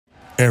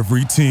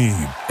Every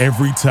team,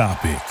 every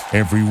topic,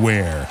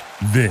 everywhere.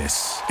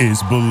 This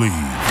is Believe.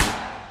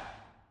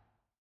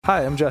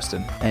 Hi, I'm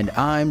Justin. And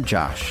I'm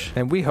Josh.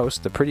 And we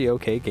host the Pretty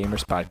Okay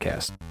Gamers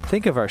podcast.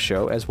 Think of our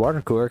show as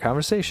water cooler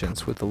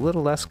conversations with a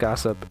little less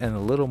gossip and a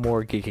little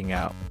more geeking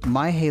out.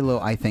 My Halo,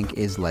 I think,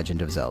 is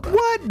Legend of Zelda.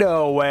 What?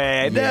 No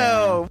way. Yeah.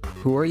 No.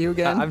 Who are you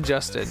again? I'm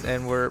Justin,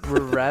 and we're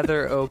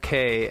rather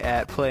okay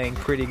at playing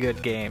pretty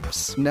good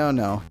games.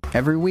 No.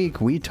 Every week,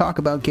 we talk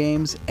about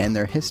games and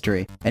their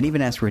history, and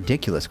even ask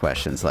ridiculous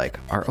questions like,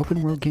 are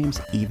open world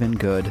games even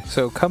good?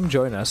 So come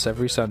join us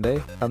every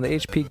Sunday on the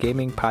HP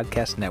Gaming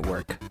Podcast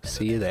Network.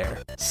 See you there.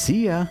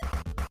 See ya.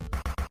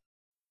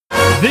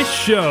 This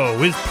show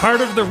is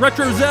part of the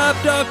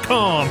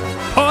RetroZap.com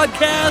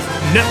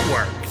podcast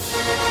network.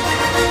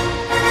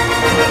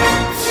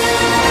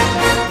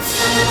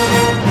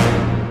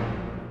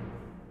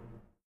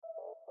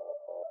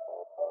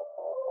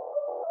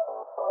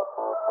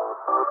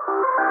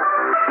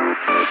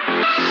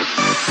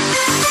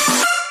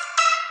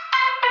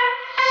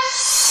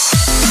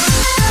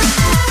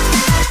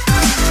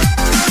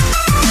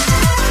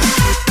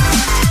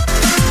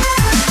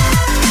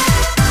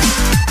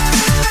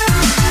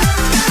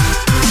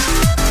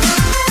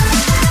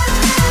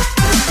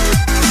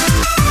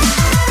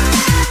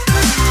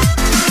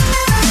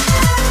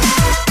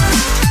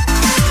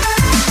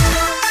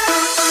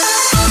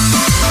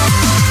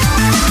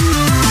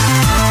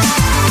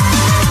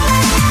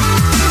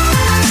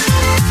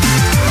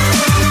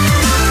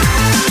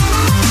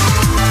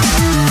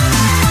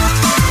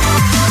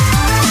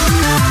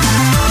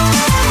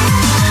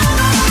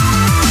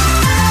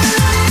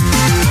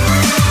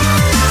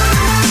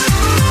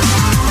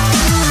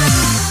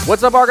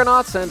 What's up,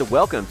 Argonauts, and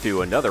welcome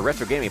to another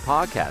Retro Gaming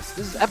Podcast.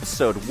 This is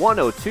episode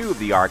 102 of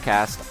the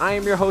Rcast. I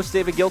am your host,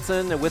 David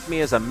Gilton, and with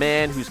me is a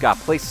man who's got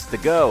places to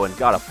go and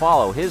gotta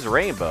follow his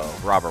rainbow,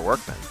 Robert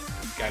Workman.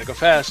 Gotta go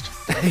fast.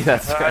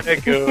 That's right.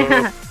 Gotta go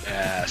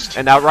fast.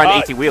 And outrun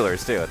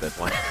 18-wheelers, too, at this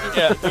point.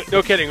 Yeah,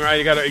 no kidding, right?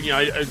 You gotta,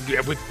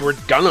 we're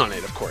gun on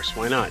it, of course.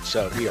 Why not?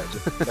 So, yeah,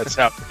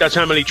 that's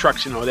how many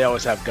trucks, they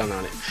always have gun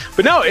on it.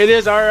 But no, it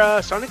is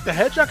our Sonic the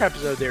Hedgehog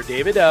episode there,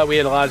 David. We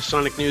had a lot of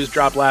Sonic news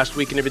drop last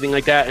week and everything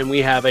like that, and we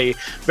have a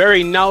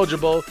very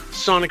knowledgeable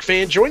Sonic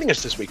fan joining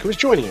us this week. Who's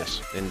joining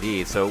us?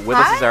 Indeed. So with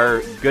us is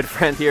our good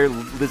friend here,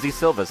 Lizzie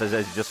Silvas, as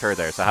you just heard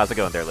there. So how's it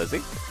going there,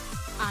 Lizzie?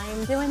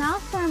 I'm doing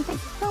awesome.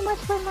 Thank you so much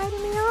for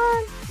inviting me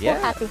on. Yeah,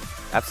 so happy.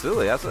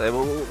 Absolutely.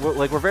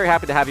 We're very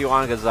happy to have you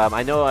on because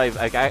I know I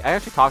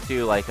actually talked to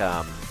you I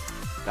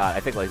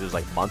think it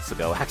was months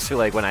ago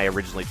actually, when I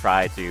originally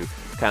tried to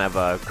kind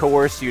of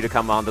coerce you to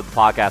come on to the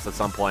podcast at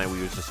some point.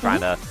 We was just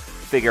trying to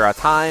figure out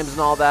times and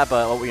all that,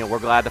 but we're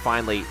glad to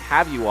finally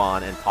have you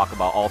on and talk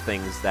about all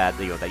things that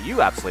that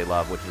you absolutely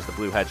love, which is the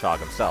Blue Hedgehog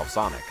himself,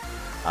 Sonic.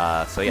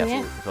 So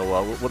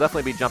we'll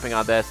definitely be jumping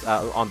on this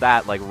on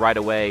that right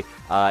away.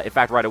 In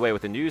fact, right away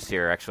with the news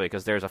here, actually,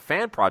 because there's a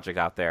fan project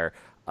out there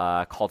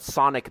called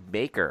Sonic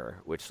Maker,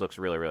 which looks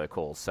really, really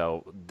cool.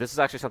 So this is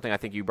actually something I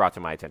think you brought to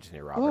my attention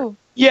here, Robert. Ooh.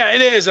 Yeah,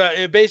 it is.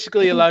 It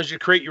basically allows you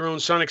to create your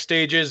own Sonic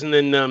stages and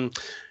then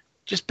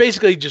just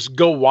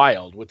go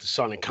wild with the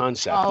Sonic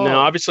concept. Now,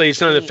 obviously, it's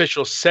not an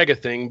official Sega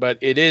thing, but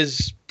it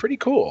is pretty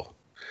cool.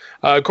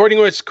 According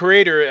to its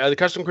creator, the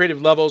custom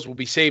creative levels will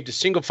be saved to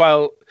single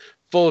file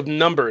full of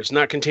numbers,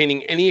 not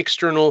containing any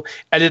external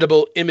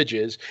editable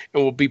images,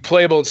 and will be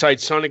playable inside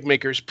Sonic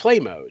Maker's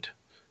play mode.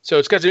 So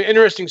it's got some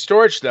interesting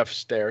storage stuff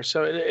there.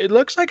 So it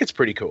looks like it's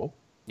pretty cool.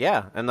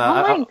 Yeah, and oh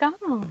my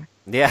god.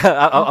 Yeah,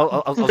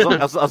 I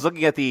was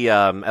looking at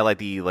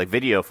the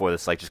video for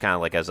this, just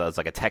kind of as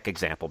a tech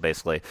example,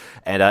 basically,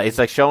 and it's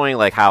showing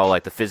how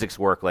the physics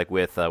work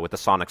with the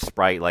Sonic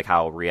sprite,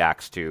 how it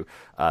reacts to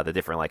the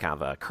different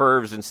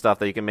curves and stuff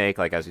that you can make,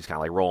 as he's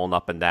kind of rolling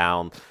up and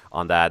down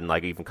on that,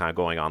 and even kind of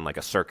going on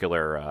a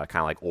circular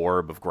kind of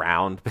orb of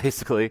ground,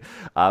 basically,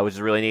 which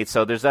is really neat.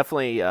 So there's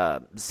definitely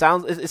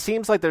it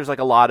seems like there's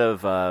a lot of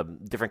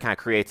different kind of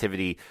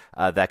creativity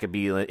that could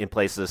be in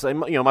places,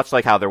 much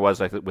like how there was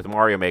with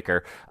Mario Maker.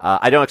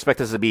 I don't expect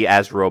this to be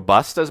as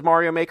robust as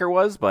Mario Maker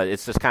was, but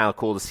it's just kind of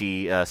cool to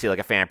see a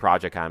fan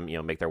project kind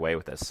of make their way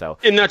with this. So,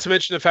 and not to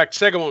mention the fact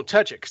Sega won't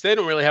touch it because they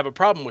don't really have a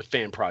problem with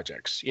fan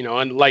projects,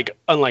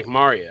 unlike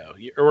Mario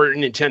or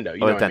Nintendo.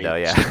 Nintendo,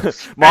 yeah.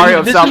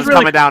 Mario himself is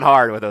coming down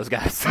hard with those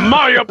guys.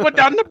 Mario, put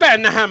down the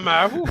pen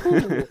hammer.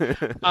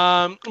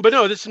 But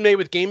no, this is made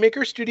with Game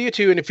Maker Studio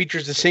 2, and it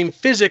features the same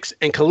physics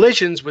and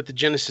collisions with the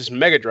Genesis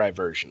Mega Drive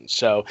version.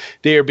 So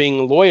they are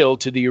being loyal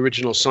to the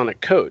original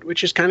Sonic code,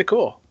 which is kind of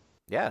cool.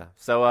 Yeah.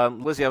 So,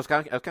 Lizzie, I was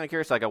kind of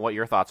curious, on what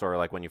your thoughts were,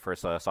 when you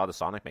first saw the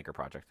Sonic Maker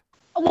project.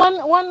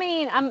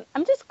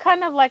 I'm just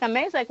kind of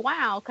amazed,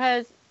 wow,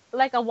 because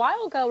a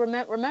while ago,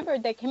 remember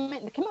they came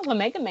up with a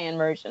Mega Man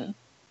version,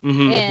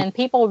 and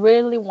people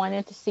really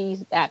wanted to see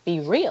that be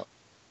real.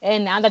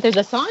 And now that there's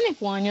a Sonic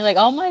one, you're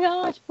oh my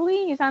gosh,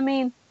 please.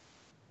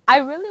 I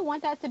really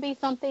want that to be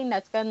something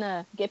that's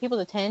gonna get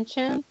people's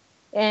attention,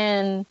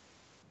 and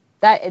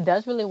that it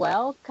does really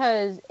well,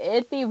 because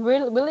it'd be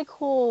really, really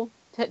cool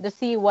to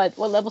see what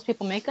levels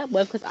people make up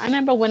with. Because I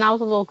remember when I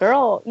was a little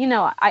girl,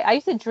 I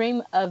used to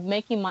dream of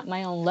making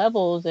my own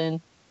levels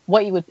and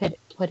what you would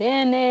put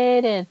in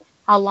it and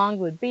how long it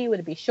would be. Would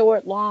it be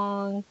short,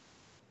 long?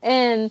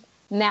 And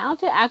now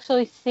to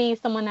actually see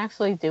someone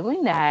actually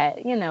doing that,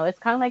 it's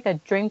kind of like a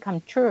dream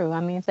come true. I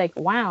mean, it's like,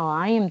 wow,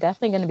 I am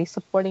definitely going to be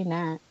supporting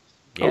that.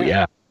 Oh,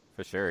 yeah.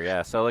 For sure,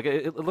 yeah. So like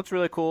it looks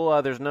really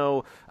cool. There's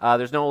no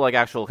like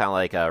actual kind of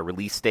like a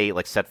release date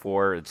like set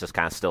for. It's just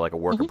kind of still like a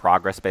work in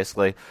progress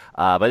basically.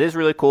 But it is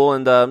really cool,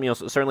 and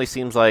certainly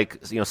seems like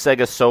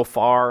Sega so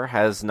far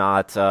has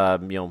not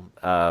gotten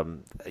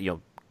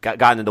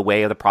in the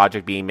way of the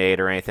project being made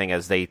or anything,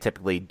 as they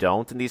typically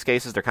don't in these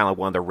cases. They're kind of like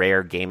one of the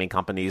rare gaming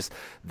companies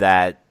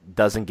that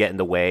doesn't get in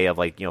the way of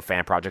like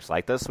fan projects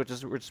like this, which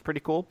is pretty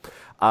cool.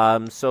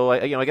 So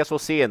I guess we'll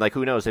see, and like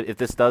who knows if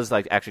this does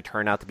like actually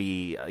turn out to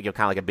be kind of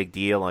like a big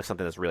deal, like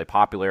something that's really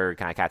popular,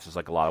 kind of catches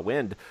like a lot of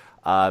wind.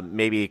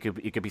 Maybe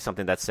it could be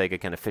something that Sega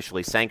can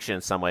officially sanction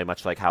in some way,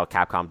 much like how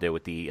Capcom did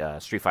with the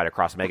Street Fighter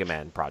Cross Mega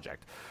Man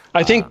project.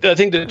 I think the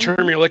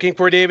term you're looking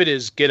for, David,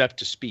 is get up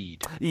to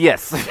speed.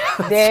 Yes,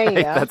 there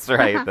you go. That's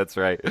right. That's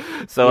right.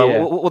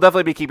 So we'll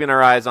definitely be keeping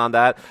our eyes on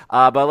that.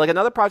 But like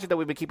another project that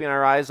we've been keeping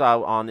our eyes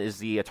on is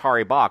the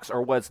Atari Box,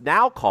 or what's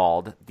now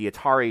called the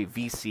Atari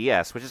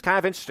VCS, which is kind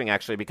of interesting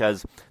actually,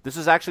 because this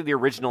is actually the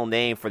original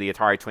name for the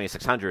Atari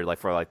 2600, like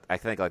for I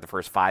think the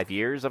first 5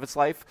 years of its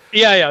life.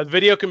 Yeah.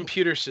 Video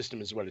computer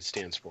system is what it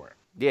stands for.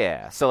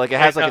 Yeah, so like it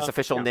has like its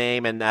official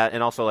name, and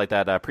also like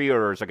that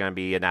pre-orders are going to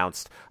be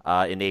announced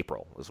in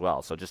April as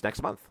well. So just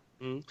next month.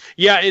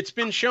 Yeah, it's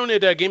been shown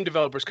at a Game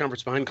Developers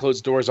Conference behind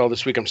closed doors all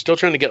this week. I'm still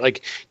trying to get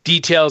like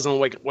details on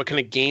like what kind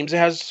of games it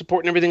has to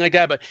support and everything like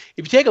that. But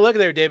if you take a look at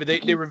there, David,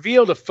 they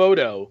revealed a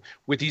photo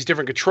with these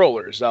different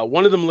controllers.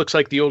 One of them looks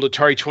like the old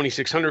Atari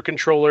 2600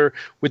 controller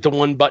with the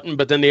one button,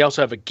 but then they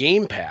also have a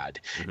gamepad.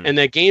 And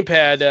that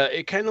gamepad,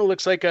 it kind of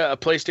looks like a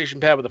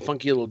PlayStation pad with a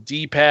funky little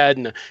D-pad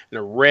and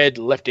a red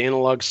left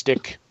analog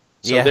stick.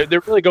 So they're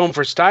really going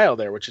for style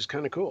there, which is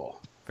kind of cool.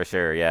 For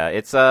sure, yeah.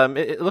 It's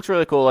it looks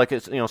really cool. Like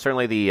it's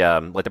certainly the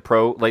like the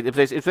Pro, like it's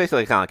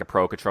basically kind of like a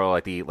Pro controller,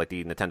 like the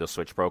Nintendo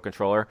Switch Pro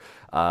controller,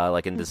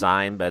 like in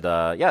design. But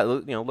yeah, it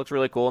looks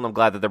really cool, and I'm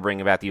glad that they're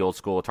bringing back the old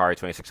school Atari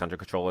 2600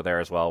 controller there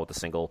as well, with the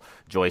single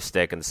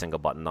joystick and the single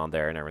button on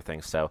there and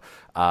everything. So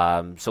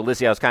so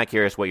Lizzie, I was kind of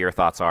curious what your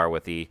thoughts are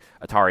with the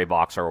Atari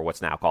Box, or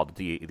what's now called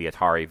the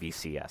Atari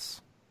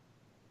VCS.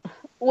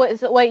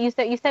 Wait, you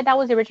said that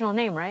was the original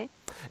name, right?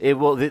 The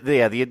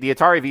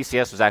Atari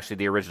VCS was actually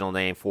the original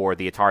name for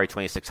the Atari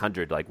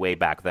 2600, like way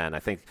back then. I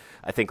think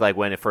like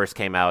when it first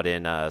came out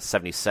in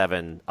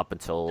 77 up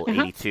until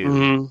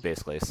 82,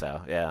 basically. So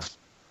yeah.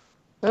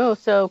 Oh,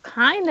 so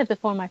kind of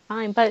before my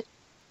time, but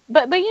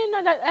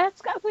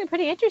that's got to be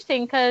pretty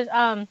interesting, because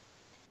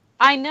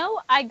I know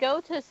I go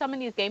to some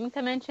of these gaming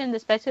conventions,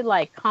 especially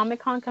like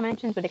Comic-Con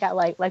conventions, where they got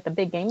like the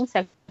big gaming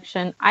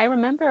section. I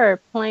remember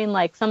playing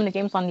like some of the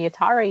games on the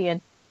Atari, and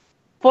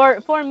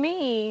for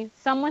me,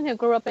 someone who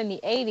grew up in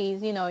the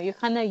 80s, you're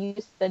kind of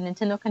used to the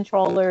Nintendo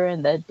controller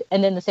and then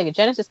the Sega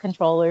Genesis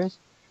controllers.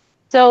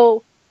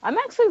 So I'm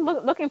actually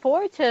looking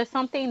forward to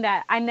something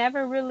that I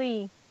never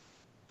really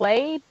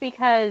played,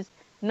 because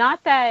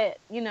not that,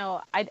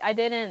 I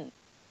didn't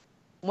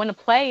want to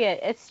play it.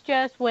 It's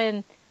just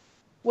when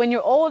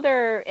you're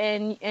older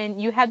and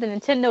you have the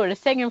Nintendo or the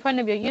Sega in front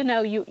of you,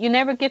 you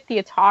never get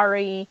the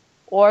Atari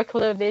or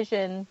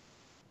ColecoVision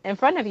in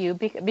front of you,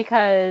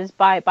 because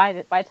by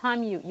the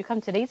time you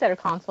come to these other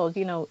consoles,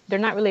 they're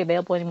not really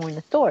available anymore in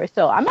the store.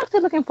 So I'm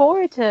actually looking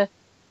forward to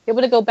be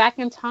able to go back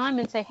in time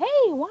and say, hey,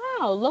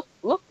 wow,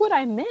 look what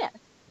I missed.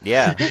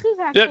 Yeah. This is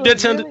actually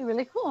really,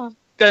 really cool.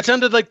 That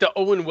sounded like the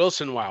Owen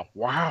Wilson wow.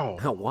 Wow.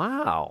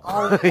 Wow.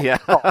 Oh. Yeah.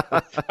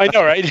 I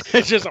know, right?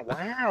 It's just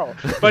wow.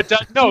 But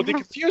no,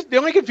 the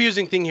only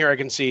confusing thing here I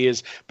can see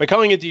is by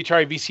calling it the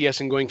Atari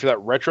VCS and going for that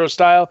retro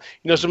style,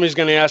 somebody's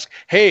going to ask,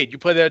 hey, did you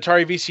play the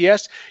Atari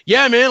VCS?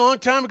 Yeah, man, a long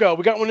time ago.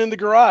 We got one in the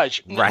garage.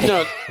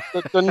 Right.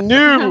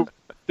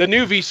 The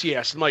new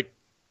VCS. I'm like,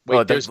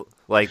 wait, there's...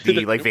 Like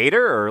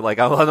Vader, or like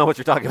I don't know what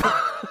you're talking about.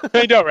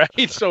 I know,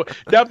 right? So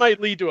that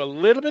might lead to a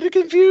little bit of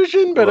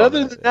confusion, but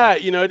other than that,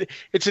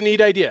 it's a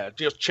neat idea,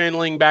 just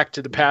channeling back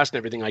to the past and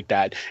everything like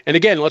that. And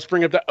again, let's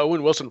bring up the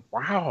Owen Wilson.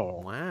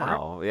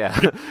 Wow, yeah,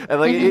 and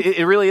like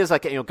it really is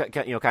like kind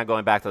of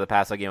going back to the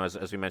past, like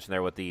as we mentioned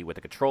there with the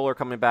controller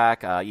coming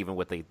back, even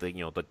with the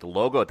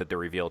logo that they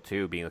revealed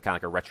too, being kind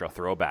of like a retro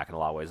throwback in a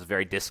lot of ways. It's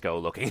very disco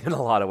looking in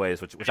a lot of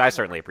ways, which I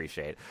certainly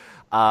appreciate.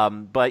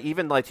 But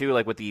even like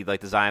with the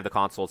design of the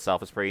console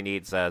itself is pretty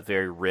neat. It's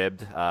very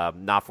ribbed,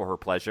 not for her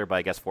pleasure, but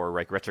I guess for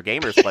like retro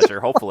gamers' pleasure,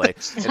 hopefully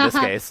in this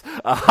case.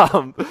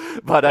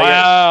 But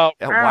wow,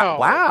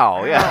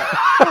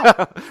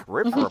 yeah,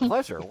 ribbed for her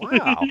pleasure.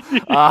 Wow.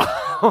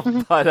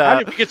 But how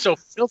did we get so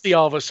filthy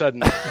all of a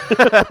sudden?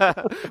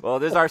 Well,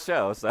 this is our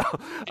show, so.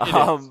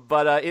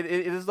 But it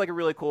is like a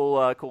really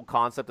cool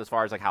concept as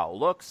far as like how it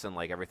looks and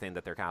like everything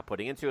that they're kind of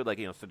putting into it. Like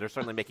so they're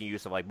certainly making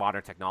use of like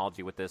modern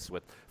technology with this,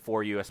 with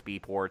 4 USB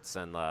ports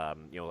and I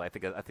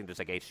think there's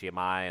like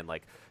HDMI saying,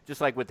 like, just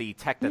like with the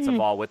tech that's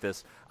involved with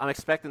this, I'm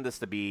expecting this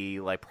to be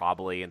like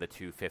probably in the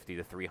 $250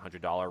 to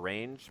 $300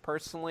 range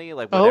personally,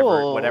 like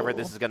whatever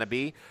this is going to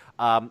be.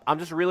 I'm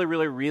just really,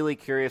 really, really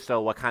curious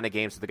though what kind of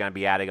games they're going to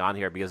be adding on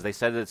here, because they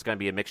said that it's going to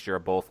be a mixture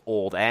of both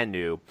old and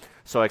new.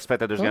 So I expect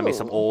that there's going to be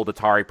some old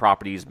Atari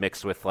properties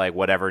mixed with like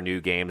whatever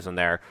new games in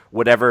there.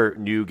 Whatever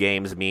new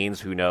games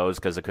means, who knows?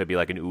 Because it could be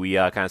like an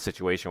Ouya kind of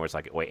situation where it's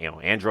like,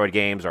 Android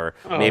games, or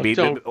maybe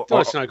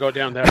let's not go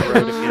down that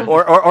road.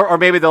 or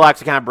maybe they'll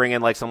actually kind of bring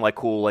in like some like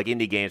cool like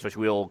indie games, which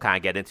we'll kind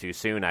of get into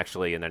soon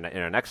actually in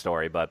our next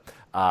story. But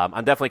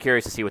I'm definitely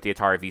curious to see what the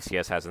Atari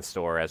VCS has in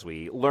store as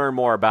we learn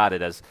more about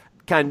it, as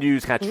kind of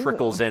news kind of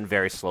trickles in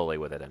very slowly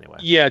with it anyway.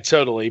 Yeah,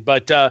 totally.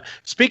 But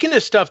speaking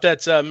of stuff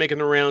that's making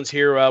the rounds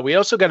here, we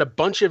also got a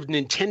bunch of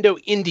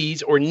Nintendo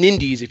indies, or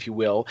Nindies, if you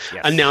will,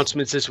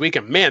 announcements this week.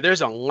 And man,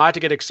 there's a lot to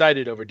get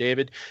excited over,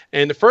 David.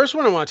 And the first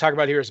one I want to talk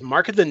about here is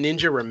Mark of the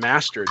Ninja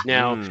Remastered.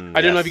 Now,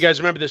 I don't know if you guys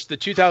remember this, the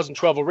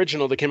 2012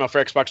 original that came out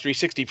for Xbox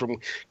 360 from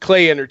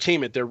Clay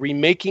Entertainment. They're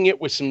remaking it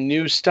with some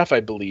new stuff,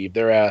 I believe.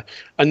 There are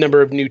a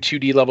number of new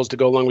 2D levels to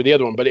go along with the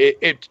other one. But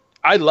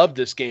I loved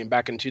this game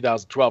back in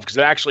 2012 because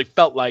it actually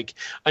felt like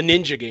a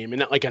ninja game and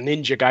not like a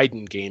Ninja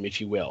Gaiden game,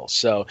 if you will.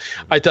 So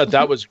I thought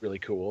that was really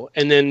cool.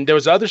 And then there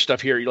was other stuff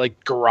here,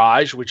 like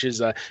Garage, which is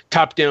a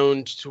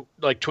top-down,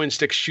 like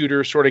twin-stick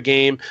shooter sort of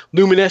game.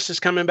 Luminous is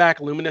coming back.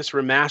 Luminous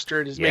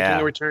Remastered is making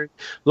a return.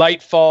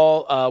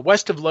 Lightfall,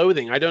 West of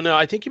Loathing. I don't know.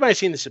 I think you might have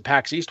seen this at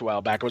PAX East a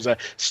while back. It was a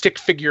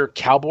stick-figure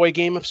cowboy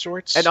game of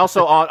sorts. And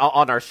also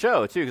on our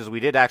show, too, because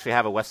we did actually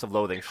have a West of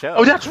Loathing show.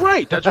 Oh, that's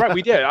right. That's right.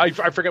 We did. I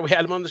forgot we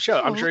had him on the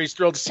show. I'm sure he's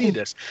thrilled to see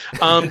this.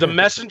 The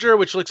Messenger,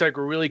 which looks like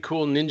a really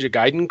cool Ninja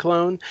Gaiden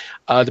clone.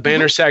 The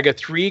Banner Saga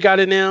 3 got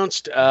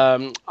announced.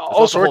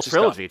 All sorts of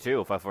trilogy stuff.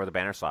 Too for the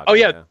Banner Saga. Oh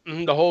yeah,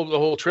 the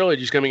whole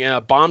trilogy is coming.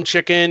 Bomb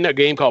Chicken, a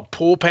game called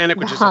Pool Panic,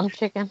 which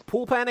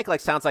Pool Panic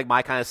like sounds like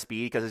my kind of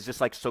speed because it's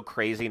just like so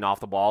crazy and off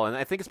the ball, and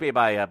I think it's made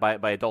by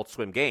Adult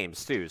Swim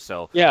Games too.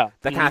 So that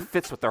kind of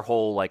fits with their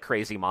whole like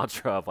crazy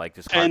mantra of like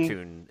just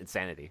cartoon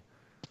insanity.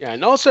 Yeah,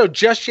 and also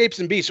Just Shapes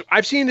and Beasts.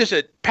 I've seen this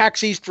at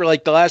PAX East for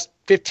like the last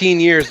 15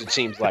 years, it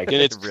seems like,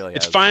 and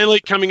it's finally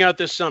coming out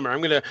this summer.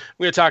 I'm gonna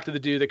talk to the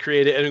dude that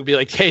created it and be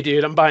like, hey,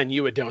 dude, I'm buying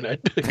you a donut.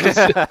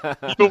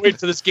 You've been waiting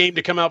for this game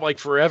to come out like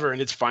forever,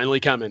 and it's finally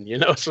coming.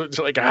 So it's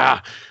like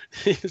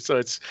so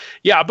it's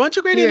a bunch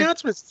of great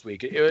announcements this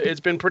week.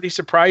 It's been pretty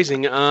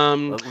surprising.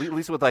 At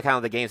least with like kind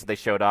of the games that they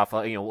showed off.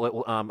 I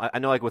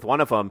know like with one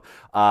of them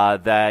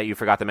that you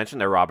forgot to mention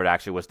there, Robert,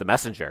 actually was The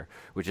Messenger,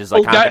 which is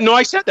like no,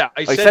 I said that.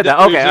 I said that.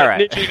 Okay, all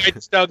right. Ninja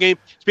Gaiden style game.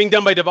 It's being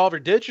done by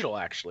Devolver Digital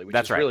actually, which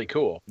is really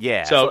cool.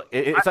 Yeah, so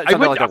it's like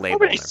a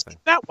label.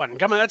 That one,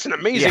 come on, that's an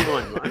amazing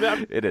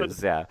one. It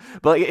is, yeah.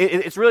 But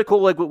it's really cool,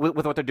 like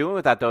with what they're doing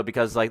with that though,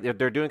 because like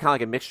they're doing kind of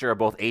like a mixture of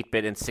both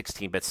 8-bit and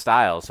 16-bit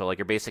styles. So like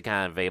you're basically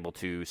kind of able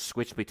to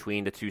switch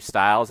between the two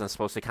styles, and it's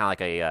supposed to be kind of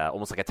like a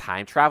almost like a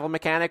time travel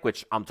mechanic,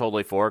 which I'm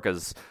totally for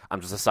because I'm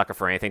just a sucker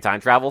for anything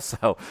time travel.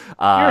 So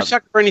you're a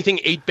sucker for anything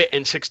 8-bit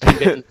and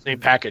 16-bit in the same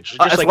package,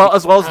 as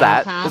well as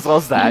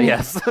that,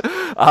 yes.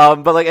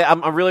 But like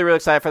I'm really really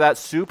excited for that.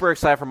 Super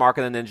excited for Mark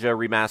of the Ninja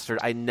Remastered.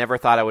 I never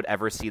thought I would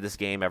ever see this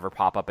game ever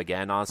pop up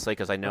again, honestly,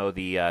 because I know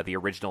the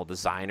original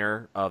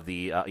designer of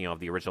the of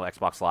the original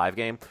Xbox Live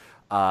game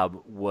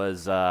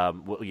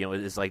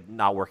is like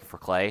not working for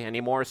Clay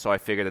anymore. So I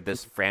figured that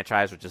this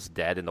franchise was just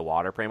dead in the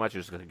water pretty much. It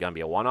was going to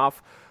be a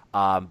one-off.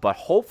 But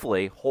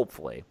hopefully,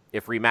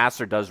 if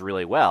Remaster does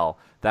really well,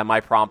 that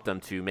might prompt them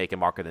to make a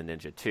Mark of the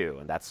Ninja 2,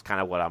 and that's kind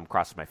of what I'm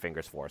crossing my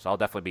fingers for. So I'll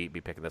definitely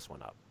be picking this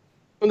one up.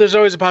 Well, there's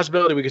always a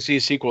possibility we could see a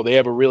sequel. They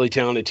have a really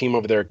talented team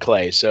over there at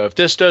Clay. So if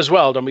this does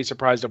well, don't be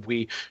surprised if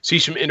we see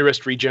some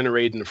interest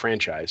regenerated in the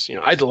franchise.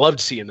 I'd love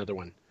to see another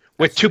one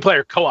with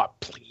 2-player co-op,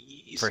 please.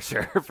 For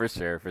sure.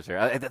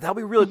 That'd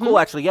be really cool,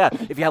 actually. Yeah,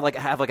 if you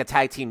have a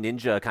tag team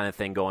ninja kind of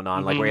thing going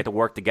on, like where you have to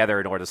work together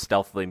in order to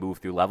stealthily move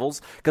through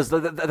levels, because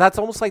that's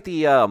almost like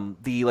the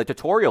like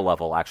tutorial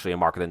level actually in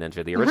Mark of the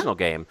Ninja, the original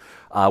game,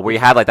 where you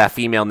had like that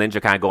female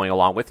ninja kind of going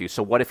along with you.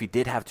 So what if you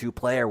did have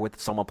 2-player with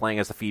someone playing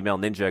as a female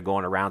ninja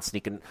going around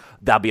sneaking?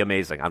 That'd be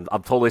amazing. I'm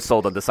totally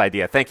sold on this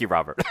idea. Thank you,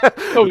 Robert.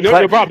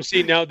 No problem.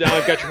 See, now I've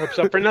got your hopes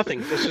up for nothing.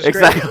 This is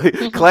exactly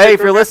great. Clay, if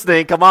you're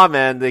listening, come on,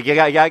 man, you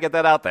gotta get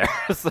that out there.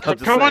 So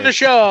come on the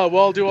show.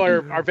 We'll do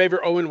our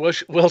favorite Owen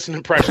Wilson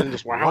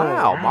impressions.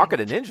 Wow. Mark of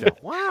the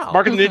Ninja. Wow.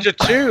 Mark of the Ninja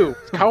 2.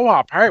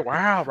 Co-op. All right.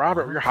 Wow,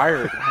 Robert, you're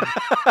hired.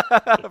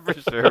 For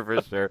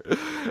sure.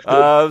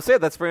 So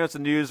that's pretty much the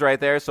news right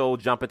there. So we'll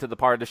jump into the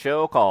part of the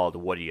show called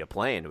What Are You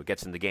Playing? It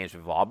gets into games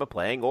we've all been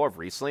playing or have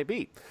recently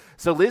beat.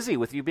 So Lizzie,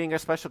 with you being our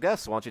special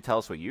guest, why don't you tell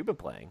us what you've been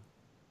playing?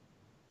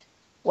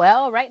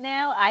 Well, right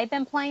now I've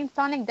been playing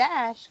Sonic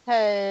Dash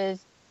because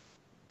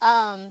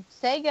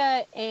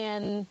Sega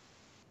and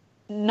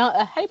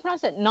how do you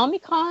pronounce it?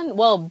 Nomicon?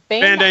 Well,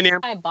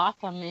 Bandai bought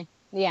them.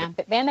 Yeah,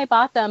 Bandai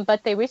bought them,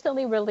 but they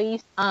recently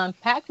released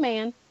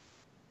Pac-Man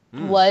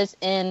was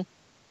in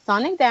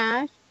Sonic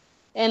Dash,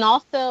 and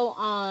also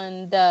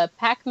on the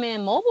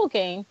Pac-Man mobile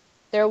game,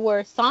 there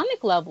were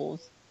Sonic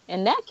levels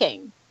in that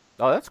game.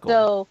 Oh, that's cool.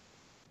 So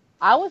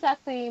I was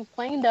actually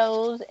playing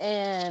those,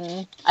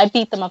 and I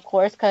beat them, of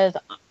course, because,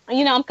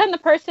 I'm kind of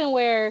the person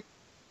where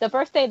the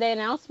first day of the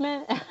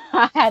announcement,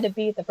 I had to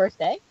beat the first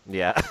day.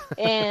 Yeah.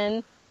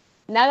 And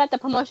now that the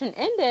promotion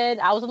ended,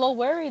 I was a little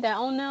worried that,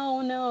 oh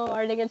no,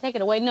 are they going to take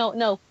it away?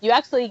 No, you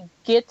actually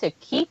get to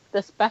keep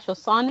the special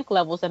Sonic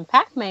levels in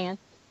Pac-Man,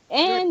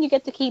 and you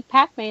get to keep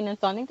Pac-Man and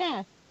Sonic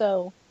Dash.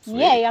 So,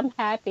 yay, I'm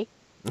happy.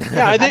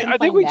 Yeah, I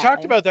think we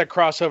talked about that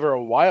crossover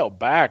a while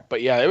back,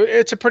 but yeah,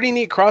 it's a pretty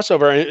neat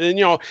crossover,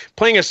 and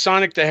playing a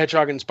Sonic the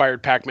Hedgehog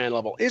inspired Pac-Man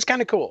level is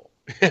kind of cool.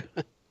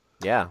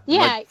 Yeah.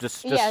 Yeah.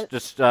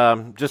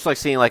 Just like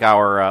seeing like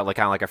our like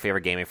kind of like our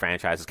favorite gaming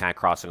franchises kind of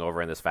crossing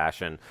over in this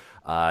fashion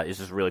is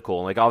just really cool.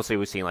 And like obviously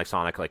we've seen like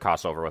Sonic like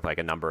cross over with like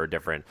a number of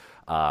different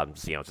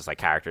just like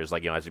characters,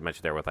 like as you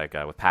mentioned there with like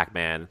with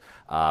Pac-Man,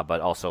 but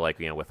also like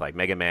with like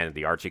Mega Man and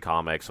the Archie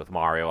comics, with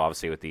Mario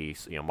obviously with the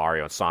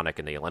Mario and Sonic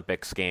in the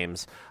Olympics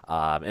games,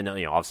 and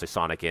obviously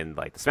Sonic in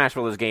like the Smash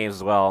Brothers games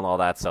as well and all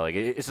that. So like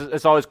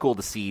it's always cool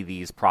to see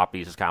these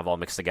properties just kind of all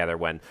mixed together.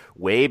 When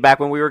way back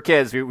when we were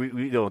kids,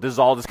 we this is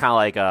all just kind of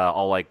like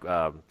all like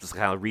just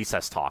kind of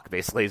recess talk.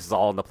 Basically, this is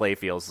all in the play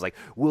fields. It's like,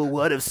 well,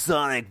 what if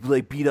Sonic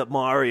like beat up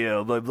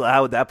Mario?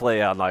 How would that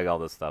play out? And like all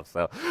this stuff.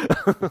 So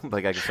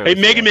like I can. Hey,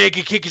 Mega Man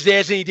can kick his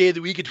ass any day of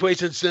the week and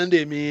twice on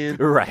Sunday, man.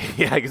 Right?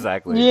 Yeah,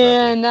 exactly.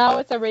 Yeah, now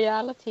it's a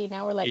reality.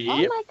 Now we're like, oh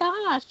my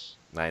gosh.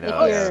 I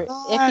know.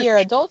 If your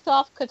adult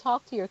self could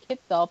talk to your kid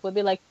self, would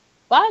be like,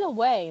 by the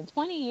way, in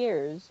 20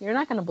 years, you're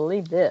not going to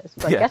believe this,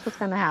 but guess what's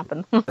going to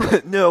happen?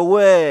 No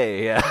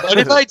way. Yeah. What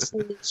if I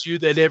told you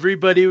that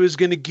everybody was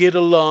going to get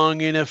along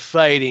in a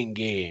fighting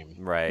game?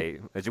 Right.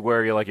 Did you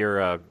wear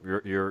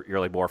your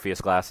like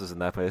Morpheus glasses in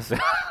that place?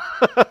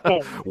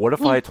 What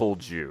if I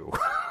told you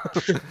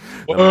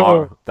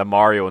that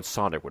Mario and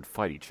Sonic would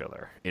fight each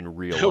other in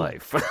real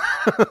life?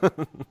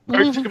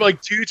 Are you thinking like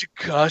dudes in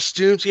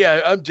costumes? Yeah,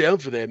 I'm down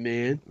for that,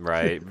 man.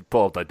 Right.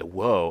 Pull up like the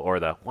whoa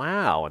or the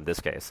wow in this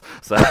case.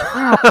 So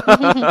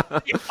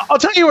I'll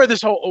tell you where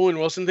this whole Owen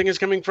Wilson thing is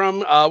coming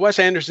from. Wes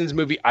Anderson's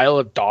movie Isle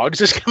of Dogs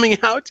is coming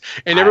out,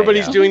 and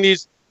everybody's doing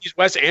these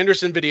Wes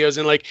Anderson videos,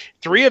 and like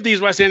 3 of these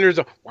Wes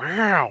Anderson,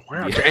 wow,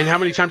 and how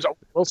many times Owen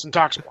Wilson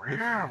talks,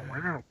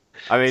 wow.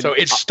 I mean, so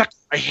it's stuck in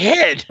my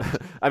head.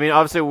 I mean,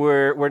 obviously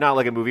we're not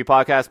like a movie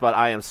podcast, but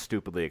I am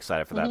stupidly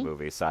excited for that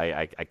movie. So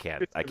I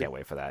can't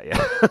wait for that.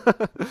 Yeah,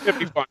 it's gonna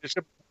be fun. It's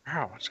gonna be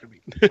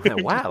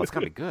wow, it's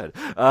gonna be good.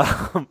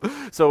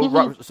 So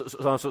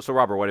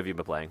Robert, what have you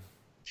been playing?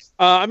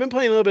 I've been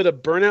playing a little bit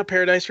of Burnout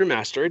Paradise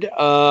Remastered.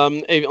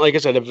 Like I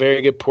said, a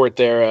very good port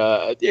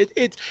there.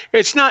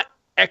 It's not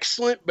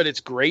excellent, but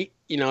it's great.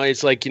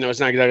 It's like, it's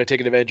not exactly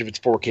taking advantage of its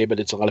 4K, but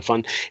it's a lot of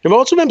fun. I've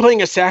also been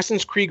playing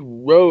Assassin's Creed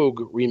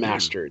Rogue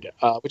Remastered,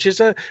 which is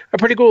a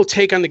pretty cool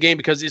take on the game,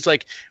 because it's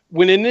like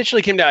when it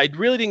initially came out, I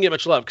really didn't get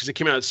much love because it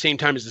came out at the same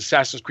time as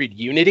Assassin's Creed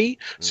Unity.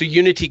 So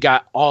Unity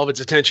got all of its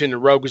attention,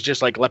 and Rogue was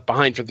just like left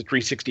behind for the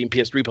 360 and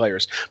PS3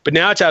 players. But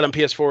now it's out on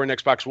PS4 and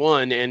Xbox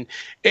One, and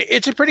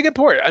it's a pretty good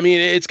port. I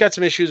mean, it's got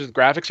some issues with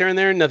graphics here and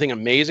there, nothing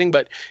amazing,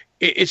 but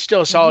it's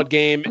still a solid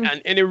game,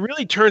 and it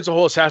really turns the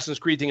whole Assassin's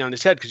Creed thing on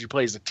its head because you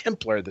play as a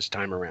Templar this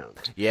time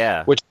around.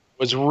 Yeah. Which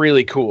was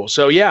really cool.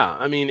 So, yeah,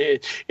 I mean,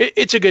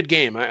 it's a good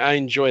game. I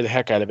enjoy the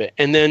heck out of it.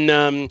 And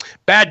then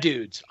Bad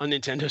Dudes on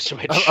Nintendo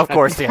Switch. Of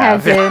course you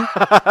have.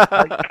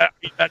 Are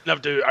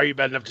you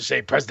bad enough to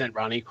say President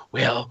Ronnie?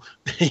 Well,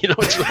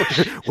 it's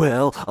like,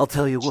 well, I'll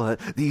tell you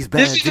what, these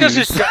bad dudes. This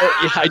is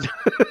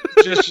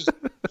just a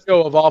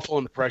show of awful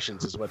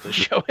impressions is what this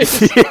show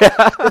is.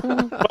 Yeah.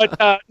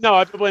 But no,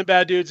 I've been playing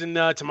Bad Dudes, and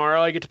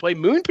tomorrow I get to play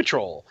Moon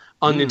Patrol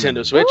on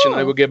Nintendo Switch, and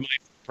I will give my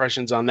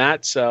impressions on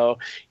that. So,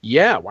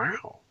 yeah,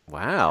 wow.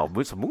 Wow,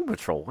 it's a Moon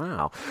Patrol.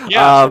 Wow.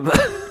 Yeah.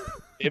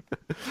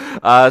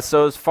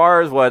 So as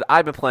far as what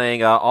I've been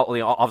playing,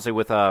 obviously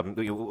with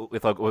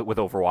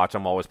Overwatch,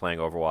 I'm always playing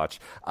Overwatch.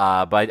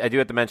 But I do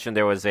have to mention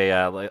there was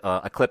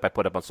a clip I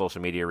put up on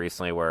social media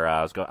recently where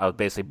I was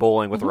basically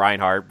bowling with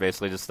Reinhardt.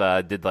 Basically, just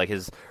did like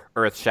his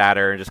Earth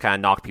Shatter and just kind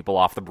of knocked people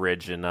off the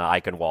bridge in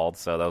Eichenwald,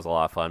 so that was a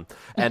lot of fun.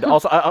 And I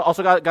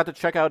also got to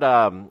check out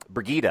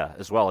Brigitte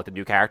as well, like the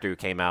new character who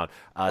came out.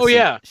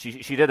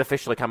 She did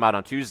officially come out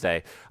on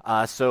Tuesday.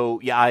 So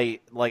yeah, I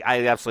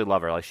absolutely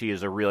love her. Like, she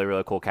is a really,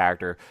 really cool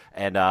character.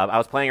 And I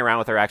was playing around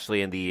with her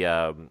actually in the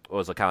what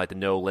was it, kind of like the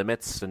no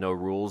limits, the no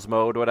rules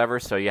mode, or whatever.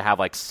 So you have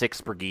like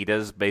 6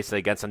 Brigittes basically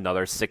against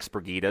another 6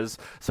 Brigittes.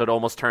 So it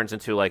almost turns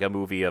into like a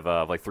movie of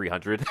like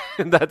 300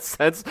 in that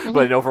sense,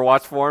 but in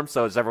Overwatch form.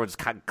 So it's everyone's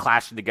kind of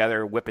clashing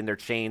together, whipping their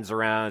chains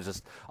around. It's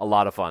just a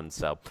lot of fun.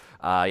 So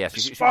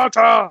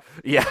Sparta!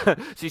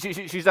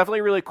 She's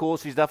definitely really cool.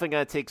 She's definitely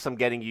going to take some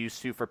getting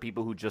used to for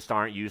people who just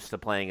aren't used to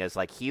playing as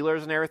like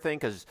healers and everything,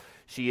 because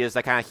she is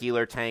that kind of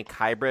healer tank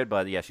hybrid.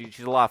 But yeah,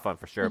 she's a lot of fun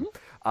for sure.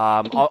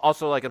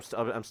 Also, like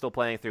I'm still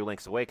playing through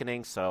Link's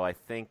Awakening, so I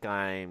think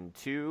I'm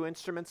 2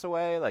 instruments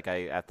away. Like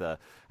I have to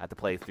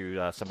play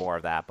through some more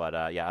of that,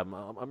 but yeah,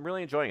 I'm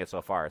really enjoying it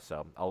so far.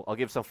 So I'll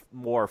give some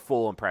more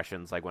full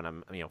impressions like when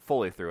I'm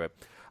fully through it.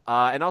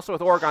 And also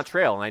with Oregon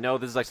Trail, and I know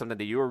this is like something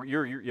that you were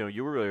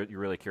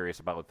really curious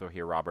about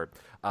here, Robert.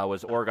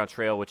 Was Oregon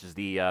Trail, which is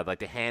the like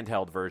the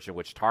handheld version,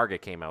 which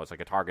Target came out. It's like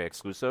a Target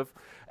exclusive,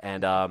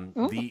 and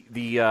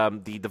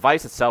the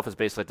device itself is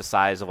basically the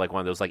size of like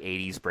one of those like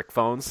 80s brick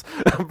phones,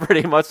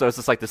 pretty much. So it's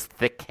just like this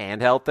thick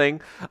handheld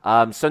thing.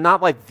 So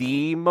not like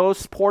the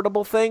most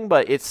portable thing,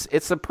 but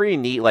it's a pretty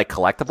neat like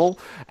collectible,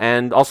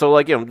 and also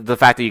like the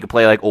fact that you can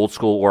play like old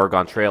school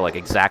Oregon Trail, like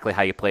exactly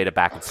how you played it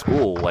back in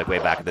school, like way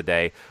back in the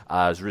day,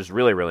 is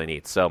really, really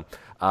neat. So,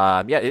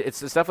 yeah,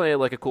 it's definitely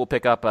like a cool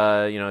pickup,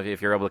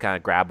 if you're able to kind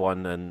of grab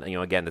one. And,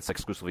 again, it's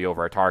exclusively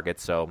over at Target.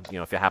 So,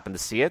 if you happen to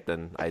see it,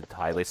 then I'd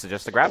highly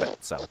suggest to grab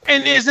it. So,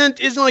 and isn't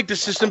like the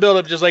system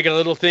build-up just like a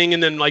little thing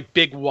and then like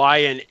big Y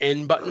and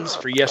N buttons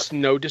for yes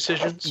and no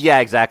decisions? Yeah,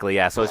 exactly.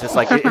 Yeah. So it's just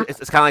like,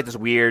 it's kind of like this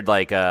weird,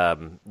 like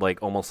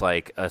almost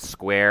like a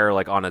square,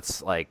 like on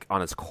its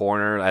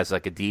corner as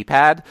like a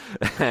D-pad,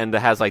 and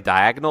it has like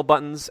diagonal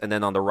buttons. And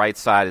then on the right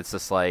side, it's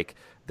just like,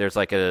 there's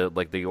like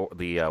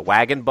the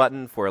wagon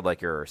button for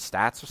like your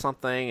stats or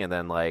something, and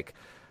then like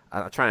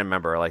I'm trying to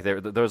remember, like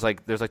there's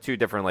like 2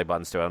 different like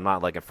buttons to it. I'm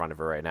not like in front of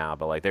it right now,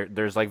 but like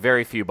there's like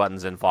very few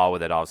buttons involved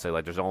with it. Obviously,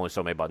 like there's only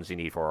so many buttons you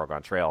need for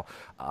Oregon Trail,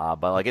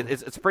 but like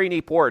it's a pretty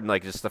neat port, and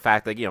like just the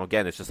fact that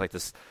again it's just like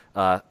this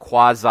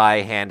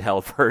quasi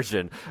handheld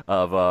version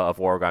of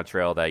Oregon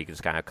Trail that you can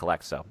just kind of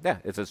collect. So yeah,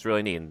 it's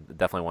really neat, and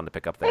definitely one to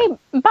pick up there. Hey,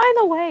 by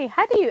the way,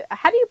 how do you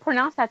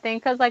pronounce that thing?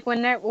 Because like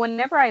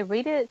whenever I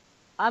read it,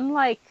 I'm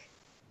like,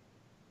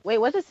 wait,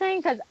 what's it saying?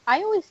 Because I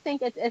always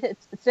think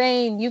it's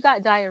saying you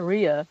got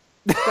diarrhea,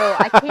 so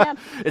I can't.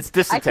 It's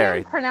dysentery. I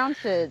can't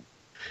pronounce it.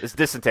 It's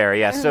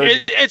dysentery, yeah. So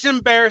it's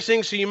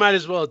embarrassing. So you might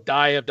as well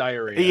die of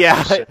diarrhea.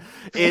 Yeah,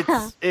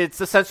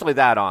 it's essentially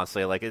that.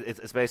 Honestly, like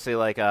it's basically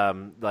like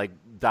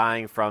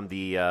dying from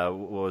the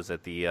what was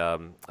it, the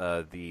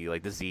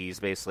like disease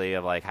basically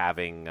of like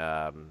having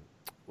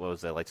what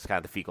was it, like just kind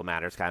of the fecal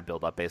matters kind of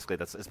build up basically.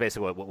 It's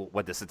basically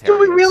what dysentery is. Do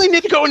we really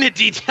need to go into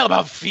detail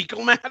about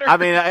fecal matter? I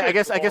mean, I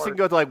guess you can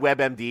go to like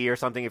WebMD or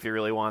something if you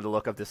really wanted to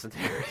look up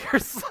dysentery or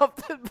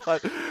something.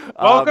 But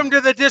welcome to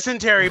the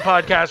Dysentery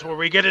podcast, where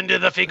we get into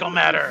the fecal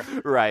matter.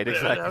 Right,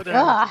 exactly.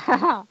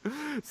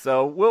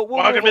 So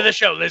welcome to the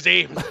show,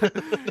 Lizzie.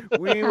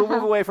 We will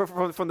move away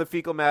from the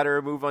fecal matter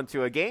and move on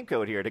to a game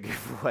code here to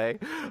give away,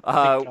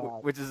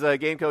 which is a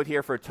game code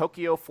here for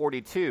Tokyo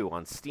 42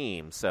 on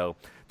Steam. So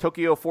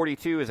Tokyo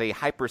 42 is a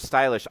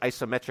hyper-stylish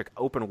isometric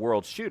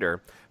open-world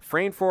shooter.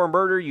 Framed for a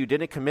murder you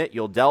didn't commit,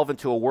 you'll delve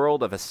into a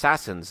world of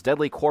assassins,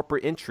 deadly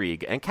corporate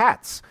intrigue, and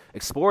cats.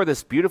 Explore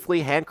this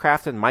beautifully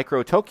handcrafted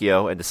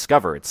micro-Tokyo and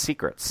discover its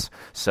secrets.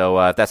 So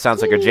if that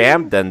sounds like your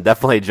jam, then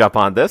definitely jump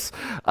on this.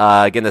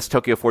 Again, that's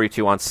Tokyo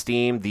 42 on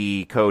Steam.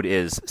 The code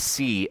is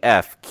CFQKD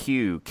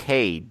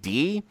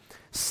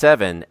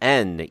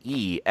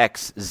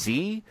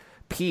 7NEXZ.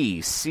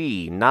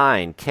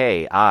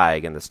 PC9KI.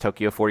 Again, that's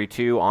Tokyo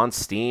 42 on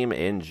Steam.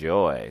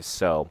 Enjoy.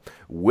 So,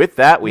 with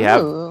that, we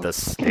have the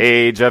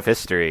Stage of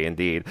History,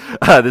 indeed.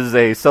 This is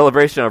a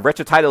celebration of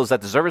retro titles that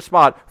deserve a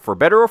spot, for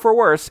better or for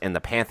worse, in the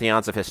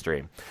pantheons of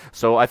history.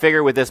 So, I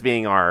figure with this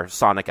being our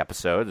Sonic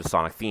episode, the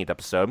Sonic-themed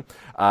episode,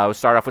 we'll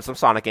start off with some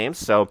Sonic games.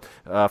 So,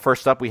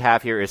 first up we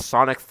have here is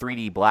Sonic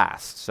 3D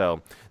Blast.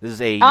 So, this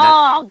is a...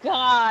 Oh,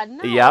 God.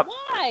 No, yep.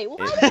 Why?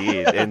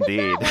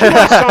 Indeed.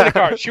 Sonic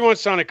R. She wants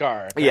Sonic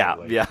R. Yeah.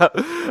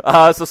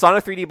 So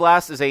Sonic 3D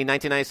Blast is a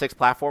 1996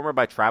 platformer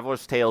by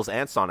Traveler's Tales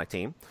and Sonic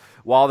Team.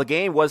 While the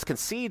game was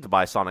conceived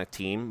by Sonic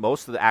Team,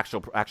 most of the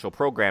actual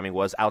programming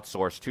was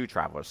outsourced to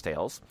Traveler's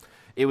Tales.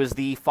 It was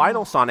the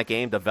final Sonic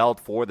game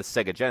developed for the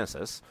Sega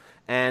Genesis,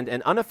 and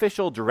an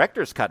unofficial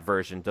director's cut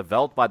version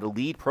developed by the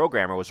lead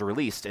programmer was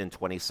released in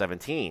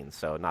 2017,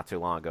 so not too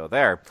long ago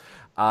there.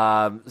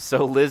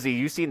 So Lizzie,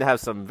 you seem to have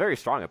some very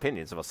strong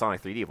opinions about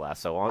Sonic 3D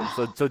Blast, so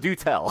do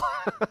tell.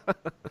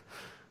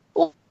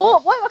 Well,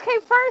 okay,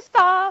 first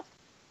off,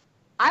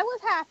 I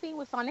was happy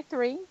with Sonic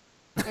 3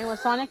 and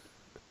with Sonic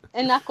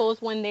and Knuckles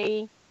when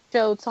they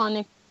showed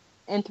Sonic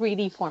in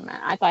 3D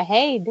format. I thought,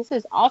 hey, this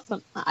is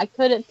awesome. I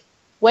couldn't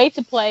wait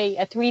to play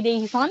a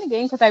 3D Sonic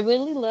game because I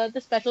really love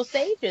the special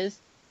stages.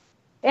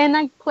 And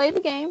I played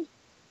the game.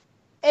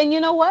 And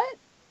you know what?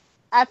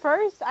 At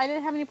first, I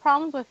didn't have any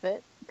problems with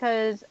it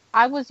because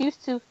I was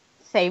used to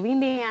saving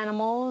the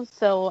animals,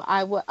 so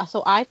I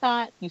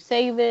thought you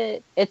save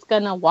it, it's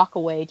gonna walk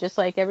away just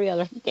like every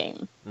other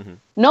game. Mm-hmm.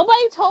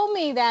 Nobody told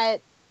me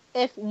that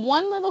if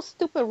one little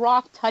stupid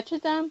rock touches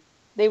them,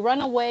 they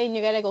run away and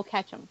you gotta go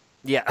catch them.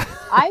 Yeah.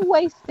 I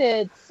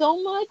wasted so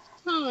much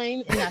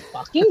time in that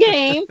fucking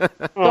game going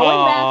back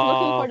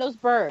looking for those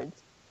birds.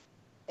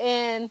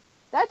 And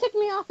that took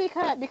me off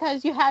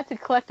because you had to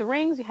collect the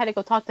rings, you had to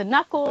go talk to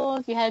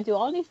Knuckles, you had to do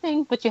all these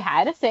things, but you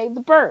had to save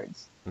the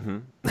birds. Mm-hmm.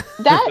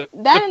 That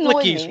annoyed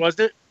Flickies, me.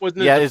 Wasn't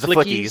it? Yeah, it's the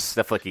Flickies.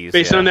 The Flickies.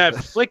 Based on that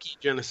Flicky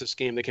Genesis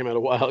game that came out a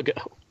while ago.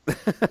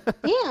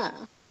 Yeah.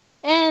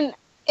 And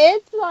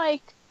it's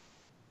like,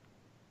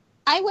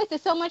 I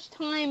wasted so much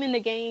time in the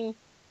game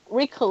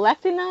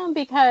recollecting them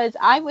because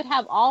I would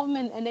have all of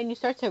them and then you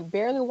start to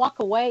barely walk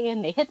away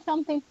and they hit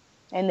something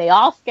and they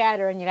all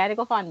scatter and you got to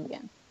go find them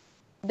again.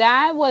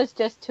 That was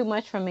just too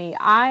much for me.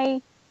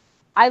 I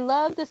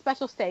love the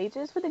special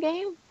stages for the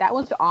game. That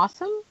was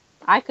awesome.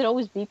 I could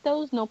always beat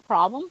those, no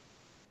problem.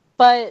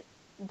 But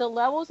the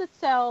levels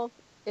itself,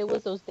 it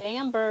was those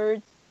damn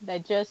birds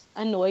that just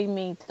annoyed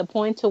me to the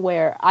point to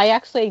where I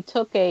actually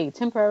took a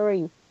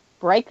temporary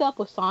breakup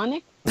with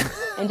Sonic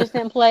and just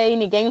didn't play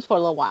any games for a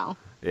little while.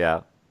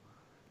 Yeah.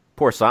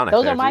 Poor Sonic.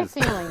 Those are my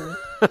feelings.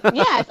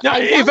 Yes, No,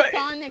 I love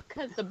Sonic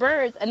because the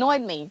birds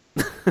annoyed me.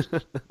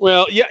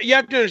 Well, yeah, you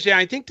have to understand.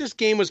 I think this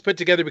game was put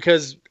together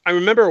because I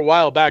remember a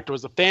while back there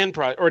was a a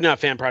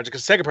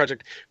Sega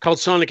project called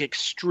Sonic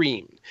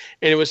Extreme,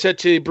 and it was set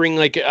to bring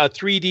like a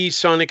 3D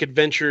Sonic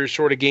adventure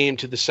sort of game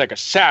to the Sega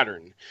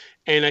Saturn.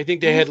 And I think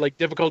they had like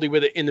difficulty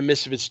with it in the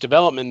midst of its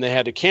development. They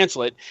had to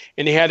cancel it,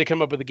 and they had to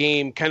come up with a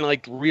game kind of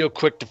like real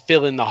quick to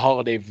fill in the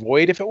holiday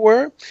void, if it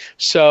were.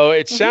 So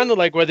it sounded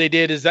like what they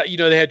did is that,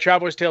 they had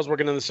Traveler's Tales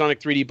working on the Sonic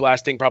 3D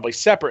Blast thing probably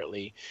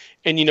separately.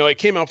 And, it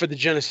came out for the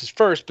Genesis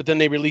first, but then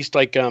they released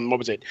like, a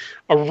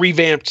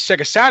revamped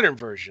Sega Saturn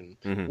version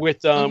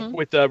with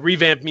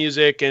revamped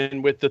music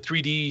and with the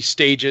 3D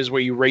stages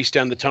where you race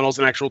down the tunnels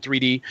in actual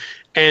 3D.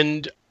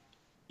 And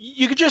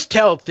you could just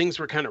tell things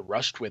were kind of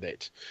rushed with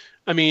it.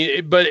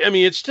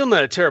 It's still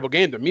not a terrible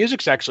game. The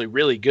music's actually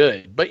really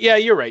good. But yeah,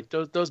 you're right.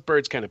 Those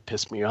birds kind of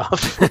piss me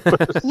off. Yeah,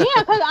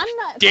 because I'm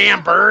not.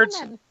 Damn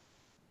birds. Yeah,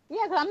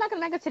 because I'm not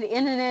gonna make it to the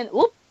end and then,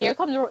 whoop! Here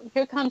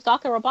comes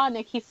Dr.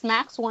 Robotnik. He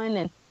smacks one,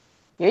 and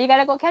here you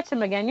gotta go catch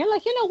him again. You're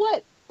like, you know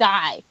what?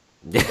 Die.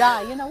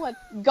 You know what?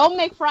 Go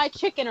make fried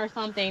chicken or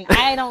something.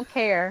 I don't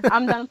care.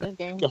 I'm done with this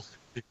game.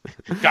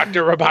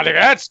 Dr. Robotnik,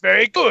 that's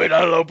very good.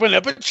 I'll open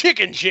up a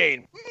chicken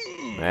chain.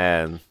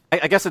 Man.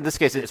 I guess in this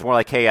case, it's more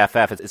like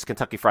KFF. It's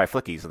Kentucky Fried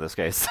Flickies in this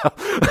case.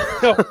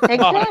 So.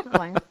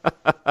 Exactly.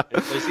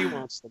 She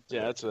wants them.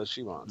 Yeah, that's what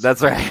she wants.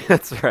 That's right.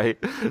 That's right.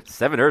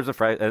 7 herbs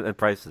and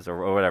prices,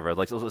 or whatever.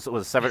 Like it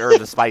was 7 herbs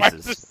and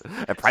spices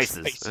and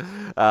prices.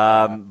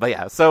 But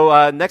yeah.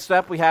 So next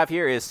up we have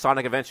here is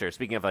Sonic Adventure.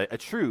 Speaking of a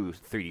true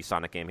 3D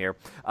Sonic game here,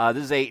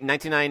 this is a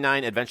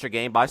 1999 adventure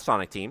game by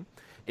Sonic Team.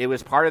 It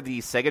was part of the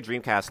Sega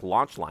Dreamcast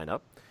launch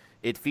lineup.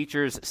 It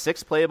features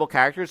 6 playable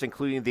characters,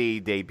 including the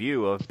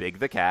debut of Big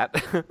the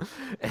Cat.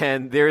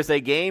 And there's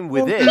a game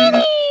within...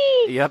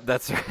 Yep,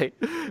 that's right.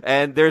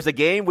 And there's a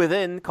game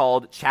within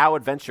called Chow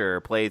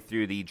Adventure, played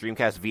through the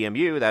Dreamcast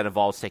VMU that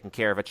involves taking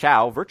care of a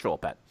Chow virtual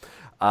pet.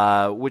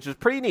 Which is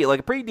pretty neat, like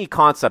a pretty neat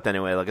concept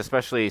anyway, like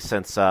especially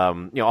since,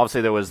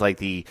 obviously there was like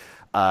the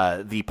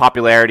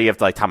popularity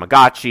of like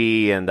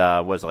Tamagotchi and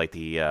was like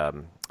the...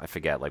 I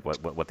forget like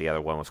what the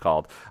other one was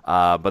called,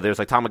 but there's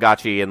like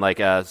Tamagotchi and like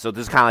so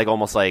this is kind of like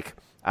almost like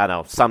I don't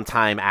know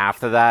sometime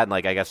after that, and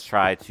like I guess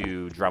try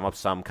to drum up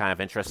some kind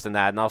of interest in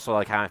that, and also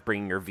like kind of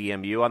bringing your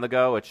VMU on the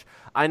go, which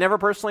I never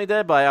personally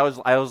did, but I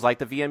always liked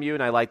the VMU,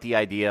 and I like the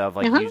idea of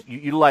like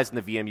utilizing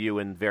the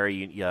VMU in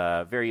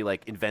very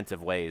like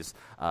inventive ways,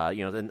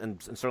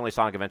 and certainly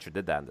Sonic Adventure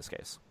did that in this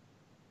case.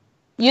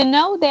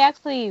 They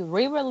actually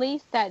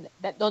re-released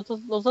those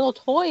little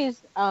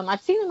toys.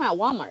 I've seen them at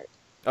Walmart.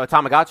 Oh,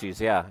 Tamagotchis,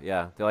 yeah.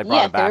 They like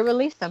brought it back. They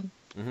released them.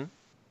 Mm-hmm. For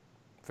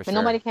but sure.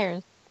 nobody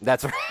cares.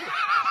 That's right.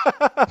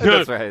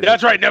 That's right.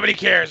 That's right. Nobody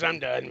cares. I'm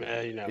done.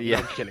 Yeah.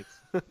 I'm kidding.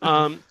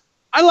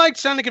 I liked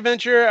Sonic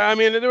Adventure. I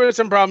mean, there were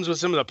some problems with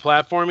some of the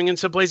platforming in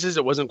some places.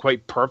 It wasn't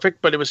quite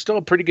perfect, but it was still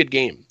a pretty good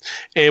game.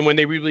 And when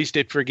they released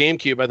it for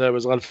GameCube, I thought it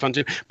was a lot of fun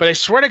too. But I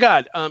swear to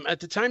God, at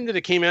the time that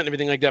it came out and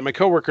everything like that, my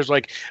coworkers were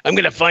like, I'm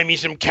going to find me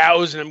some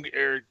cows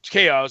or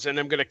chaos and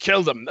I'm going to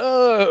kill them.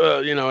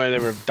 And they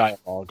were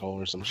diabolical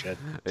or some shit.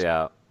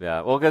 Yeah.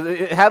 Yeah, well, because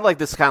it had like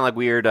this kind of like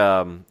weird,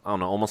 I don't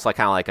know, almost like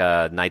kind of like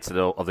a Knights of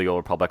the Old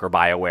Republic or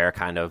BioWare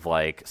kind of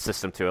like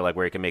system to it, like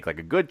where you can make like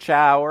a good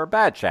Chow or a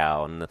bad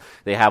Chow, and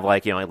they have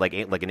like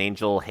like an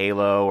angel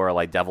halo or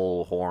like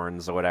devil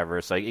horns or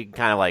whatever, so you can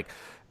kind of like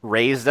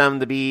raise them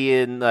to be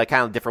in kind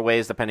of different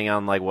ways depending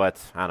on like what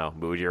I don't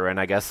know mood you're in,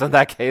 I guess in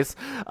that case.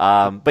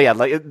 But yeah,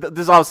 like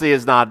this obviously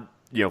is not.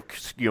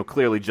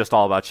 Clearly just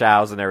all about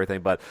Chows and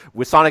everything, but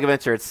with Sonic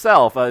Adventure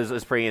itself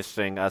is pretty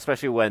interesting,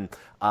 especially when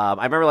I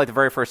remember like the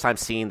very first time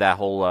seeing that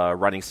whole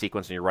running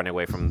sequence and you're running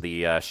away from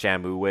the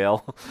Shamu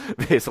whale,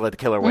 basically the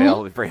killer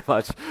whale, pretty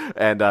much,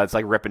 and it's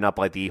like ripping up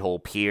like the whole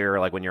pier,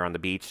 like when you're on the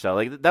beach. So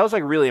like that was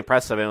like really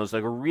impressive, and it was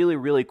like a really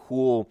really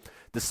cool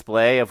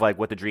display of like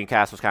what the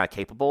Dreamcast was kind of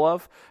capable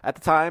of at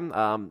the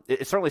time.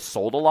 It certainly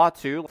sold a lot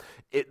too.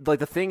 Like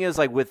the thing is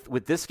like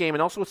with this game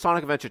and also with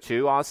Sonic Adventure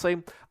 2,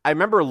 honestly, I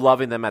remember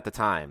loving them at the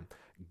time.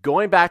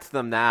 Going back to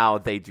them now,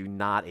 they do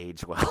not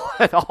age well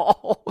at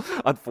all,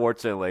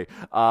 unfortunately.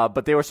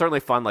 But they were certainly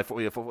fun, like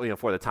for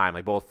the time,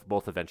 like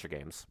both adventure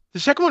games. The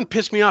second one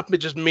pissed me off, but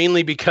just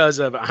mainly because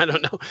of, I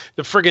don't know,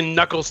 the friggin'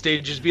 Knuckles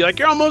stages be like,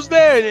 you're almost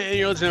there, and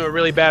you're listening to a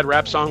really bad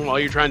rap song while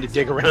you're trying to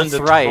dig around. That's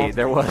right,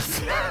 there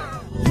was.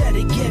 Let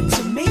it get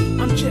to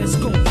me, I'm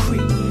just gonna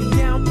creep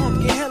down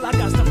Pumpkin Hill. I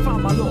got to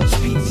find my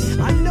lost piece.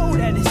 I know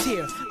that it's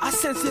here, I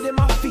sense it in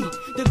my feet.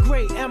 The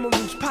great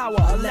emerald's power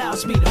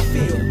allows me to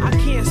feel. I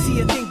can't see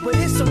a thing, but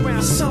it's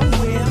around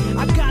somewhere.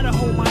 I gotta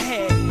hold my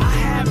head, I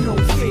have no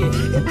fear.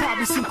 It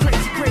probably seems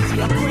crazy,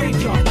 a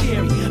graveyard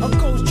theory. A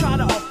ghost try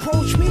to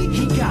approach me,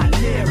 he got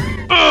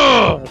leery.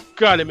 Oh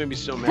God, it made me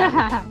so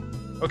mad.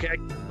 Okay, I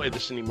can't play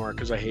this anymore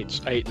because I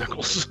hate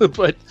Knuckles.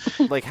 But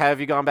like, have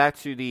you gone back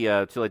to the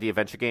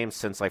adventure games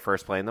since like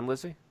first playing them,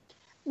 Lizzie?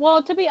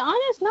 Well, to be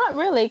honest, not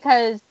really,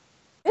 because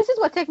this is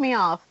what ticked me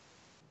off.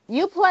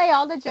 You play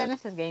all the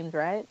Genesis games,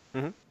 right?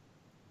 Mm-hmm.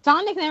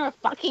 Sonic never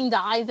fucking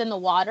dies in the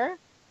water.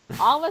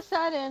 All of a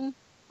sudden,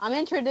 I'm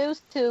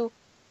introduced to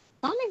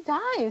Sonic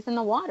dies in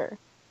the water.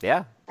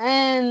 Yeah.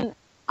 And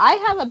I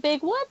have a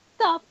big, what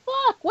the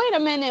fuck? Wait a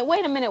minute.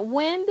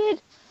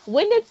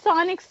 When did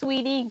Sonic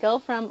Sweetie go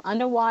from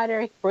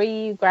underwater,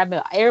 free, grab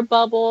an air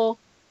bubble,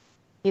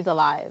 he's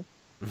alive?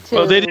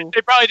 Well, they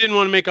probably didn't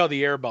want to make all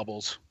the air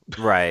bubbles.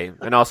 Right,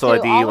 and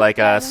also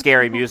the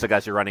scary music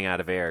as you're running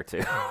out of air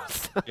too.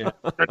 Yeah,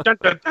 I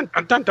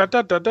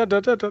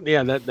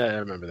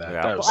remember that.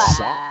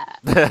 Yeah.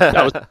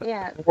 That was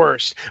Yeah.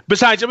 worse.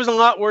 Besides, it was a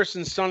lot worse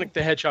than Sonic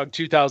the Hedgehog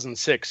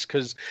 2006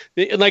 because,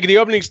 like, the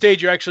opening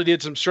stage, you actually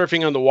did some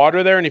surfing on the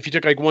water there, and if you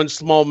took like one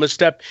small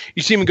misstep,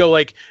 you see him go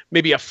like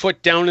maybe a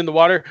foot down in the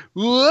water.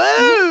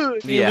 Whoa!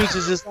 He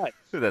loses his life.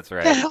 That's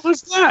right. What the hell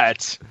was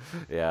that?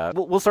 Yeah,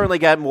 we'll certainly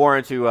get more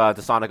into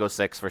the Sonic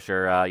 06 for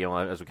sure,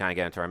 as we kind of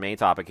get into our main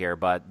topic here.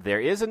 But there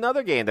is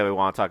another game that we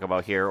want to talk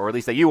about here, or at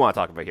least that you want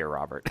to talk about here,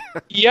 Robert.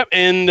 Yep,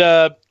 and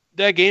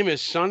that game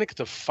is Sonic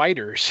the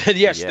Fighters.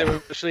 Yes, they were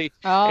actually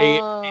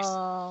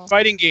a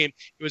fighting game.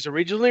 It was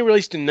originally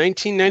released in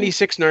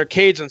 1996 in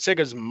arcades on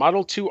Sega's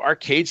Model 2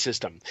 arcade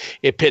system.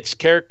 It pits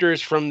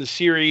characters from the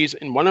series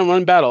in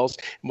one-on-one battles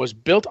and was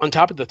built on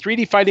top of the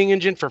 3D fighting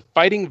engine for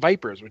Fighting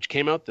Vipers, which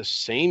came out the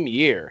same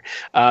year.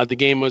 The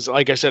game was,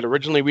 like I said,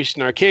 originally released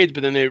in arcades,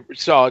 but then they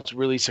saw its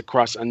release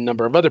across a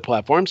number of other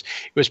platforms.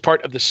 It was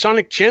part of the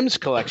Sonic Gems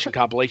collection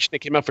compilation that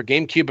came out for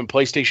GameCube and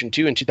PlayStation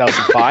 2 in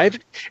 2005,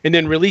 and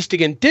then released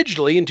again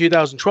digitally in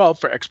 2012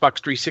 for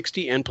Xbox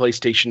 360 and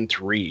PlayStation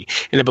 3.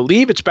 And I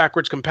believe it's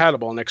backwards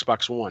compatible on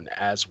Xbox One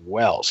as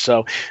well.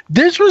 So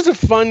this was a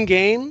fun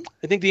game.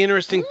 I think the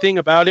interesting thing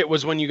about it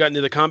was when you got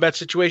into the combat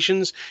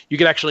situations, you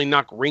could actually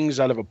knock rings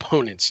out of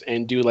opponents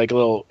and do like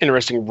little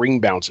interesting ring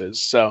bounces.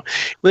 So,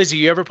 Lizzie,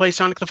 you ever play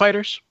Sonic the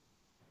Fighters?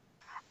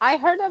 I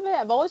heard of it.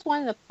 I've always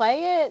wanted to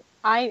play it.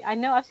 I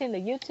know I've seen the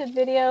YouTube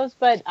videos,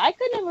 but I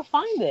could never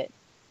find it.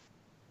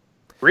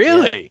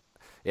 Really?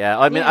 Yeah,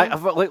 I mean,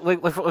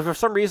 for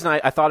some reason,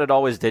 I thought it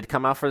always did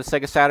come out for the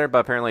Sega Saturn, but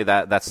apparently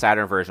that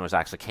Saturn version was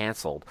actually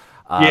canceled.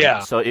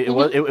 So it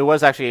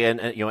was actually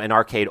an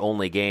arcade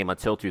only game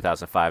until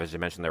 2005, as you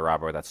mentioned there,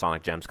 Robert, that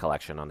Sonic Gems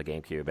collection on the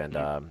GameCube and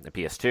the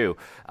PS2,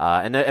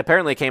 and it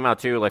apparently came out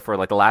too, like for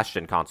like the last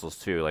gen consoles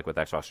too, like with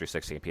Xbox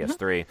 360 and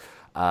PS3.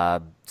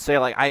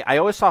 I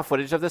always saw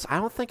footage of this. I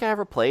don't think I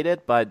ever played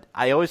it, but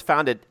I always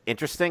found it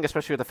interesting,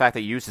 especially with the fact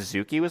that Yu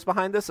Suzuki was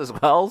behind this as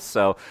well.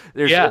 So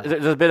there's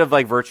a bit of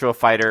like Virtua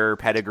Fighter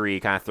pedigree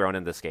kind of thrown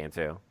in this game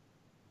too.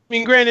 I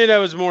mean, granted, I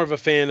was more of a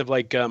fan of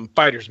like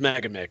Fighters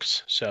Mega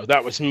Mix, so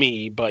that was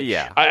me. But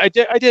yeah, I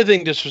did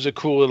think this was a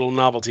cool little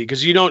novelty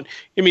because up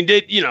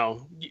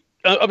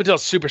until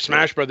Super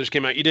Smash Brothers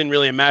came out, you didn't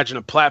really imagine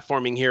a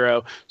platforming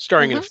hero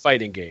starring in a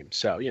fighting game.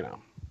 So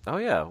Oh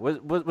yeah,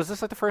 was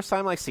this like the first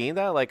time like seeing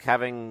that, like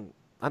having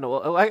I don't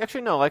know,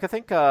 actually no, like I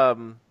think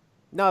no,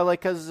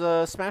 like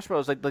because Smash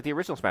Bros. like the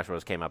original Smash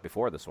Bros. Came out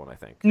before this one, I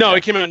think. No,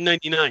 it came out in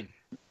 '99.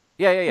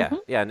 Yeah,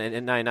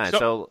 in 99.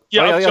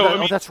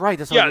 That's right.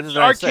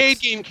 The arcade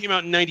game came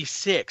out in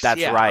 96.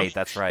 That's right.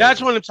 That's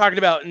what I'm talking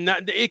about. And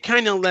it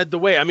kind of led the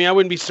way. I mean, I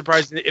wouldn't be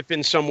surprised if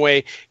in some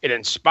way it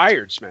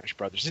inspired Smash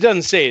Brothers. It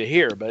doesn't say it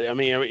here, but I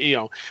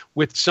mean,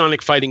 with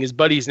Sonic fighting his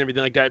buddies and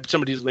everything like that,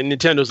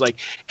 Nintendo's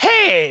like,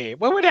 hey,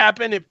 what would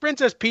happen if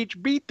Princess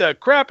Peach beat the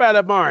crap out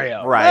of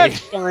Mario? Right. Let's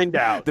find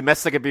out.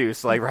 Domestic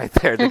abuse, like right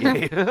there. The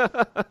game.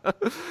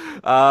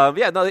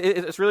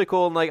 It's really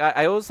cool. And like,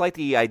 I always like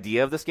the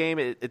idea of this game.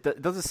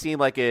 It doesn't seem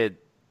like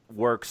it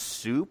works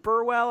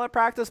super well at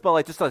practice, but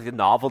like just like the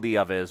novelty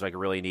of it is like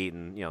really neat,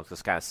 and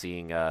just kind of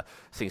seeing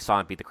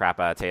Sonic beat the crap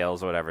out of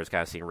Tails or whatever, is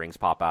kind of seeing rings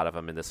pop out of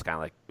him, and this kind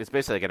of like it's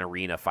basically like an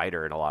arena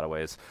fighter in a lot of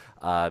ways.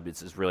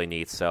 It's really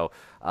neat. So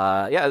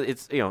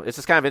it's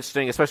just kind of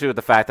interesting, especially with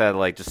the fact that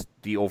like just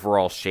the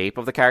overall shape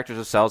of the characters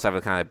themselves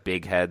have kind of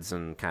big heads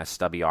and kind of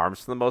stubby arms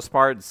for the most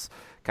part. It's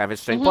kind of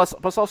interesting.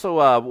 Plus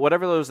also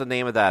whatever was the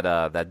name of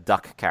that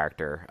duck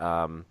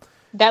character.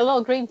 That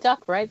little green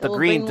duck, right? The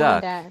green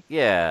duck.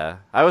 Yeah.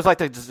 I always like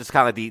to just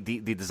kind of the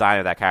design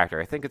of that character.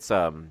 I think it's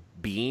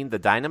Bean the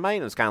Dynamite.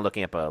 I was kind of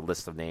looking up a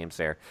list of names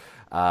there.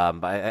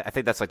 But I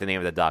think that's like the name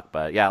of the duck.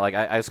 But yeah, like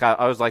I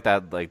always like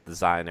that like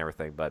design and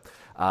everything. But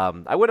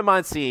I wouldn't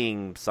mind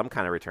seeing some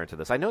kind of return to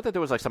this. I know that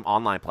there was like some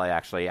online play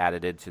actually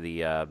added into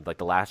the like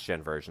the last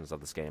gen versions of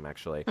this game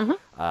actually.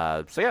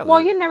 So yeah.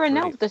 Well, you never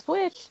know with the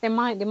Switch. They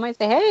might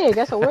say, hey,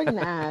 guess what we're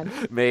gonna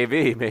add.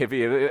 Maybe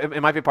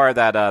it might be part of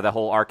that the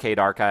whole Arcade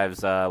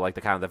Archives like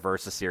the kind of the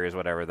Versus series,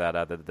 whatever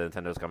that the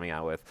Nintendo's coming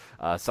out with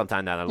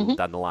sometime down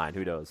the line.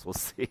 Who knows? We'll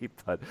see.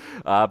 But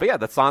yeah,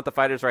 that's Sonic the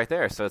Fighters right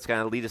there. So it's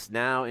going to lead us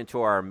now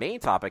into our main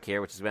topic here,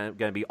 which is going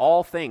to be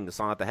all things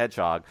Sonic the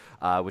Hedgehog,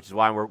 which is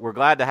why we're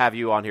glad to have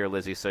you on here,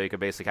 Lizzie, so you can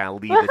basically kind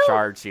of lead the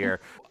charge here.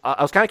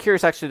 I was kind of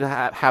curious actually to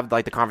have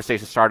like the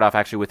conversation start off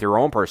actually with your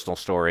own personal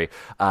story,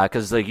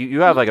 because like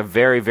you have like a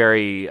very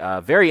very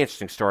very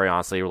interesting story,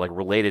 honestly, like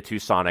related to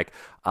Sonic,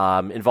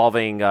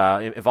 involving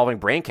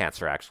brain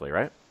cancer, actually,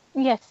 right?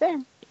 Yes,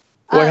 sir.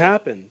 What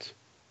happened?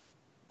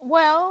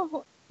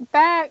 Well,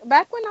 back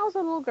when I was a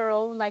little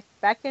girl, like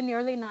back in the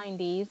early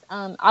 90s,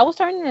 I was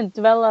starting to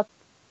develop,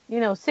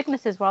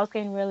 sicknesses where I was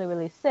getting really,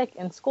 really sick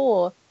in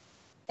school.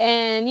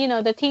 And,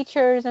 the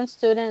teachers and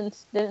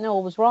students didn't know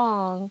what was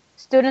wrong.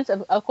 Students,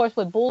 of course,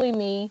 would bully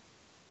me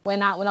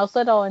when I was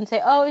little and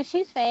say, oh,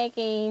 she's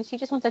faking. She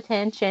just wants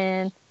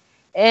attention.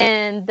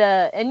 And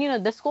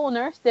the school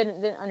nurse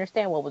didn't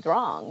understand what was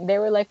wrong. They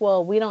were like,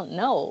 well, we don't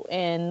know.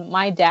 And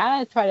my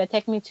dad tried to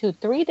take me to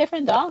 3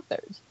 different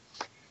doctors.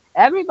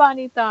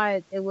 Everybody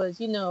thought it was,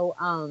 what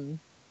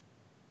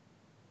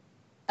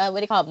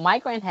do you call it?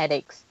 Migraine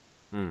headaches.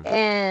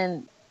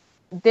 And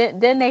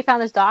then they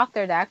found this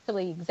doctor that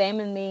actually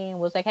examined me and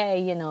was like,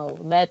 hey,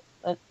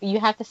 you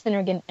have to send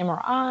her get an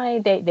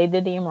MRI. They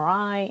did the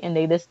MRI and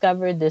they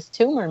discovered this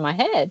tumor in my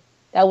head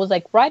that was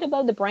like right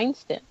above the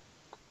brainstem.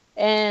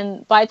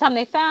 And by the time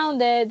they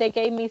found it, they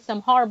gave me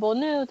some horrible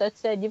news that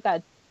said you've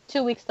got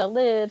 2 weeks to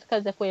live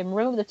because if we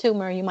remove the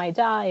tumor, you might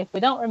die. If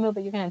we don't remove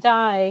it, you're going to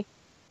die.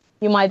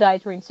 You might die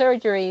during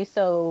surgery.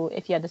 So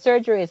if you had the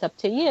surgery, it's up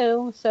to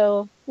you.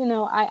 So,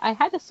 I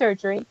had the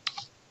surgery.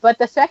 But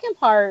the second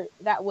part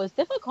that was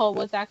difficult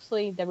was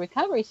actually the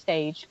recovery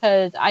stage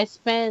because I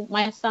spent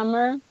my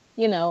summer,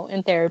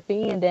 in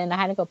therapy. And then I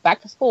had to go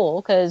back to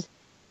school because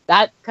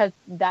that's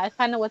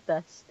kind of what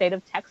the state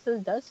of Texas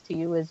does to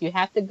you is you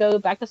have to go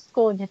back to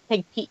school and just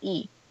take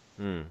PE.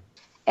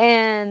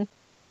 And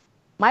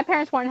my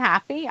parents weren't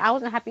happy. I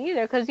wasn't happy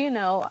either because, it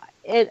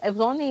was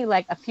only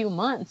like a few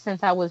months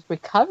since I was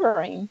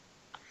recovering.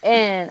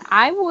 And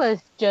I was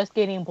just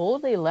getting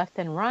bullied left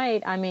and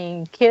right. I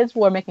mean, kids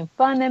were making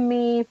fun of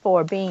me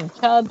for being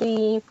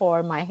chubby,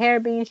 for my hair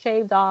being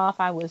shaved off.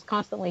 I was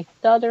constantly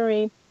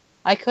stuttering.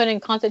 I couldn't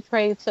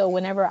concentrate. So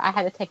whenever I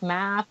had to take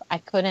math, I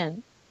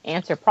couldn't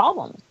answer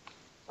problems.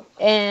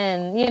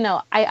 And,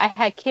 I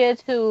had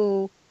kids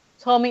who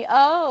told me,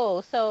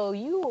 oh, so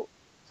you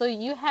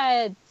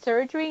had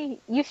surgery?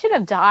 You should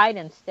have died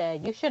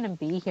instead. You shouldn't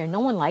be here. No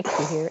one likes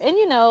you here.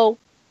 And,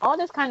 all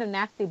this kind of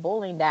nasty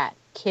bullying that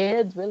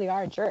kids really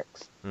are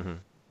jerks.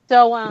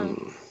 So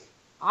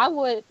I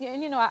would,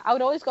 I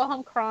would always go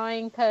home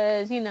crying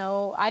because,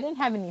 I didn't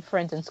have any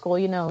friends in school.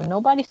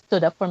 Nobody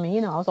stood up for me.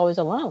 I was always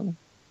alone.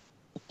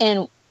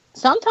 And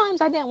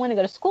sometimes I didn't want to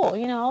go to school. I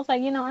was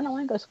like, I don't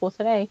want to go to school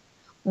today.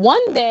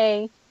 One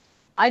day,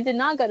 I did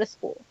not go to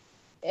school.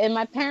 And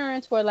my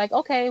parents were like,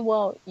 okay,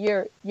 well,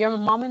 your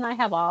mom and I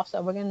have off,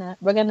 so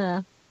we're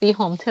gonna be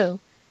home too.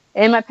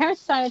 And my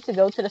parents decided to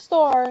go to the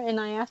store, and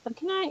I asked them,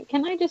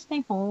 can I just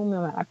stay home?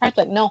 And my parents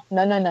were like,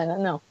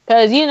 no.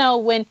 Because,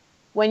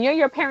 when you're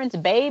your parents'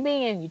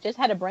 baby and you just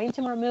had a brain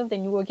tumor removed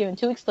and you were given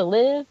 2 weeks to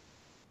live,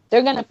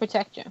 they're going to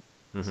protect you.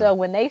 So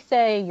when they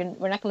say,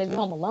 we're not going to leave you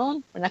home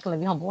alone, we're not going to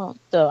leave you home alone.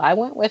 So I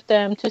went with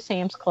them to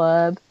Sam's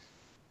Club,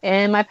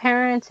 and my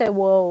parents said,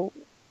 well,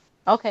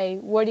 okay,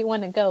 where do you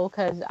want to go?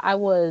 Because I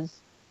was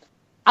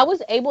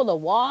able to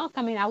walk.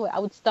 I mean, I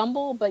would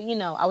stumble, but,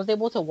 I was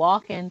able to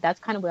walk, and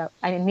that's kind of what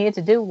I needed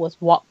to do was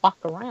walk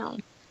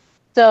around.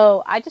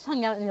 So I just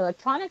hung out in the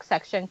electronics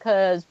section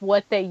because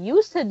what they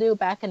used to do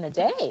back in the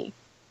day,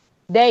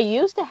 they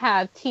used to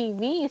have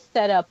TVs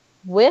set up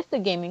with the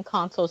gaming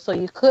console so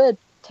you could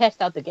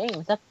test out the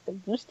games. That's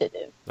what they used to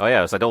do. Oh,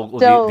 yeah. It's like the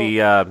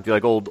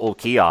old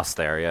kiosk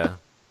there, yeah.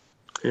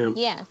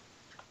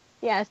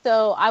 Yeah,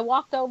 so I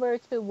walked over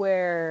to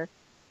where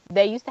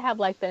they used to have,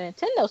 like, the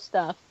Nintendo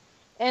stuff.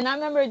 And I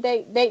remember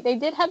they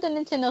did have the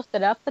Nintendo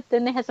set up, but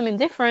then they had something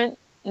different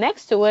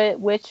next to it,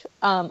 which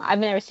I've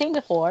never seen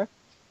before.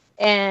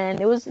 And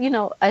it was,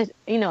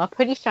 a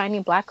pretty shiny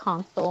black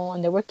console,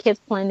 and there were kids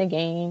playing the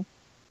game.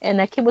 And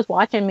that kid was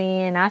watching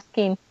me and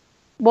asking,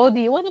 well, do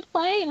you want to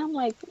play? And I'm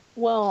like,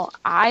 well,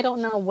 I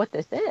don't know what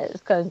this is,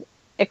 because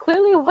it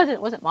clearly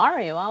wasn't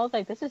Mario. I was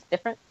like, this is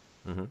different.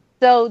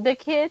 So the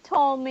kid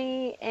told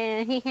me,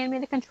 and he handed me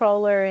the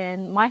controller,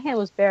 and my hand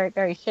was very,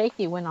 very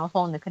shaky when I was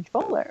holding the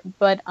controller.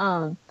 But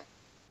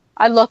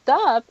I looked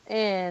up,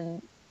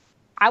 and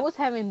I was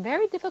having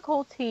very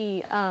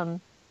difficulty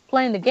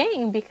playing the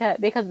game because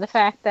of the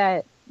fact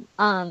that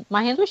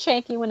my hands were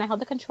shaky when I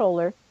held the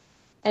controller,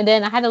 and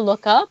then I had to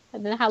look up,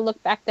 and then I had to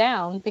look back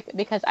down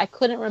because I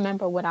couldn't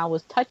remember what I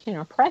was touching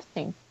or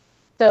pressing.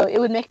 so it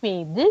would make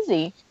me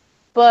dizzy.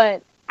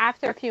 But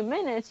after a few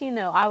minutes,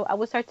 I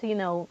would start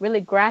to, really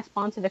grasp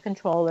onto the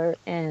controller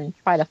and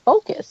try to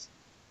focus.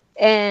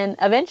 And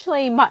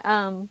eventually,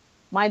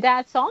 my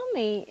dad saw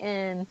me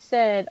and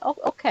said, "Oh,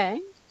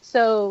 okay."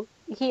 So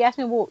he asked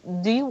me, "Well,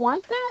 do you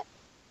want that?"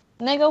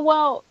 And I go,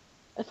 "Well,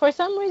 for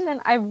some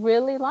reason, I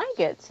really like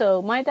it."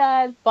 So my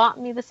dad bought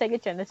me the Sega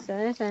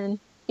Genesis, and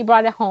he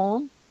brought it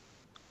home.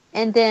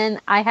 And then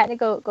I had to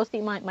go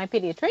see my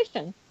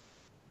pediatrician.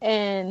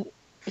 And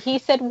he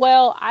said,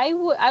 "Well,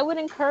 I would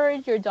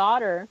encourage your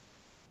daughter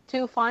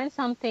to find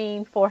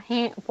something for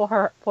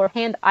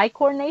hand-eye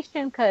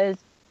coordination, because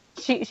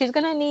she's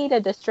gonna need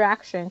a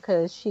distraction,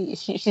 because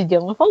she's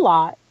dealing with a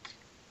lot,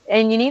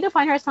 and you need to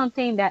find her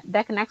something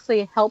that can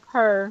actually help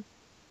her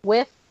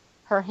with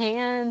her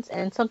hands,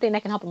 and something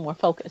that can help her more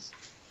focus."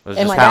 Was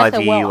it just kind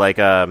of like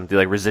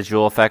the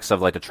residual effects of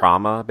like the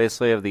trauma,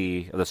 basically, of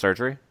the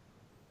surgery?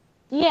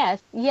 Yes,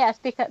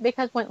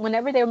 because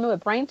whenever they remove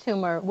a brain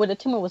tumor, where the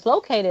tumor was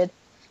located,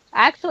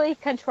 actually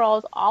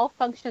controls all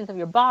functions of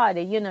your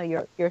body.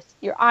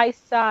 Your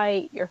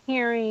eyesight, your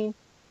hearing,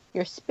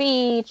 your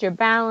speech, your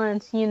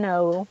balance.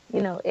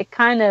 It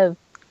kind of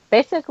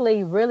basically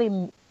really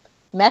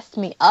messed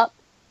me up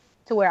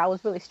to where I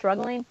was really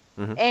struggling.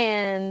 Mm-hmm.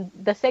 And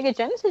the Sega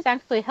Genesis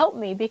actually helped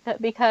me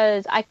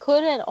because I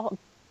couldn't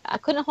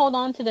hold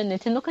on to the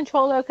Nintendo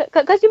controller,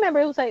 because you remember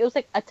it was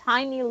like a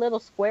tiny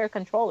little square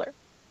controller,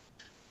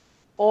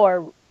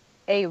 or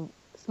a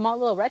small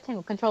little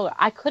rectangle controller.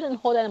 I couldn't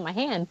hold that in my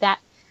hand.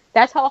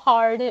 That's how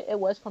hard it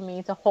was for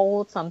me to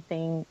hold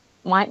something.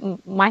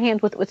 My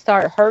hands would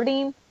start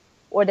hurting,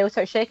 or they would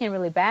start shaking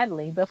really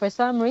badly. But for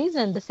some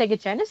reason, the Sega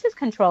Genesis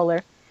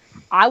controller,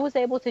 I was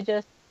able to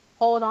just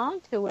hold on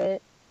to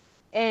it.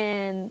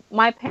 And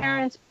my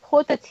parents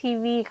put the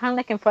TV kind of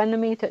like in front of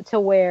me to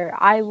where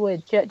I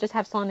would just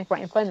have Sonic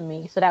right in front of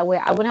me, so that way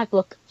I wouldn't have to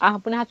look. I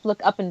wouldn't have to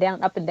look up and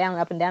down, up and down,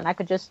 up and down. I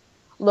could just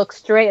look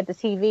straight at the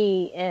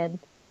TV and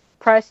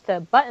press the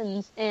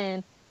buttons.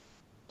 And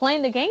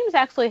playing the games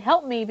actually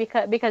helped me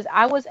because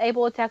I was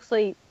able to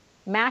actually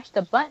mash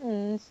the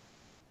buttons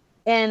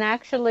and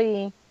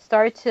actually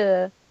start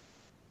to,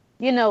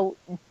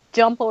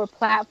 jump over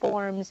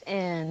platforms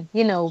and,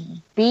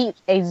 beat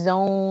a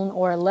zone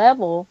or a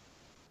level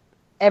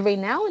every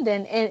now and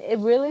then. And it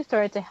really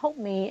started to help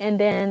me. And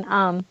then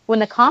when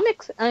the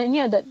comics,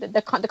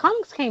 the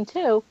comics came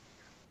too,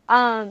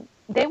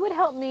 they would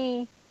help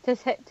me to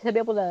be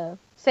able to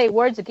say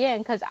words again,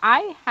 because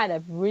I had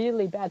a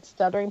really bad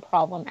stuttering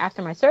problem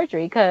after my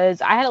surgery,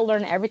 because I had to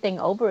learn everything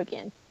over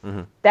again.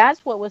 Mm-hmm.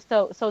 That's what was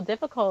so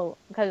difficult,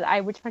 because I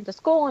returned to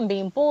school and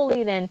being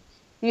bullied, and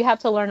you have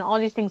to learn all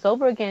these things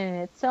over again,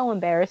 and it's so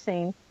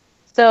embarrassing.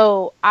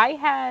 So I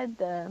had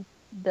the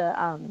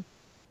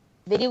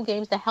video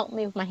games that helped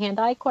me with my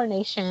hand-eye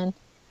coordination.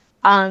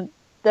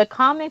 The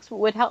comics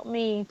would help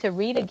me to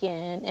read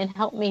again and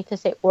help me to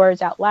say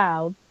words out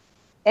loud.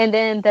 And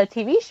then the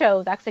TV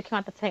shows actually came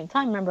out at the same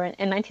time. Remember,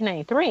 in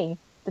 1993,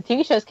 the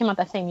TV shows came out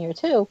that same year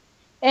too.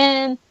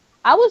 And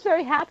I was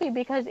very happy,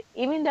 because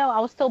even though I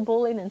was still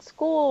bullied in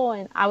school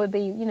and I would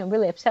be,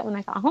 really upset when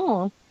I got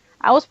home,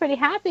 I was pretty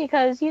happy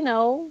because,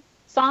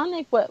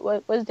 Sonic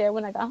was there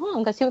when I got home,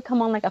 because he would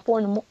come on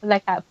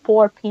like at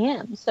 4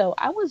 p.m. So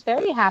I was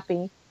very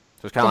happy.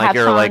 So it's kind of like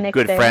your like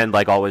good friend,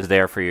 like always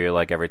there for you,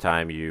 like every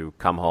time you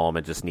come home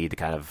and just need to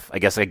kind of, I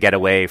guess, like get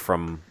away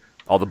from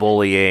all the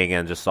bullying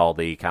and just all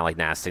the kind of like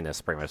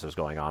nastiness pretty much was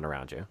going on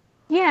around you.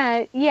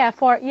 Yeah,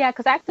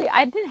 because actually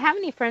I didn't have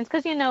any friends,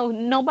 because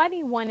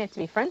nobody wanted to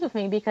be friends with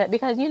me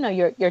because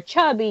you're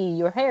chubby,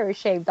 your hair is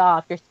shaved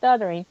off, you're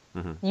stuttering,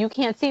 mm-hmm. You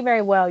can't see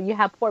very well, you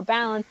have poor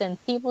balance,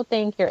 and people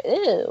think you're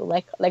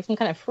like some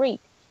kind of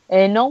freak,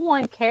 and no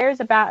one cares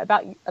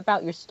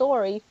about your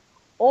story,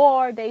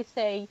 or they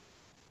say,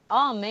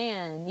 "Oh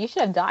man, you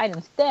should have died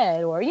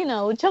instead," or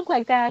junk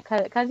like that,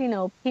 because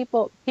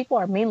people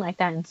are mean like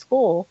that in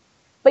school.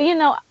 But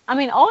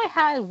all I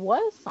had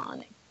was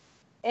Sonic.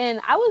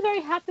 And I was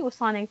very happy with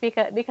Sonic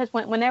because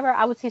whenever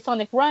I would see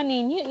Sonic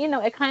running,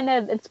 it kind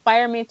of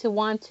inspired me to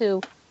want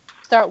to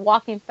start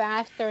walking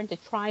faster and to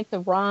try to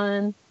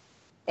run.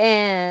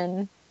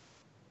 And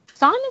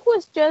Sonic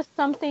was just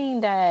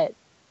something that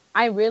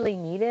I really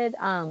needed.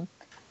 I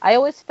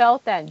always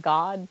felt that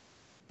God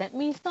sent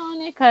me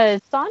Sonic,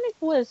 because Sonic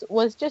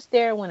was just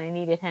there when I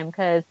needed him,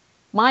 because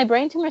my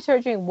brain tumor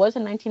surgery was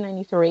in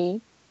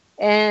 1993.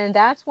 And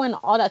that's when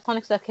all that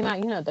Sonic stuff came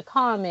out. The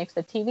comics,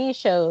 the TV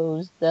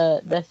shows,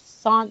 the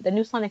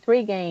new Sonic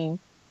 3 game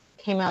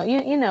came out.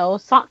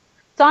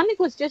 Sonic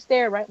was just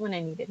there right when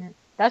I needed him.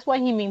 That's why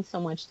he means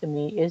so much to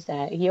me, is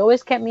that he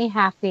always kept me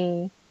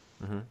happy.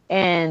 Mm-hmm.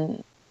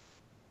 And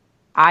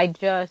I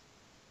just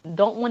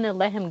don't want to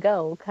let him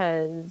go,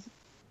 because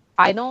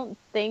I don't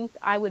think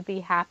I would be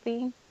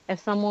happy if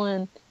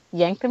someone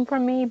yanked him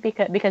from me,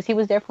 because he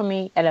was there for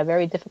me at a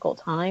very difficult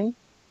time.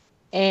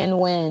 And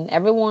when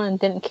everyone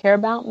didn't care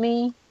about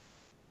me,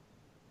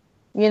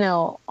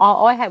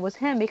 all I had was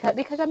him,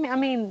 because I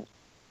mean,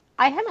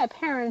 I had my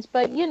parents,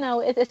 but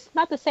it's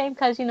not the same,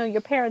 because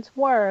your parents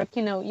work,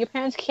 your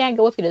parents can't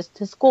go with you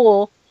to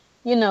school,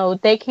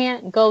 they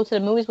can't go to the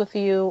movies with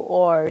you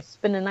or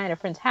spend the night at a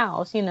friend's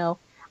house.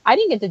 I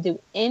didn't get to do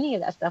any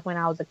of that stuff when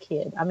I was a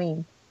kid. I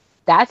mean,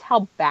 that's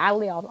how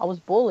badly I was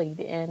bullied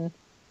and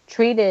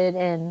treated,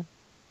 and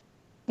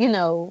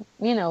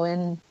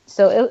and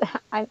so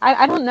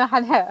I don't know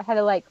how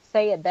to like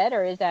say it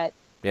better. Is that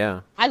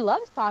I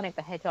love Sonic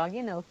the Hedgehog.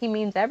 He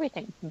means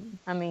everything to me.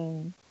 I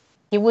mean,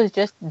 he was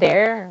just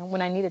there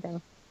when I needed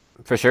him.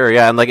 For sure,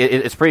 yeah, and like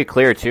it's pretty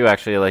clear too,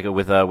 actually, like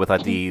with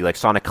the like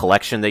Sonic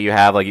collection that you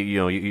have, like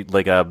you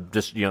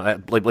just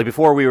like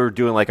before we were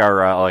doing like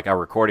our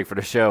recording for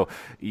the show,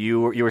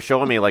 you were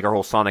showing me like our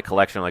whole Sonic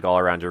collection, like all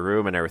around your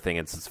room and everything.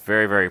 It's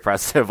very, very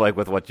impressive, like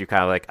with what you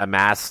kind of like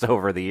amassed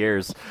over the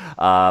years.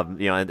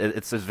 And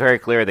it's very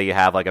clear that you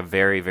have like a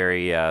very,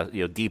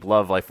 very deep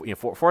love like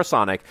for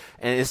Sonic,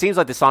 and it seems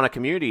like the Sonic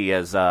community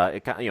has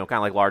kind of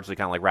like largely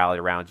kind of like rallied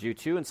around you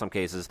too in some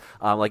cases.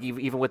 Like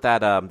even with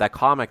that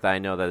comic that I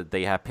know that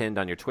they have pinned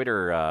on your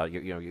Twitter,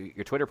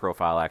 your Twitter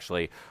profile.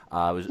 Actually,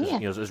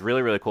 it was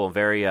really, really cool and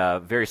very,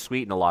 very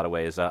sweet in a lot of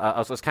ways.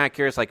 I was kind of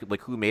curious,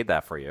 like who made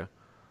that for you?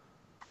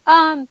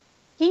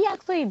 He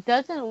actually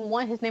doesn't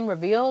want his name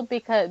revealed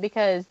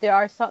because there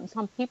are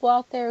some people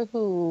out there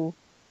who,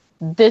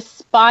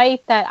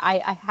 despite that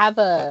I have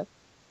a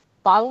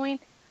following,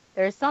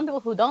 there's some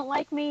people who don't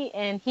like me,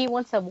 and he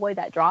wants to avoid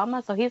that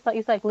drama. So he's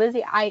like,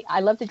 Lizzie,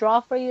 I love to draw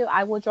for you.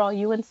 I will draw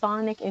you and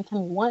Sonic anytime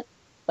you want,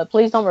 but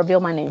please don't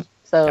reveal my name.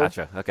 So.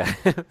 Gotcha. Okay.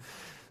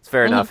 It's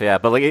fair enough, yeah.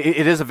 But like,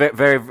 it is a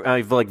very,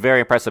 very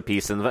impressive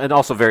piece, and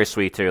also very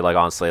sweet too. Like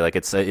honestly, like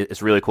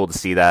it's really cool to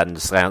see that, and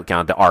just kind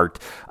of the art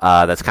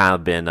that's kind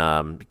of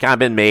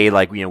been made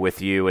like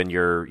with you and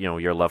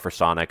your love for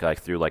Sonic, like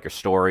through like your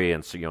story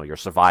and your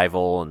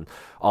survival and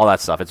all that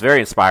stuff. It's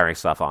very inspiring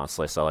stuff,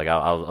 honestly. So like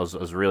I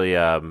was really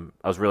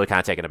kind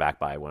of taken aback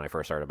by it when I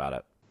first heard about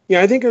it.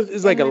 Yeah, I think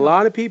it's like a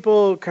lot of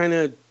people kind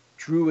of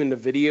drew into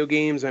video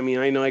games. I mean,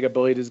 I know I got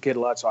bullied as a kid a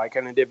lot, so I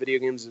kind of did video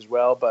games as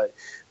well. But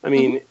I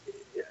mean,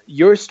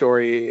 your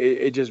story,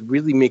 it just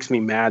really makes me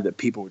mad that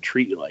people would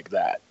treat you like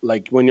that.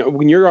 Like when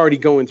you're already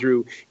going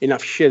through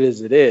enough shit as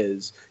it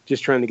is,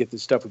 just trying to get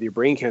this stuff with your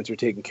brain cancer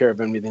taken care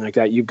of and everything like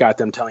that, you've got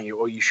them telling you,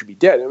 "Oh, you should be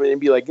dead." I mean, it'd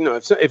be like,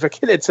 if a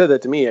kid had said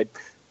that to me,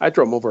 I'd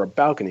throw him over a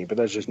balcony. But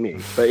that's just me.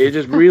 But it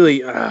just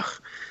really.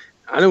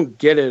 I don't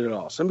get it at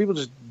all. Some people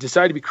just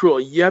decide to be cruel.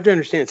 You have to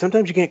understand,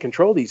 sometimes you can't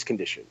control these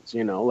conditions,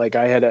 like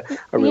I had a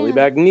really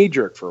bad knee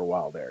jerk for a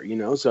while there,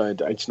 so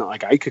it's not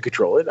like I could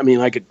control it. I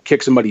mean, I could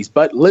kick somebody's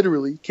butt,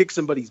 literally kick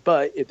somebody's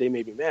butt if they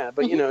made me mad.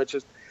 But,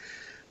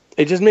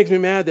 it just makes me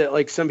mad that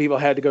like some people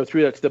had to go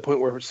through that to the point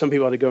where some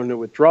people had to go into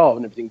withdrawal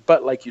and everything.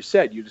 But like you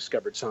said, you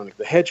discovered Sonic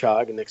the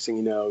Hedgehog, and next thing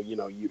you know,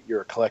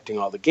 you're collecting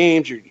all the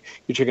games, you're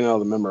checking out all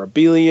the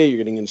memorabilia, you're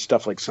getting into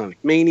stuff like Sonic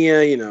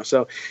Mania,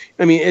 So,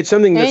 I mean, it's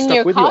something that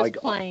stuck with you. Like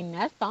cosplaying,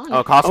 that's Sonic.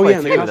 Oh,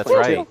 cosplay too. That's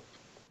right.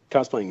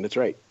 Cosplaying, that's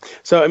right.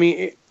 So, I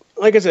mean.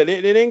 Like I said,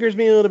 it angers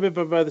me a little bit,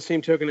 but by the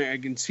same token, I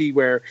can see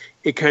where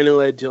it kind of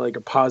led to like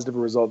a positive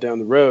result down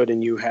the road,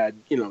 and you had,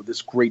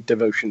 this great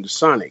devotion to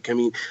Sonic. I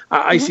mean,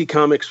 I see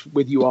comics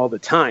with you all the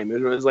time.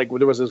 It was like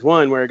there was this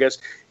one where I guess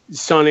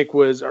Sonic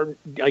was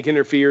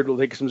interfered with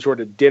like some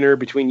sort of dinner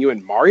between you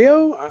and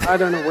Mario. I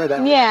don't know where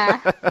that. Yeah,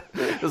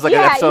 it was like an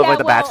episode of like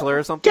The Bachelor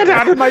or something. Get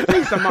out of my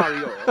face,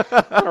 Mario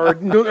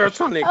or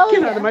Sonic.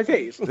 Get out of my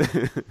face.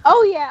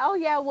 Oh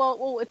yeah.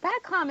 Well, with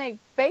that comic,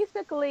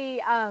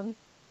 basically.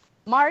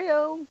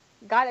 Mario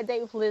got a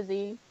date with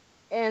Lizzie,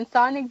 and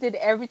Sonic did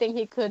everything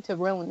he could to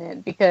ruin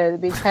it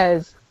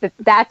because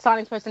that's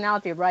Sonic's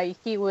personality, right?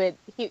 He would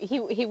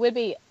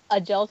be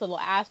a jealous little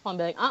asshole and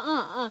be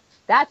like,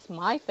 that's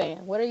my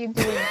fan. What are you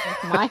doing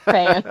with my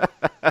fan?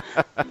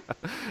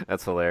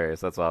 That's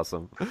hilarious. That's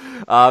awesome.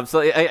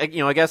 So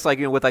I guess like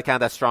with that kind of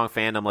that strong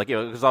fandom, like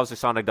because obviously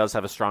Sonic does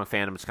have a strong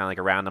fandom. It's kind of like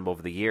around him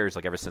over the years,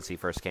 like ever since he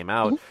first came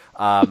out.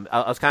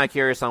 I was kind of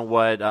curious on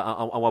what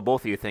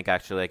both of you think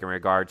actually, like in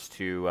regards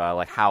to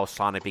like how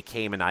Sonic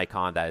became an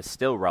icon that is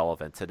still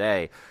relevant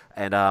today.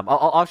 And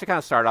I'll actually kind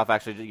of start off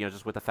actually,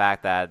 just with the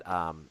fact that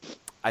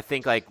I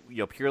think like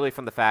purely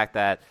from the fact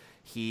that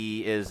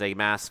he is a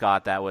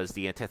mascot that was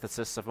the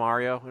antithesis of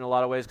Mario in a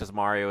lot of ways, because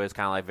Mario is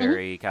kind of like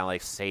very kind of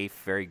like safe,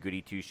 very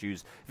goody two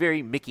shoes,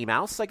 very Mickey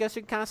Mouse, I guess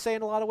you can kind of say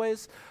in a lot of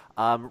ways.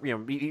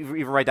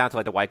 Even right down to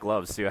like the white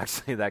gloves too,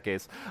 actually in that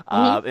case.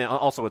 And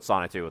also with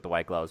Sonic too, with the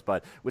white gloves.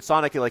 But with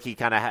Sonic, like he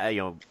kind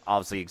of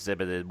obviously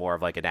exhibited more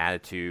of like an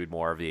attitude,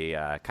 more of the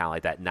kind of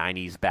like that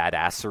 '90s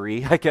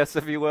badassery, I guess,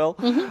 if you will.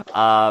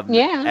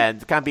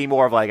 And kind of be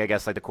more of like, I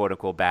guess, like the quote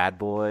unquote bad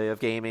boy of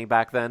gaming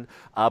back then.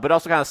 But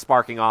also kind of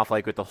sparking off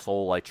like with the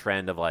whole like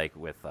trend of like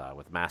with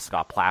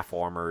mascot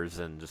platformers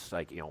and just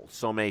like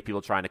so many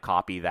people trying to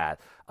copy that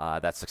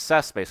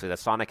success basically that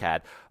Sonic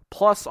had.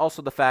 Plus,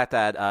 also the fact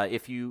that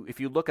if you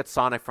look at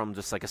Sonic from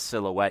just like a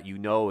silhouette, you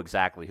know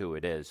exactly who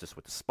it is, just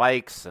with the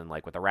spikes and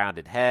like with the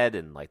rounded head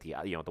and like the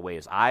the way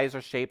his eyes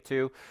are shaped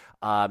too.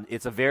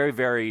 It's a very,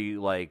 very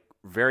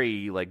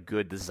very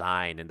good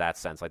design in that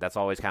sense. Like that's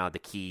always kind of the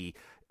key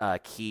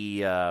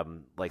key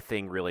like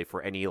thing really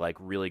for any like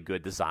really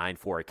good design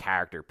for a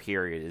character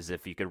period is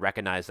if you could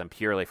recognize them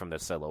purely from their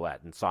silhouette,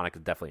 and Sonic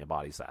definitely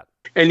embodies that.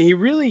 And he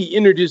really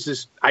introduced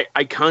this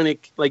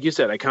iconic, like you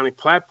said, iconic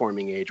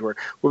platforming age where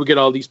we get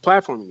all these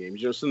platforming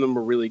games. Some of them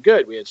were really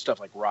good. We had stuff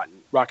like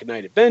Rocket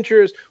Knight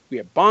Adventures, we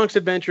had Bonk's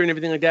Adventure and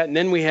everything like that, and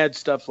then we had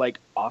stuff like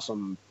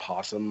Awesome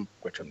Possum,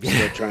 which I'm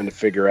still trying to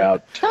figure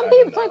out. Some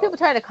people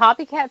try to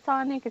copycat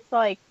Sonic. It's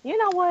like, you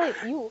know what,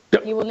 you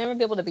will never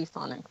be able to be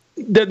Sonic.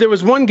 There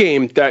was one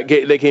game that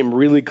came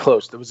really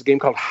close. There was a game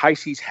called High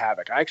Seas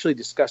Havoc. I actually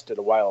discussed it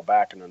a while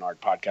back in an Art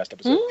Podcast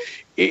episode.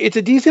 It's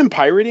a decent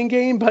pirating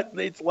game, but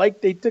it's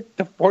like they took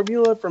the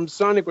formula from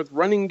Sonic with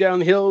running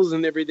down hills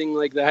and everything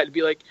like that. It'd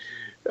be like,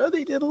 oh,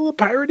 they did a little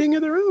pirating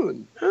of their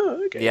own.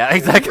 Oh, okay. Yeah,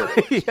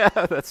 exactly. Yeah,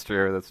 that's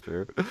true.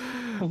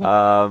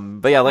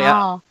 But yeah, like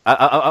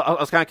I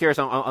was kind of curious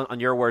on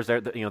your words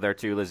there, there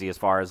too, Lizzie, as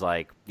far as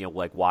like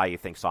why you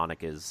think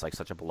Sonic is like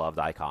such a beloved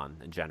icon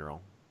in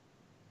general.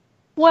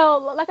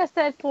 Well, like I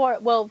said,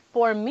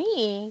 for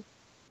me,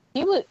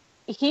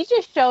 he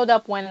just showed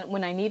up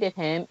when I needed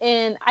him,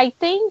 and I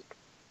think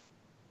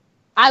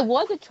I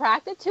was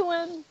attracted to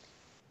him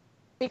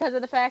because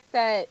of the fact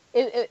that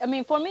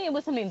for me it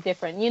was something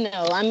different.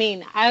 I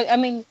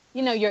mean,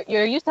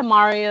 you're used to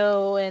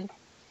Mario, and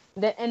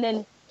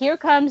then here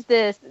comes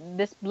this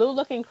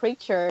blue-looking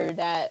creature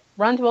that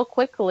runs real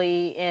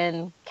quickly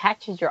and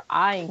catches your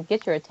eye and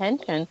gets your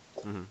attention.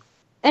 Mm-hmm.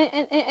 And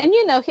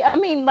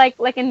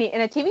like in the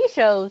TV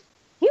shows,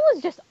 he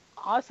was just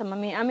awesome.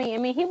 I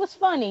mean, he was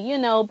funny.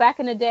 Back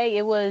in the day,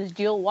 it was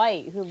Jill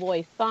White who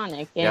voiced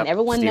Sonic, and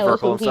everyone Steve knows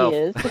Urkel who himself. he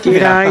is.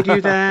 Did I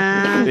do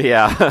that?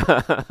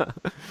 Yeah.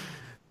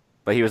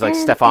 But he was like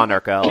Stefan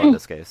Urkel in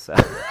this case. So.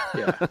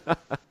 Yeah.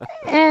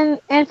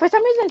 And for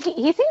some reason,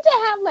 he seemed to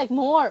have like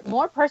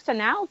more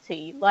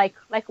personality. Like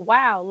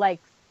wow, like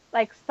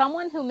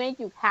someone who made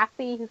you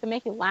happy, who can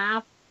make you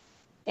laugh,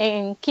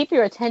 and keep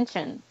your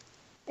attention.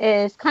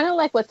 Is kind of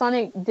like what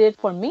Sonic did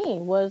for me.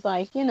 Was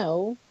like, he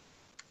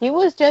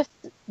was just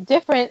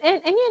different.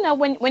 And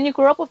when you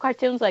grow up with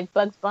cartoons like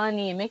Bugs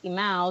Bunny and Mickey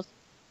Mouse,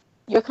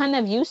 you're kind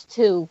of used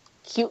to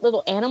cute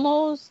little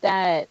animals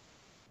that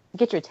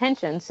get your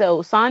attention.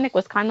 So Sonic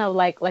was kind of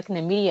like an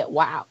immediate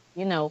wow.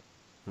 Wow.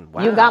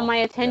 You got my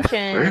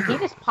attention. He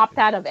just popped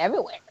out of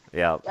everywhere.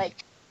 Yeah.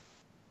 Like,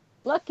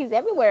 look, he's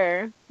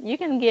everywhere. You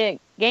can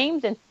get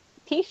games and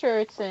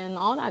T-shirts and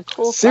all that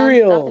cool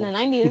cereal stuff in the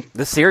 90s.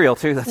 The cereal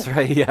too. That's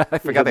right. Yeah, I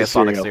forgot they had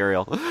Sonic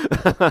cereal.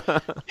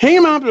 Hey,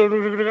 Mom,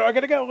 I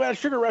gotta go.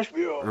 Sugar rush.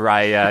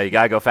 Right. Yeah, you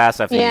gotta go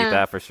fast after you eat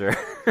that for sure.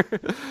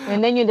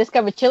 And then you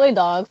discover chili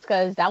dogs,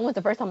 because that was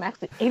the first time I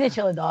actually ate a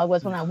chili dog.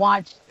 Was when I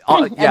watched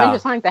Adventure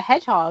Sonic the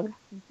Hedgehog,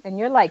 and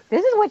you're like,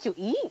 this is what you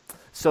eat.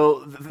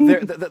 So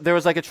there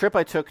was like a trip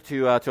I took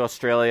to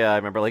Australia. I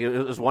remember like it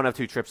was one of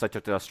two trips I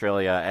took to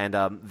Australia,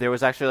 and there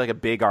was actually like a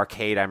big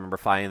arcade I remember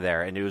finding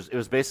there, and it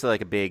was basically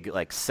like a big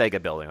like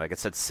Sega building, like it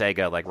said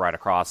Sega like right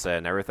across it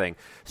and everything.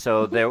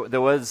 So there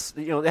was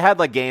they had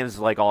like games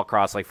like all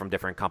across like from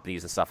different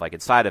companies and stuff like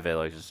inside of it,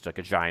 like just like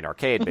a giant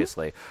arcade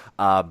basically.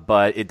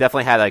 But it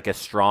definitely had like a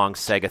strong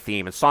Sega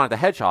theme and Sonic the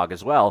Hedgehog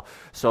as well.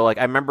 So like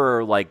I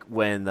remember like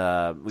when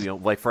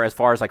like for as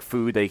far as like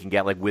food that you can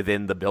get like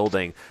within the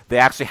building, they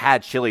actually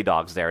had chili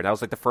dogs there, and that was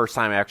like the first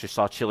time I actually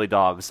saw chili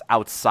dogs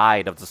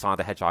outside of the Sonic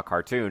the Hedgehog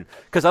cartoon,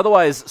 because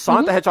otherwise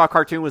Sonic the Hedgehog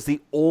cartoon was the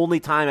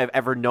only time I've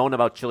ever known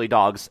about chili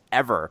dogs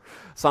ever.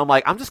 So I'm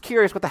like, I'm just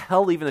curious what the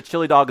hell even a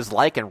chili dog is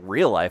like in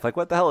real life. Like,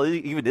 what the hell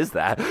even is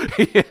that?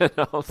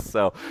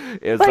 So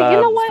it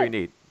was pretty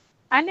neat.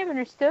 I never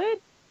understood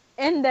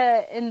in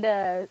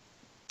the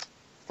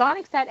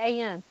Sonic Sat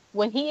AM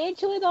when he ate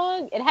chili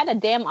dog, it had a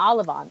damn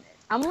olive on it.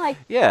 I'm like,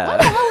 why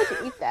the hell would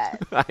you eat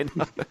that? I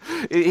know.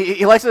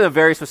 He likes it in a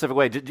very specific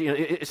way.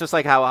 It's just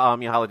like how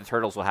how like the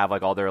Turtles will have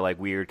like all their like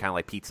weird kind of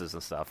like pizzas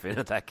and stuff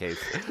in that case.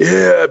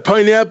 Yeah,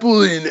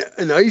 pineapple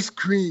and ice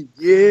cream.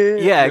 Yeah.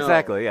 Yeah,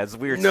 exactly. Yeah, it's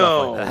weird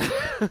stuff like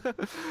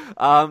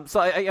that. So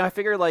I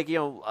figure like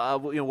we'll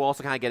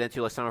also kind of get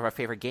into like some of our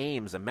favorite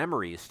games and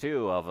memories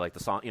too of like the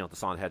Sonic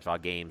the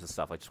Hedgehog games and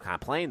stuff, like just kind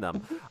of playing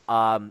them.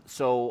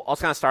 So I'll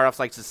kind of start off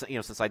like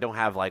since I don't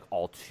have like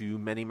all too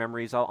many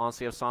memories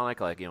honestly of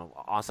Sonic, like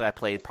honestly, I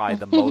played probably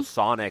the most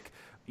Sonic,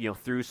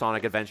 through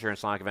Sonic Adventure and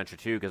Sonic Adventure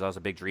 2 because I was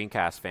a big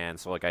Dreamcast fan.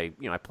 So like I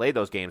played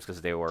those games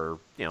because they were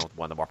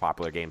one of the more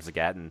popular games to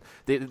get, and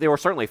they were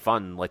certainly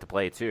fun like to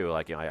play too.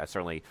 Like I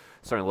certainly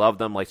loved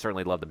them. Like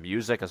certainly loved the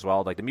music as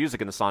well. Like the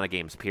music in the Sonic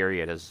games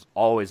period has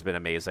always been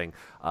amazing.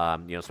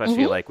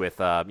 Especially like with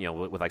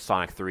with like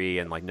Sonic 3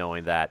 and like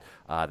knowing that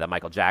that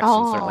Michael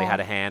Jackson certainly had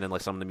a hand in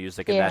like some of the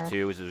music in that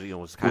too. It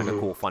was kind of a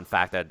cool fun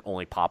fact that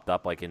only popped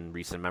up like in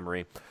recent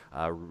memory.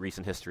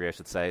 Recent history, I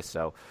should say.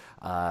 So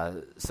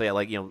yeah,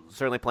 like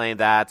certainly playing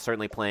that,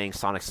 certainly playing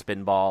Sonic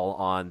Spinball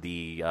on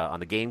the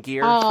Game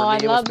Gear. Oh, for me, I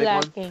it was love a big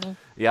that one. game.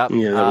 Yep.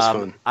 Yeah, that was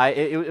fun.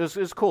 It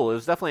was cool. It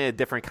was definitely a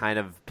different kind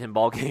of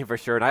pinball game for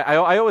sure. And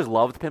I always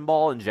loved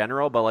pinball in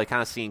general, but like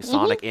kind of seeing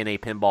Sonic in a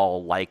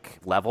pinball like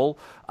level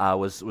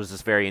was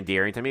just very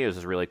endearing to me. It was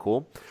just really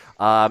cool.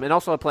 And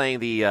also playing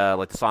the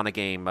like the Sonic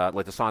game,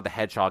 like the Sonic the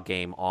Hedgehog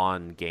game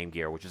on Game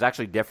Gear, which is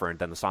actually different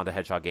than the Sonic the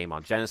Hedgehog game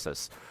on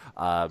Genesis.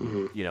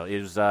 You know, it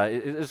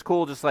was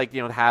cool just like,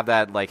 you know, to have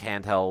that like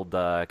handheld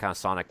kind of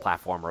Sonic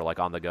platformer like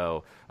on the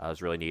go. It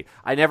was really neat.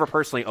 I never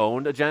personally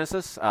owned a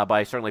Genesis, but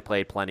I certainly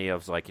played plenty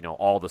of like, you know,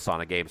 all the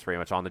Sonic games pretty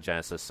much on the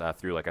Genesis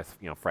through like a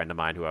friend of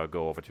mine who I would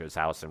go over to his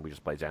house and we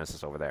just play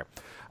Genesis over there.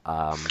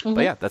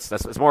 But yeah,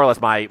 that's more or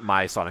less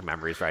my Sonic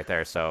memories right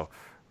there. So.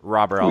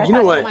 Robert, you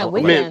know what, my man?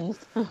 weekends.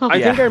 I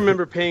think I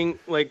remember paying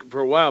like for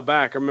a while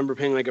back. I remember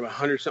paying like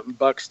 $100-something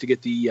to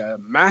get the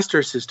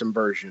Master System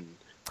version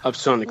of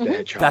Sonic the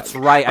Hedgehog. That's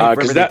right. I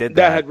remember they did that.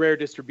 That had rare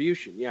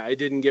distribution. Yeah, it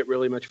didn't get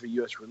really much of a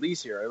U.S.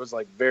 release here. It was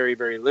like very,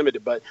 very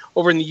limited. But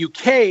over in the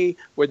U.K.,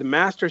 where the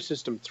Master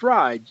System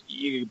thrived,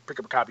 you pick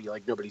up a copy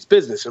like nobody's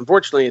business.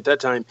 Unfortunately, at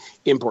that time,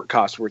 import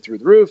costs were through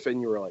the roof,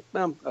 and you were like,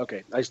 well,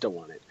 okay, I still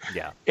want it.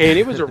 Yeah. And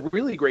it was a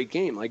really great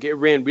game. Like, it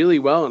ran really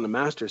well on the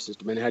Master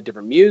System, and it had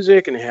different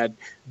music, and it had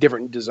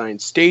different design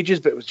stages,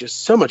 but it was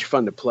just so much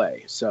fun to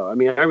play. So, I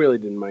mean, I really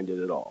didn't mind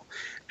it at all.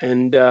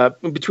 And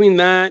between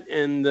that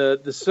and the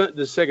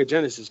Sega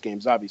Genesis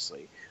games,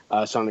 obviously,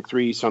 Sonic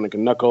 3, Sonic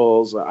and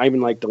Knuckles, I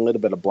even liked a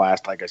little bit of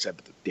Blast, like I said,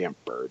 with the damn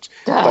birds.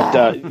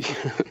 But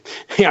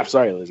yeah,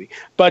 sorry, Lizzie.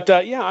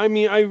 But yeah, I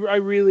mean, I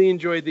really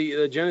enjoyed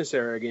the Genesis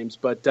era games.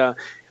 But I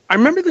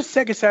remember the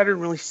Sega Saturn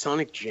released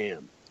Sonic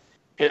Jam.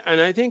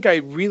 And I think I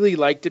really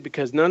liked it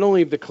because not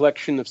only of the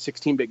collection of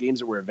 16-bit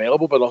games that were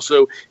available, but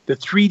also the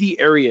 3D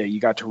area you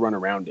got to run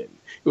around in.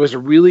 It was a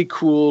really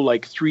cool,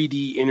 like,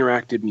 3D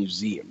interactive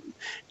museum.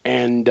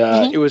 And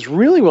it was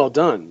really well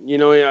done. You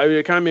know,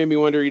 it kind of made me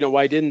wonder, you know,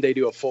 why didn't they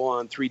do a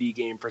full-on 3D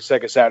game for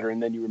Sega Saturn?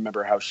 And then you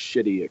remember how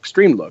shitty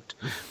Extreme looked.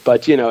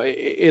 But, you know,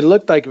 it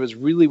looked like it was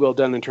really well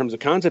done in terms of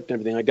concept and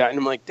everything like that. And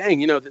I'm like,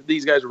 dang, you know,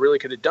 these guys really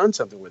could have done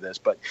something with this.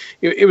 But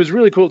it was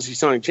really cool to see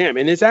Sonic Jam.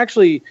 And it's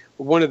actually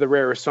one of the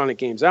rarest Sonic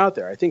games out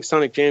there. I think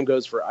Sonic Jam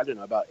goes for, I don't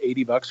know, about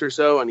 $80 or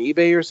so on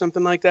eBay or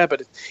something like that.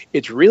 But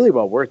it's really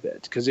well worth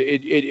it because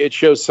it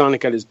shows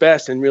Sonic at his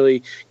best and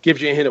really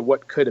gives you a hint of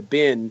what could have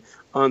been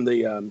on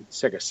the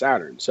Sega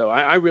Saturn. So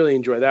I really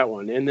enjoy that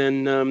one. And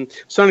then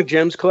Sonic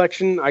Gems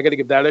collection, I got to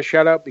give that a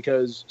shout out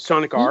because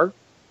Sonic R,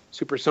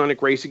 Super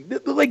Sonic Racing,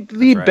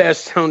 the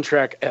best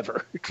soundtrack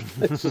ever.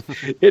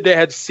 It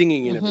had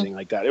singing and everything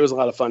like that. It was a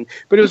lot of fun.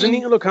 But it was a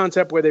neat little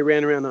concept where they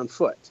ran around on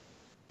foot.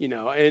 You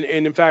know, and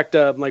in fact,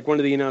 like one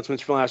of the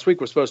announcements from last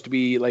week was supposed to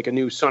be like a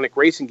new Sonic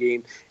racing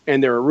game,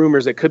 and there are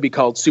rumors that could be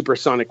called Super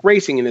Sonic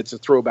Racing, and it's a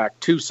throwback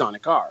to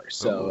Sonic R.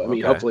 So I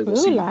mean, hopefully we'll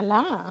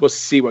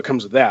see what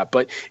comes of that.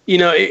 But you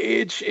know,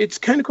 it's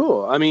kind of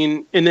cool. I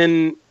mean, and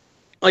then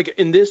like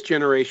in this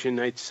generation,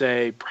 I'd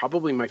say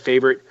probably my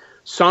favorite,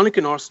 Sonic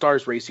and All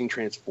Stars Racing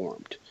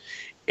Transformed.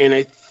 And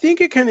I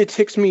think it kind of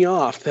ticks me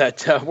off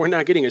that we're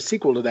not getting a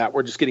sequel to that.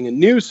 We're just getting a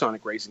new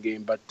Sonic racing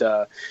game,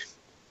 but.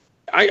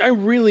 I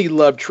really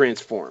love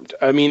Transformed.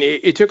 I mean,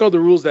 it took all the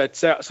rules that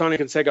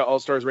Sonic and Sega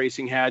All-Stars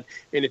Racing had,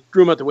 and it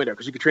threw them out the window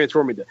because you could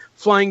transform into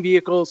flying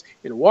vehicles,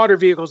 into water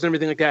vehicles, and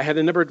everything like that. It had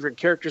a number of different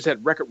characters. It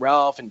had Wreck-It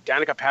Ralph and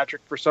Danica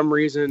Patrick for some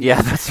reason.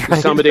 Yeah, that's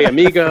right. Samba de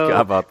Amigo.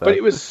 About that. But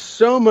it was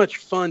so much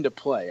fun to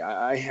play.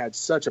 I had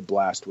such a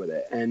blast with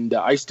it, and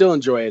I still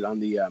enjoy it on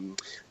the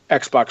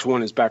Xbox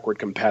One is backward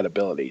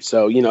compatibility.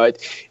 So, you know,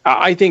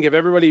 I think if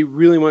everybody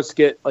really wants to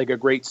get like a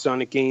great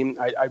Sonic game,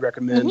 I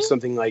recommend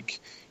something like,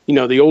 you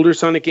know, the older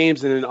Sonic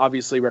games, and then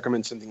obviously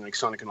recommend something like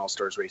Sonic and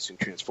All-Stars Racing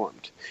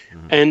Transformed.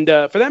 And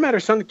for that matter,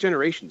 Sonic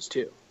Generations,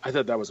 too. I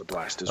thought that was a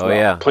blast as well.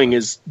 Yeah. Playing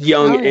as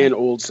young and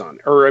old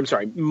Sonic. Or, I'm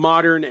sorry,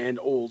 modern and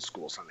old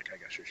school Sonic, I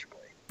guess you should play.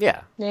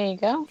 Yeah. There you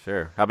go.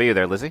 Sure. How about you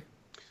there, Lizzie?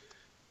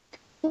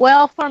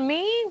 Well, for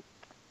me,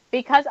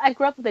 because I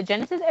grew up with the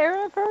Genesis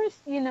era first,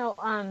 you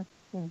know,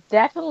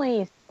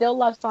 definitely still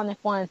love Sonic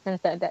 1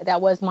 since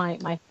that was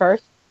my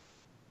first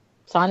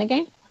Sonic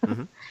game.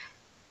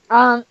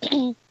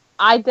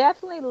 I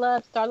definitely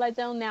love Starlight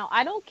Zone. Now,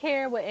 I don't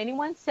care what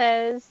anyone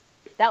says.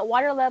 That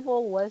water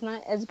level was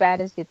not as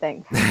bad as you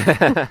think.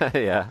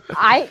 Yeah.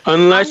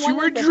 Unless you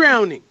were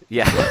drowning.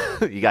 Yeah.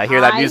 You got to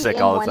hear that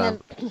music all the time.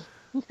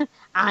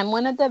 I'm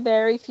one of the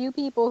very few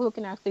people who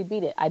can actually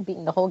beat it. I've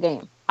beaten the whole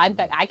game. In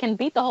fact, I can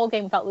beat the whole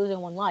game without losing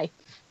one life.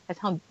 That's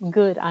how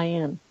good I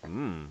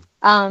am.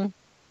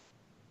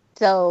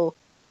 So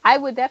I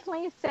would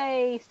definitely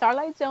say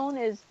Starlight Zone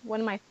is one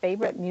of my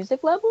favorite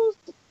music levels.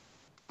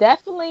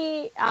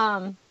 Definitely,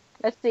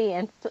 let's see,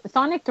 in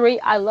Sonic 3,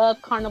 I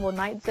love Carnival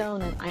Night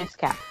Zone and Ice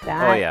Cap.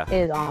 That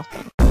is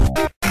awesome.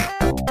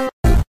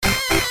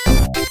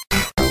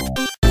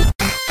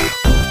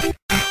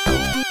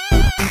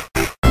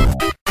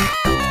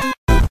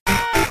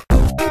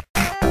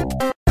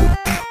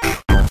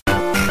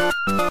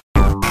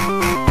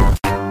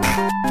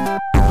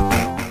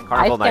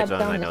 Carnival Night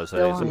Zone, I know,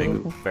 so it's a big,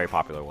 very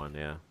popular one,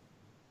 yeah.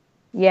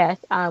 Yes,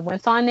 when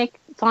Sonic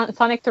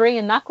 3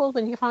 and Knuckles,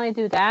 when you finally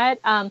do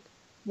that,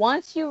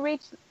 once you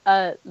reach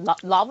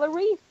Lava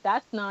Reef,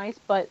 that's nice,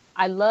 but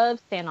I love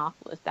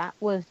Stanopolis. That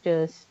was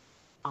just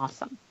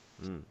awesome.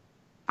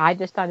 I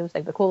just thought it was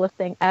like the coolest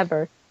thing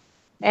ever.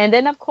 And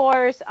then, of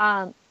course,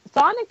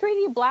 Sonic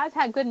 3D Blast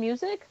had good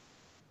music,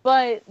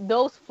 but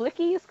those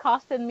flickies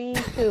costed me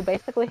to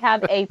basically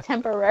have a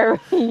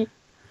temporary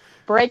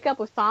breakup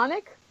with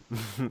Sonic.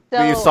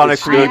 So Sonic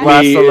 3D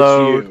Blast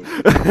alone.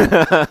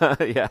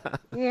 Yeah.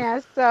 Yeah,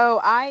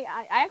 so I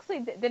actually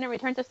didn't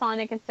return to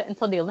Sonic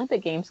until the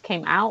Olympic Games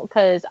came out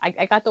because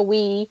I got the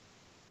Wii,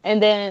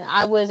 and then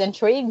I was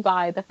intrigued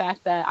by the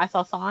fact that I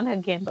saw Sonic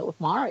again, but with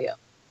Mario.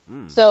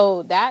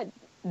 So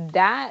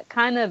that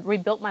kind of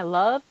rebuilt my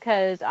love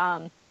because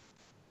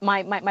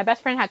my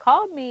best friend had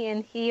called me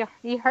and he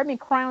heard me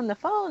cry on the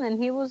phone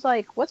and he was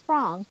like, "What's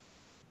wrong?"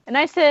 And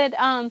I said,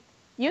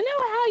 "You know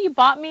how you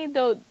bought me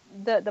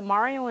the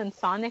Mario and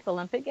Sonic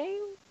Olympic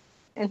game?"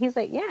 And he's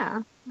like,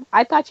 "Yeah,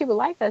 I thought you would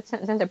like that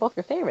since they're both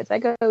your favorites." I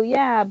go,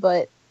 "Yeah,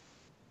 but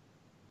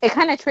it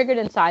kind of triggered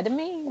inside of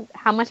me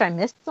how much I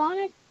missed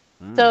Sonic."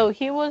 So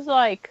he was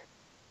like,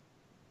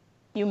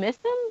 "You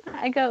missed him?"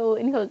 I go,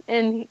 and he goes,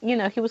 and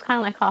he was kind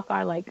of like off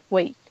guard, like,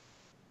 "Wait,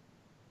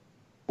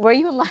 were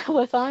you in love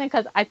with Sonic?"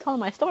 Because I told him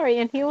my story,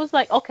 and he was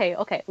like, okay,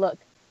 look.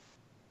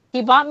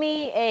 He bought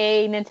me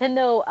a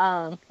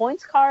Nintendo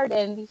points card,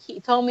 and he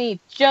told me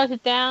just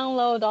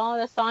download all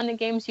the Sonic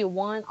games you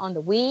want on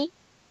the Wii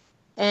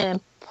and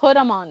put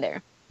them on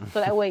there. So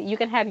that way you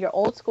can have your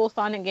old school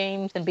Sonic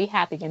games and be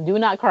happy and do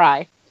not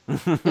cry.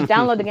 Just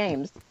download the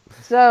games.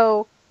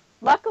 So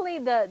luckily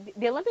the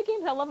Olympic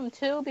Games, I love them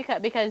too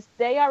because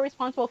they are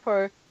responsible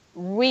for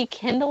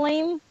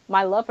rekindling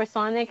my love for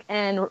Sonic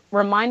and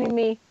reminding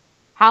me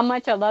how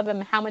much I love him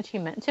and how much he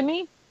meant to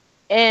me.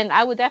 And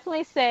I would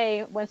definitely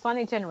say when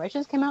Sonic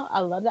Generations came out, I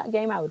love that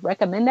game. I would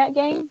recommend that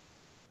game.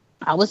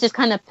 I was just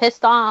kind of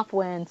pissed off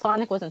when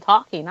Sonic wasn't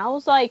talking. I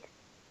was like,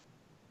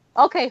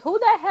 okay, who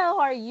the hell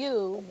are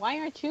you? Why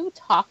aren't you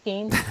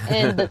talking?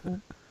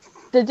 And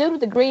the dude with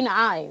the green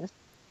eyes,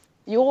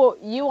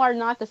 you are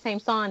not the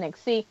same Sonic.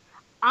 See,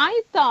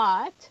 I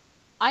thought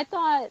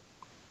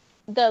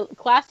the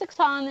classic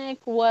Sonic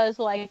was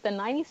like the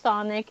 90s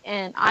Sonic,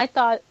 and I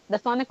thought the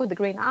Sonic with the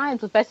green eyes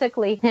was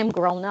basically him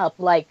grown up.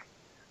 Like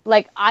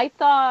I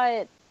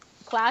thought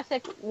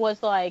classic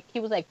was like, he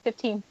was like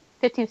 15,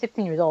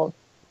 16 years old.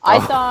 I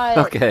thought...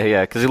 Okay,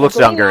 yeah, because he looks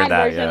younger in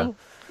that, version,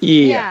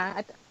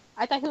 yeah.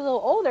 I thought he was a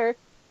little older,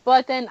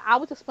 but then I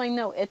was explaining,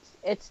 no,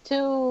 it's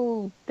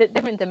two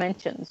different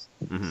dimensions.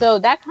 So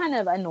that kind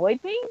of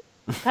annoyed me,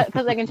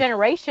 because like in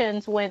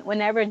Generations,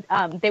 whenever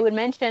they would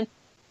mention,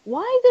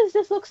 why does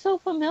this look so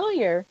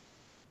familiar?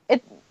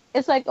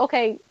 It's like,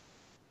 okay,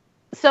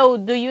 so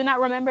do you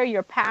not remember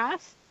your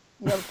past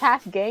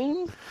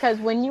games? Because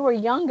when you were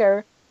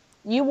younger,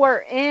 you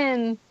were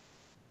in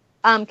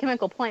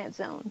Chemical Plant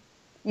Zone.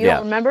 You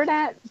don't remember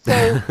that?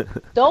 So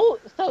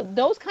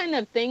those kind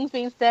of things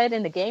being said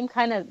in the game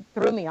kind of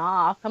threw me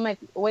off. I'm like,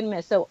 wait a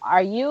minute. So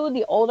are you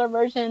the older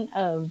version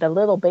of the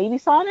little baby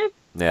Sonic?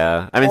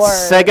 Yeah, I mean,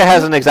 Sega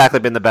hasn't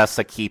exactly been the best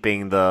at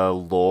keeping the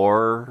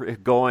lore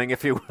going,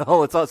 if you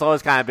will. It's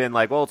always kind of been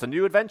like, well, it's a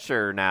new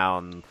adventure now,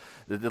 and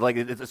like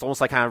it's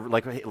almost like kind of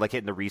like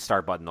hitting the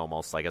restart button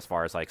almost, like as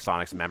far as like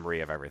Sonic's memory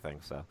of everything.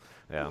 So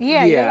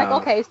yeah, you're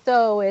like, okay,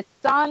 so it's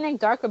Sonic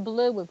darker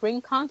blue with green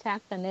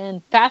contacts, and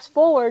then fast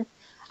forward.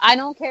 I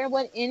don't care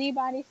what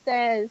anybody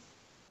says.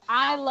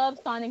 I love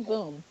Sonic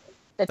Boom.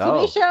 The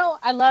TV show,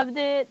 I loved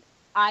it.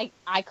 I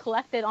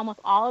collected almost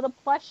all of the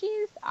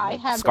plushies. I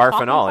have Scarf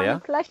the and all,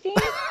 Sonic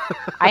plushies.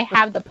 I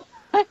have the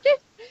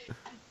plushies.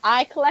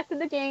 I collected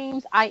the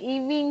games. I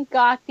even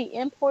got the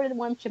imported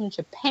one from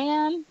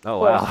Japan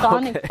for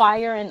Sonic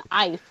Fire and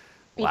Ice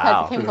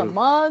because it came with a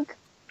mug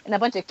and a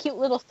bunch of cute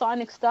little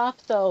Sonic stuff.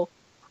 So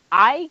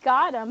I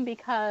got them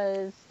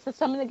because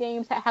some of the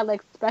games had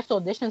like special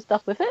edition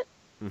stuff with it.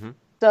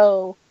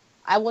 So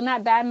I will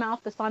not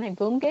badmouth the Sonic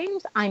Boom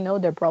games. I know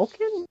they're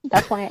broken.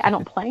 That's why I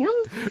don't play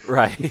them.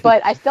 Right.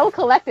 But I still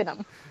collected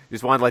them. You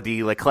just wanted like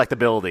the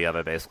collectability of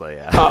it, basically.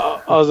 Yeah.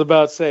 I was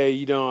about to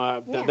say,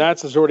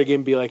 that's the sort of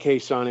game. Be like, hey,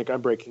 Sonic,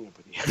 I'm breaking up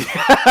with you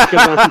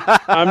because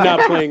I'm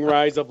not playing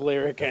Rise Up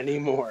Lyric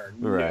anymore.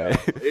 Right.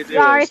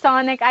 Sorry,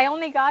 Sonic. I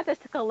only got this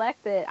to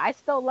collect it. I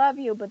still love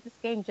you, but this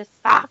game just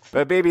sucks.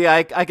 But baby,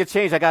 I could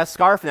change. I got a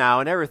scarf now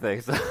and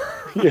everything. So.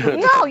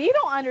 No, you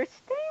don't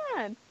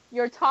understand.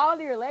 You're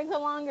taller, your legs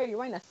are longer, you're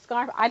wearing a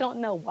scarf. I don't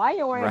know why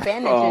you're wearing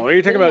bandages. Oh, are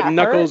you talking about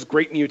Knuckles'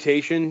 Great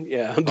Mutation?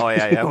 Yeah. Oh,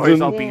 yeah. Where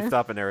he's all beefed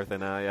up and everything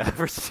now. Yeah,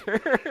 for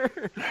sure.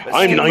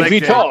 I'm 9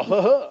 feet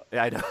tall.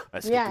 Yeah, I know.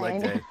 That's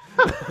leg day.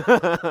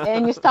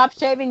 And you stopped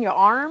shaving your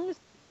arms?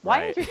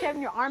 Why aren't you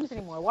shaving your arms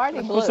anymore? Why are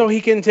they blue? So he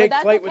can take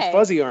flight with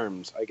fuzzy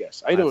arms, I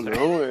guess. I don't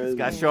know. He's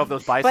got to show off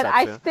those biceps. But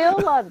I still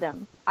love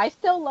them. I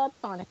still love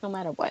Sonic no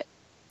matter what.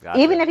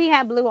 Even if he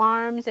had blue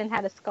arms and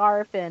had a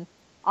scarf and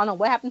I don't know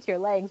what happened to your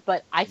legs,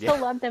 but I still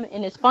love them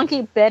in his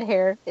funky bed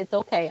hair. It's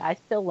okay. I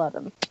still love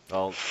him.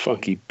 Well,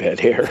 funky bed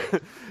hair.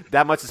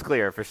 That much is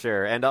clear for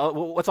sure. And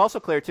what's also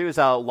clear too is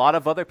a lot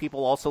of other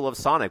people also love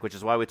Sonic, which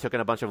is why we took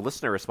in a bunch of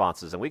listener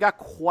responses, and we got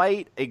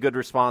quite a good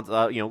response.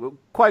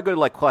 Quite a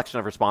good collection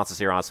of responses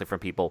here, honestly, from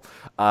people.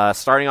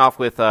 Starting off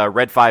with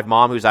Red 5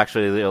 Mom, who's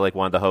actually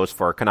one of the hosts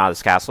for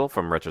Kanata's Castle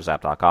from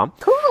RetroZap.com.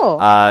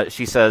 Cool.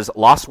 She says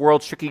Lost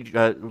World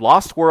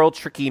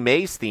Tricky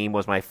Maze theme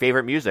was my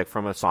favorite music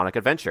from a Sonic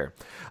adventure.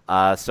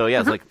 So yeah,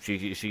 it's like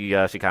she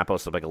kind of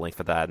posted a link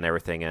for that and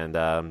everything, and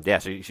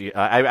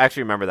I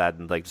actually remember that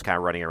and just kind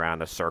of running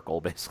around a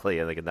circle basically,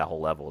 and that whole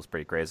level is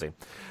pretty crazy.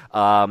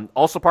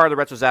 Also part of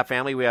the RetroZap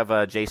family, we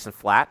have Jason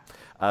Flatt,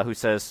 who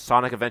says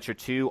Sonic Adventure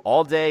 2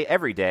 all day,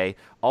 every day.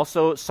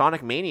 Also,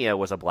 Sonic Mania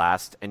was a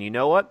blast, and you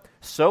know what?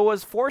 So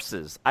was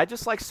Forces. I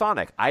just like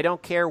Sonic. I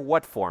don't care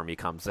what form he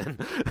comes in.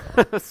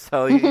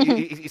 So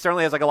he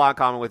certainly has a lot in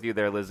common with you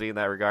there, Lizzie, in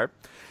that regard.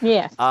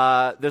 Yes.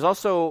 There's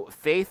also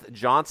Faith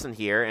Johnson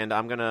here, and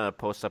I'm going to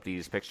post up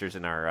these pictures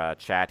in our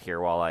chat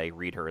here while I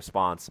read her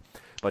response.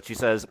 But she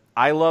says,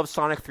 I love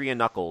Sonic 3 and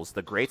Knuckles,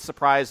 the great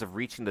surprise of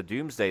reaching the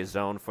Doomsday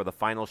Zone for the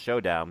final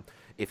showdown.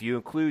 If you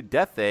include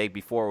Death Egg,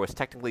 before it was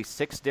technically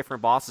 6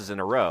 different bosses in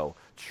a row.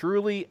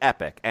 Truly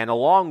epic. And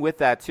along with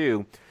that,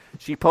 too,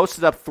 she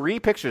posted up 3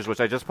 pictures,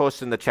 which I just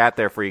posted in the chat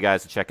there for you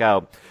guys to check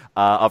out,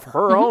 of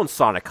her own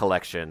Sonic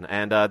collection.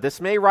 And this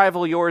may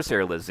rival yours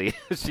here, Lizzie.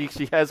 she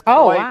has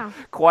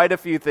quite a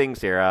few things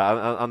here.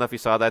 I don't know if you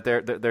saw that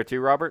there too,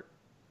 Robert?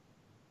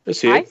 I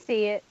see it. I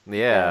see it.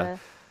 Yeah.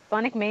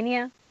 Sonic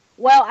Mania.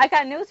 Well, I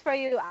got news for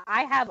you.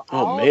 I have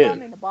all of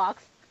them in the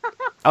box.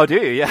 Oh, do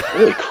you? Yeah.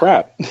 Holy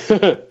crap.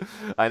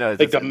 I know.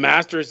 The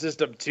Master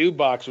System 2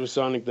 box with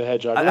Sonic the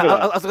Hedgehog.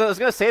 I was going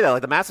to say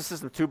that. The Master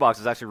System 2 box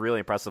is actually really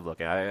impressive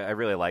looking. I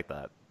really like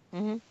that.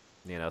 Mm-hmm.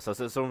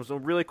 So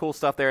some really cool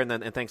stuff there,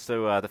 and thanks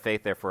to the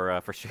Faith there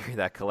for sharing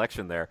that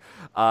collection there.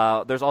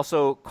 There's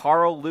also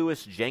Carl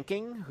Lewis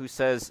Jenking, who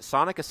says,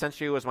 Sonic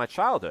essentially was my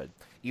childhood.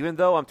 Even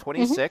though I'm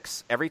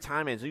 26, every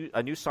time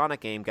a new Sonic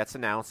game gets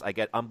announced, I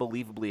get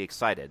unbelievably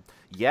excited.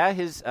 Yeah,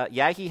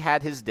 he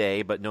had his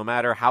day, but no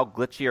matter how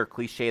glitchy or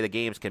cliche the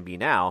games can be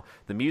now,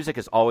 the music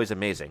is always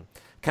amazing.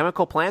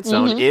 Chemical Plant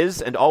Zone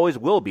is and always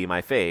will be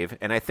my fave,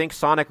 and I think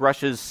Sonic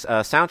Rush's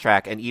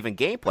soundtrack and even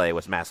gameplay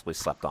was massively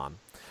slept on.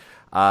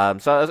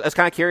 So I was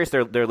kind of curious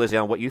there, Lizzie,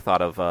 on what you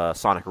thought of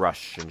Sonic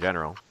Rush in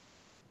general.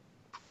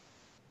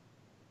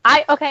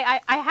 I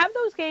have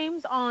those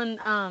games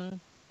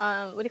on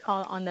what do you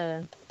call it, on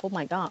the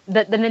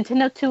the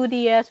Nintendo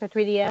 2DS or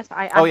 3DS.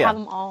 I have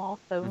them all.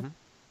 So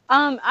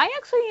I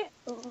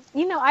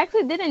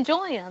actually did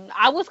enjoy them.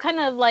 I was kind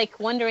of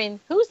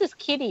wondering, who's this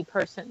kitty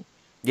person?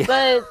 Yeah.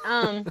 But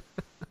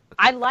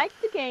I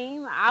liked the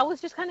game. I was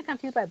just kind of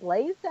confused by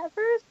Blaze at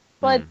first,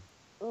 but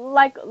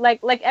like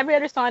every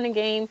other Sonic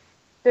game,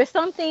 there's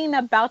something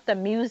about the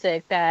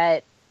music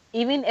that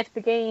even if the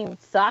game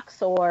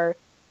sucks or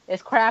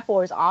is crap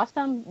or is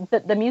awesome,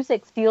 the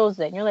music steals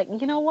it. And you're like,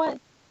 you know what?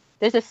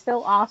 This is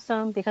still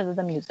awesome because of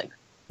the music.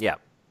 Yeah,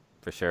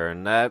 for sure.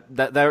 And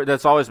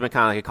that's always been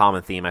kind of a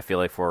common theme, I feel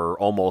like, for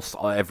almost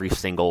every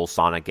single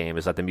Sonic game,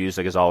 is that the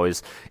music is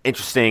always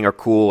interesting or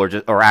cool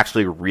or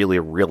actually really,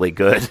 really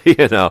good,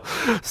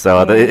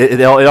 So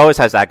it always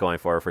has that going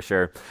for it, for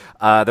sure.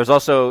 There's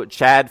also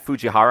Chad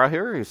Fujihara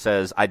here, who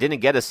says, I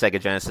didn't get a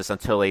Sega Genesis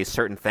until a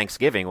certain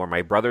Thanksgiving where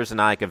my brothers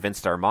and I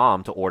convinced our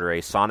mom to order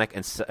a Sonic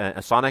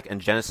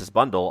and Genesis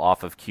bundle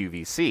off of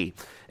QVC.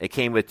 It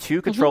came with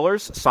 2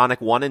 controllers, Sonic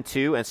 1 and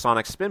 2, and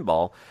Sonic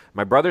Spinball.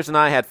 My brothers and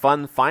I had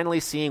fun finally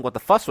seeing what the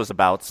fuss was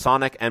about.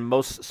 Sonic, and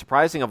most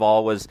surprising of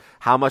all, was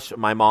how much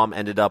my mom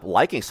ended up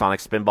liking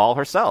Sonic Spinball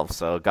herself.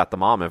 So got the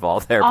mom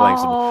involved there playing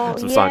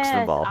some Sonic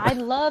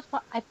Spinball.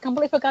 I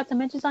completely forgot to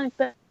mention Sonic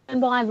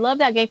Spinball. I love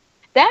that game.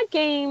 That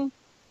game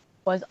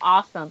was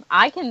awesome.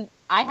 I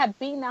have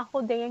beaten that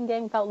whole dang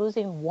game without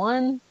losing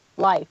 1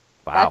 life.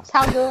 Wow. That's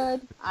how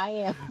good I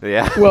am.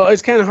 Yeah. Well,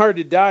 it's kind of hard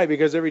to die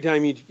because every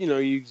time you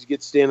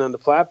get to stand on the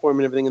platform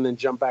and everything, and then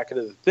jump back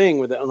into the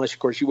thing unless of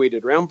course you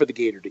waited around for the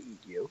gator to eat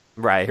you.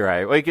 Right.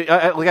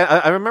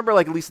 I remember,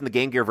 at least in the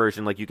Game Gear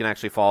version, you can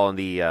actually fall in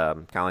the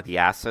kind of like the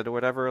acid or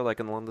whatever,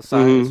 along the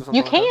sides. Or something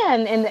you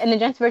can in the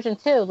Genesis version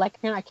too. If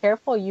you're not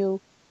careful, the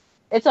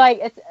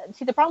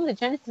problem with the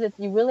Genesis is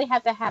you really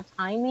have to have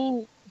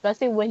timing,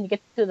 especially when you get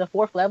to the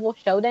 4th level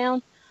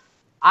showdown.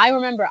 I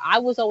remember I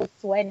was always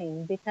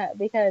sweating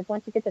because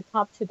once you get to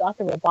top to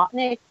Dr.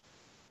 Robotnik,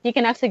 he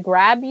can actually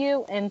grab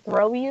you and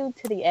throw you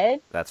to the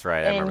edge. That's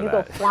right. And you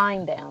go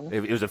flying down.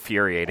 It was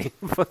infuriating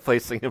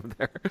placing him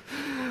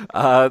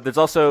there. There's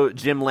also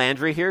Jim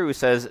Landry here, who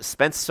says,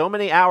 spent so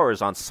many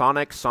hours on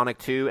Sonic, Sonic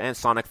 2, and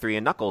Sonic 3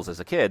 and Knuckles as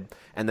a kid.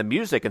 And the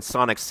music in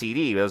Sonic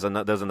CD, there's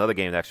another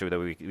game actually that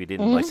we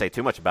didn't say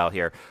too much about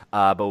here,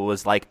 but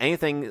was like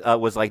nothing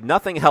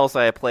else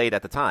I had played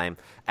at the time.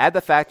 Add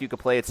the fact you could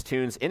play its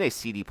tunes in a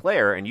CD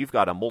player, and you've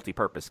got a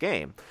multi-purpose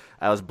game.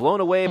 I was blown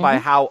away by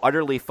how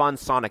utterly fun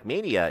Sonic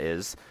Mania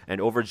is, and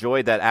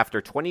overjoyed that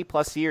after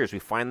 20-plus years, we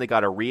finally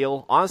got a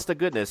real,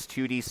 honest-to-goodness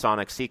 2D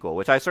Sonic sequel,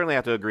 which I certainly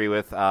have to agree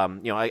with.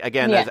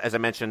 As I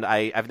mentioned,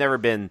 I've never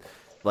been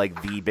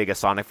like the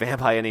biggest Sonic fan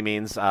by any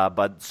means,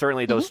 but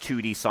certainly those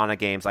 2D Sonic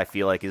games I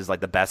feel like is like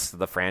the best of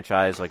the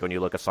franchise. Like when you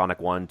look at Sonic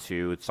 1,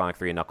 2, Sonic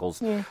 3, and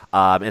Knuckles,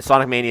 and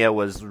Sonic Mania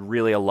was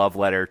really a love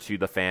letter to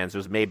the fans. It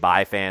was made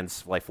by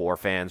fans, like for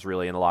fans,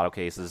 really in a lot of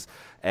cases.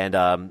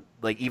 And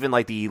like even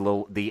like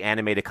the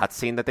animated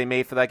cutscene that they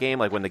made for that game,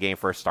 like when the game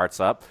first starts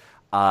up,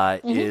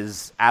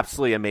 is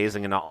absolutely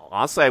amazing. And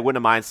honestly, I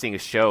wouldn't mind seeing a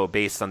show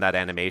based on that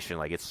animation.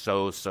 Like it's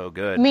so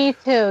good. Me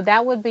too.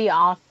 That would be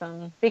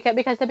awesome.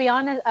 Because to be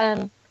honest,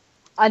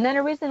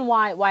 another reason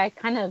why I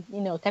kind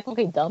of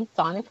technically dumped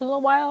Sonic for a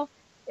little while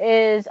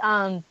is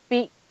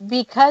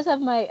because of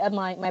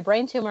my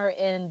brain tumor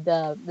and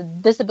the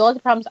disability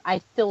problems I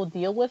still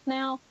deal with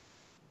now.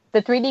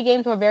 The 3D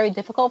games were very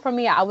difficult for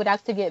me. I would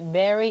actually get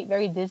very,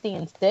 very dizzy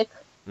and sick.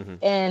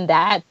 And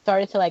that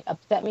started to like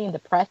upset me and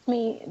depress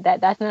me.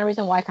 That's another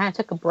reason why I kind of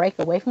took a break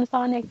away from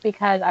Sonic,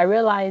 because I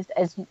realized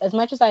as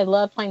much as I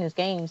love playing these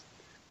games,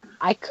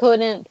 I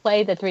couldn't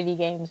play the 3D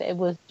games. It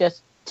was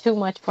just too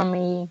much for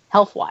me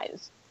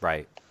health-wise.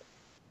 Right.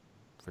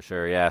 For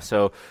sure, yeah.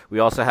 So we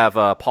also have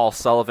Paul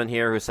Sullivan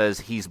here who says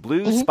he's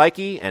blue,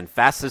 spiky, and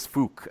fast as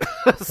Fook.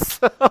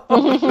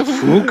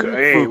 Fook?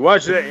 Hey,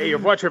 watch that. Hey,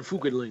 watch her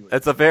Fook language.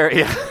 It's a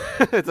very,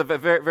 it's a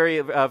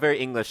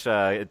very English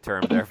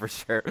term there for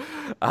sure.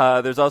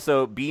 There's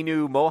also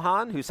Binu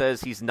Mohan who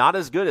says he's not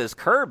as good as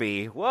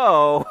Kirby.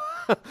 Whoa.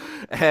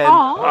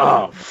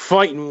 And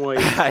fighting weight.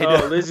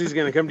 Lizzie's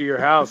gonna come to your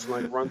house and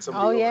like run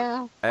something. Oh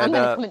yeah, I'm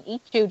gonna come and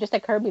eat you just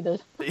like Kirby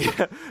does.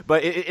 Yeah,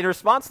 but in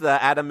response to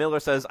that, Adam Miller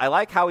says, "I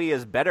like how he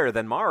is better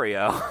than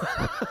Mario."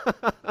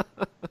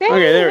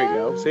 Okay, there we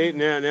go. See,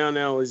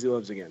 now Lizzie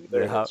loves again.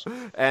 There it is.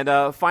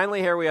 And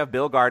finally, here we have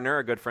Bill Gardner,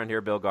 a good friend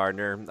here, Bill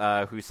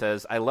Gardner, who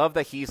says, "I love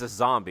that he's a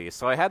zombie."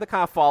 So I had to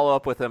kind of follow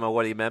up with him on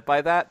what he meant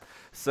by that.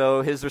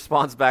 So his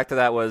response back to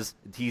that was,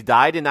 he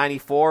died in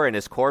 '94, and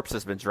his corpse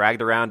has been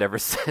dragged around ever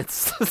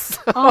since.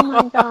 Oh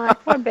my god,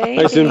 poor baby.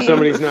 I assume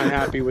somebody's not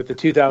happy with the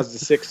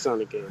 2006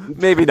 Sonic game.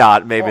 Maybe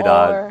not.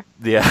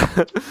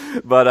 Yeah,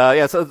 but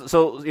yeah.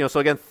 So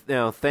again,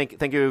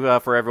 thank you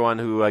for everyone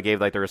who gave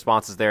like the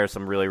responses there.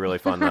 Some really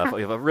fun,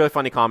 really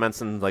funny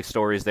comments and like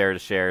stories there to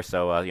share.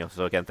 So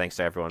so again, thanks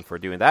to everyone for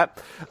doing that.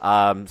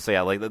 So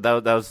yeah, like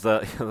that was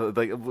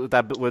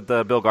that with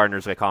the Bill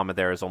Gardner's comment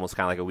there is almost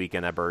kind of like a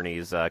Weekend at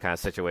Bernie's kind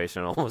of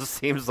situation. It almost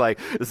seems like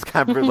this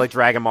kind of like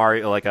dragging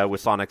Mario like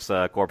with Sonic's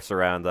corpse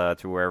around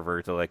to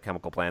wherever, to like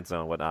chemical plants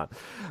and whatnot.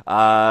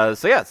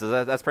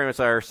 So that's pretty much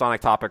our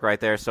Sonic topic right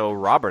there. So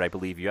Robert, I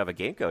believe you have a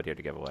game code here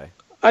to give away.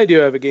 I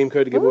do have a game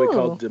code to give away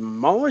called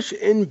Demolish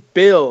and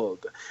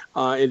Build.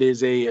 It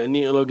is a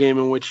neat little game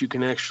in which you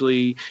can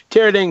actually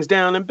tear things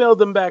down and build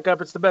them back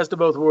up. It's the best of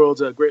both worlds,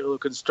 a great little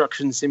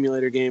construction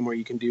simulator game where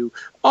you can do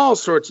all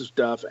sorts of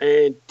stuff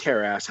and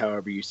tear ass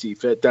however you see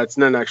fit. That's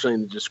not actually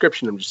in the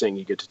description. I'm just saying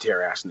you get to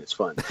tear ass and it's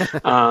fun.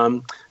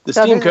 The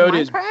Steam code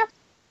is...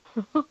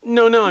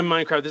 No, in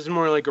Minecraft. This is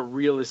more like a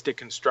realistic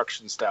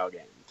construction style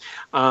game.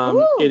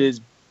 It is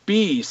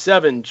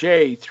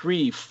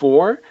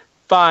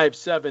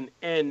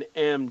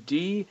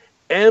B7J3457NMD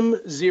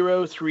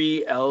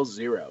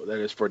M03L0. That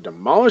is for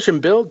Demolish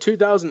and Build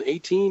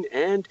 2018,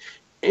 and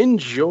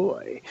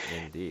enjoy.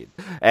 Indeed.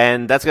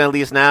 And that's going to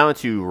lead us now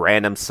into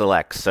Random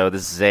Select. So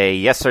this is a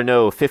yes or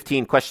no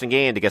 15-question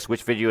game to guess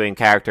which video game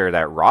character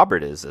that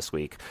Robert is this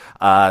week.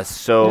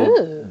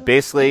 So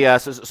basically,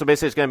 it's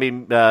going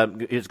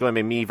to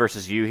be me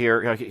versus you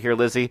here,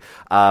 Lizzie.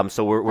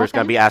 So we're just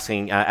going to be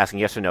asking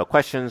yes or no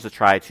questions to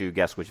try to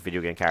guess which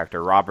video game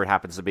character Robert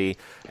happens to be.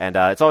 And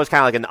it's always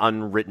kind of like an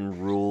unwritten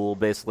rule,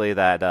 basically,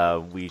 that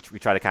we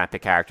try to kind of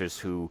pick characters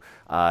who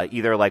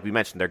either, like we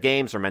mentioned, their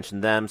games or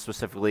mention them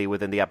specifically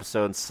within the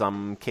episode in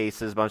some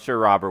cases, but I'm sure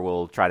Robert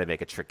will try to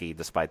make it tricky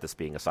despite this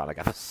being a Sonic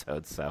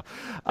episode. So,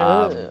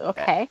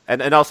 okay.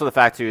 And also the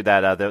fact too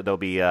that there'll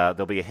be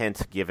a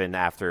hint given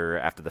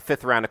after the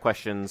 5th round of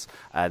questions,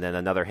 and then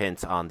another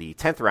hint on the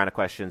 10th round of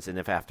questions. And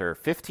if after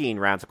 15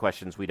 rounds of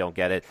questions we don't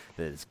get it,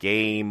 then it's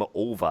game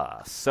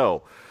over.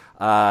 So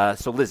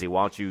Lizzie,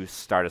 why don't you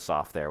start us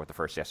off there with the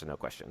first yes or no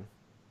question?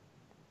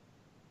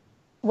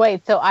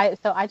 Wait, so I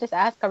just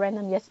ask a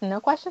random yes or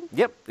no question?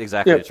 Yep,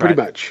 exactly. Yeah, pretty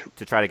much.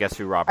 To try to guess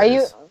who Robert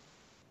is.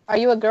 Are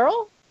you a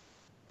girl?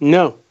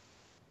 No.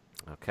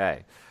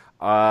 Okay.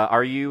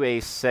 Are you a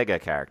Sega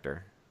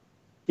character?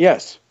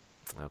 Yes.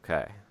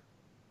 Okay.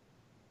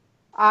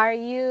 Are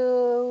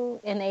you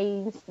in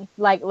a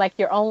like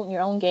your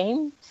own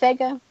game,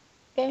 Sega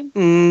game?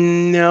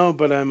 No,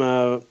 but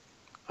I'm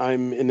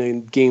in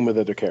a game with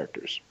other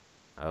characters.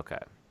 Okay.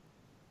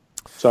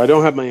 So I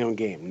don't have my own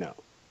game. No.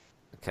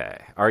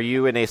 Okay. Are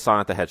you in a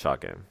Sonic the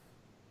Hedgehog game?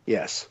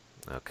 Yes.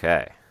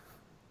 Okay.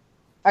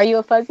 Are you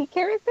a fuzzy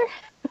character?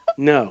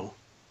 No.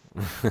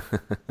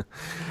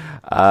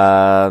 Not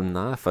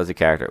a fuzzy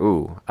character.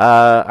 Ooh.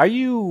 Are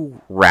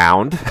you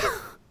round?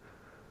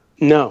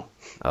 No.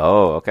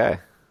 Oh, okay.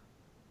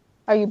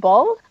 Are you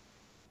bald?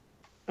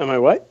 Am I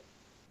what?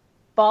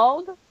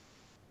 Bald?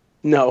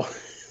 No.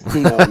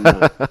 No, I'm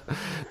not.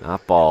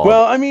 Not bald.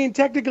 Well, I mean,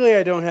 technically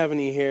I don't have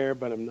any hair,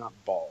 but I'm not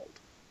bald.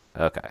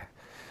 Okay.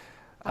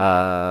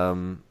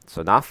 So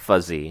not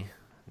fuzzy,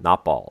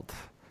 not bald,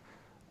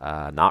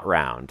 not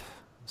round.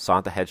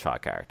 Sonic the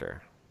Hedgehog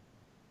character.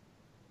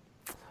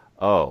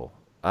 Oh.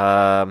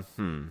 Are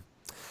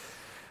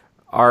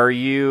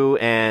you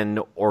an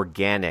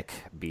organic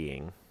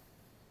being?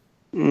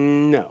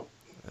 No.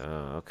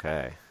 Oh,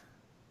 okay.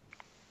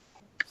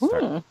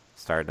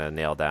 Starting to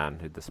nail down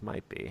who this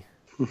might be.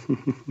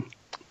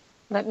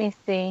 Let me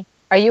see.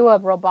 Are you a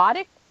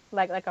robotic?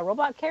 Like a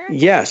robot character?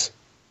 Yes.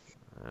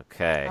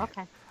 Okay.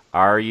 Okay.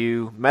 Are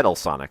you Metal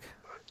Sonic?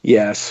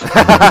 Yes. There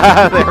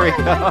we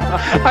go.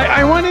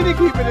 I wanted to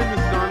keep it in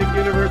the Sonic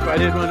universe, but I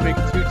didn't want to make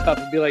it too tough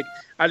and be like,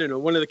 I don't know,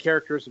 one of the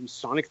characters from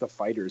Sonic the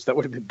Fighters. That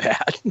would have been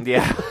bad.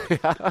 Yeah,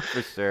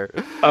 for sure.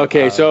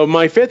 Okay, so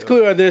my fifth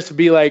clue on this would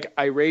be like,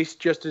 I race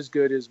just as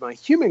good as my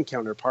human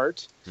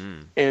counterparts.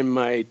 And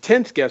my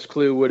 10th guess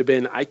clue would have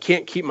been, I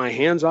can't keep my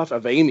hands off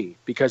of Amy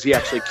because he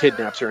actually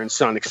kidnaps her in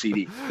Sonic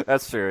CD.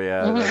 That's true,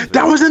 yeah. That's true.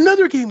 That was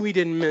another game we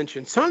didn't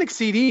mention. Sonic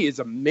CD is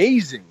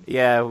amazing.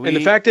 Yeah, and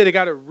the fact that it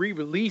got a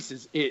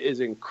re-release is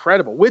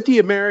incredible with the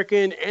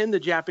American and the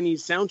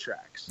Japanese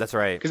soundtracks. That's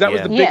right. Because that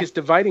was the biggest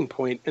dividing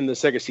point in the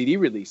Sega CD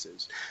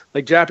releases.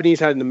 Like, Japanese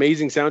had an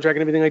amazing soundtrack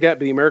and everything like that,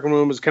 but the American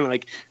one was kind of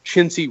like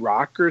chintzy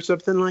rock or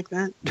something like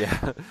that.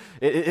 Yeah,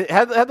 it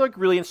had like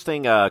really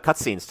interesting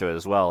cutscenes to it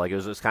as well. Like, it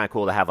was kind of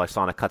cool to have like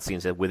Sonic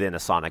cutscenes within a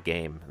Sonic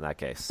game in that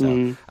case. So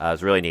it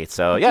was really neat.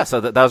 So yeah, so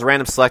that was a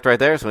random select right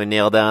there. So we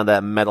nailed down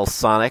that Metal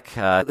Sonic.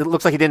 It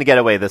looks like he didn't get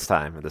away this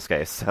time in this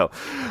case. So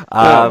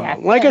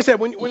like I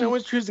said, when I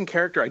was choosing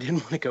character, I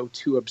didn't want to go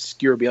too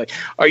obscure. Be like,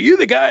 are you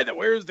the guy that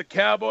wears the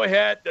cowboy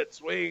hat that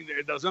swings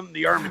or does something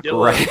the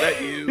armadillo? Right. Is that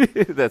you?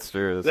 That's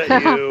true. Is that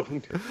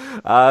you?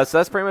 So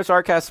that's pretty much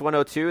Artcast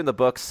 102 in the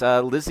books.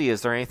 Lizzie,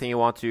 is there anything you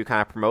want to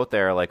kind of promote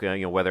there? Like,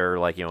 whether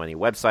like, any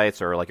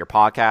websites or like your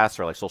podcasts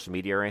or like social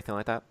media or anything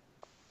like that?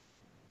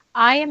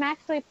 I am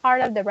actually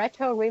part of the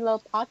Retro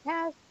Reload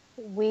podcast.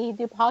 We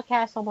do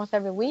podcasts almost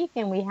every week,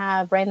 and we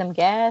have random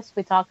guests.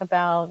 We talk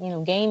about,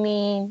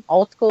 gaming,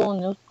 old school,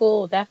 new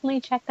school.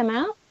 Definitely check them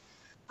out.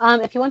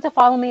 If you want to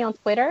follow me on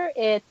Twitter,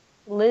 it's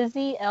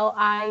Lizzie,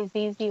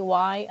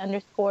 LIZZY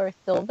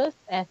 _Silvas,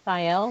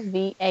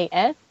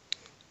 SILVAS.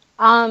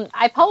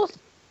 I post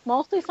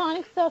mostly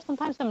Sonic stuff,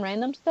 sometimes some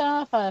random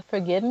stuff.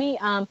 Forgive me.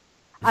 I'm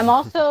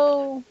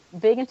also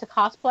big into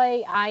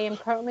cosplay. I am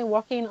currently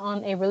working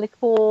on a really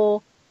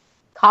cool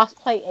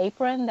cosplay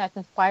apron that's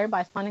inspired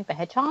by Sonic the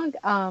Hedgehog.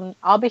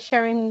 I'll be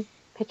sharing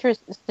pictures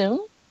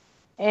soon.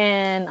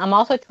 And I'm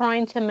also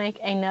trying to make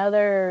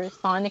another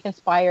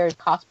Sonic-inspired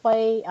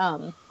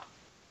cosplay.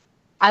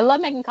 I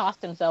love making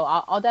costumes, so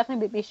I'll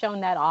definitely be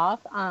showing that off.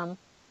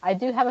 I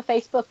do have a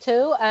Facebook,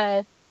 too.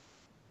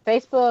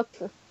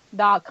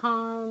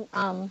 Facebook.com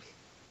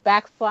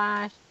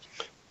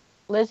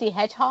 /Lizzie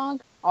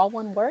Hedgehog, all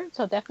one word.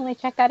 So definitely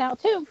check that out,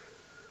 too.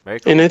 Very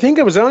cool. And I think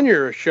I was on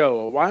your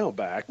show a while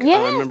back.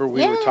 Yes, I remember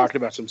we were talking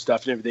about some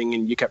stuff and everything,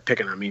 and you kept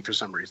picking on me for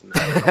some reason.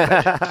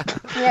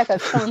 Yeah,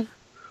 that's fun.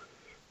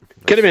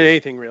 Could have been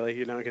anything,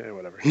 really.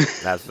 Whatever.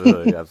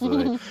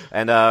 Absolutely.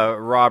 And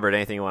Robert,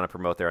 anything you want to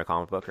promote there, a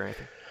comic book or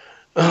anything?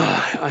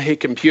 I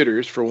hate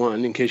computers, for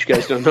one. In case you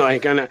guys don't know, I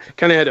kind of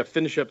had to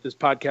finish up this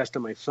podcast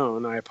on my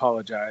phone. I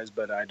apologize,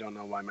 but I don't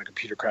know why my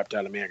computer crapped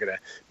out on me. I got to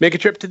make a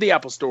trip to the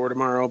Apple Store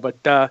tomorrow. But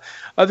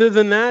other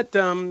than that,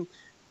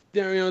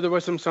 there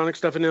was some Sonic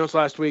stuff announced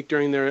last week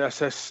during their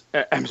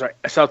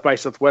South by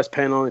Southwest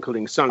panel,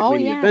 including Sonic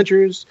Mania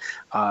Adventures,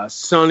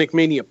 Sonic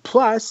Mania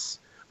Plus,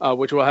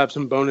 which will have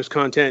some bonus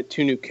content,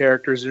 2 new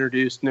characters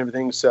introduced and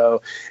everything.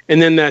 So,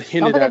 and then that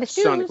hinted at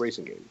Sonic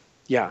Racing game.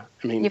 Yeah,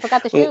 I mean, you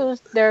forgot the shoes.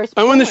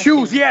 I want the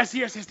shoes. Yes.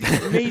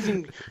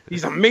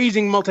 These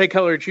amazing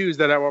multicolored shoes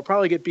that I will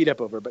probably get beat up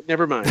over. But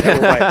never mind, I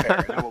will buy a pair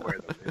and I will wear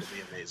them. It'll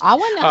be amazing. I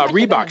want to know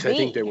Reeboks, I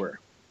think they were.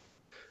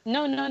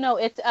 No.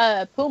 It's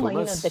Puma.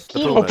 Pumas? The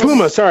key. Oh,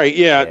 Puma. Sorry.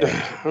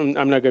 Yeah.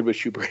 I'm not good with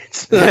shoe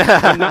brands.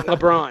 I'm not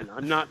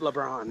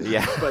LeBron.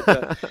 Yeah. But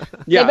the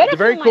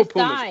very cool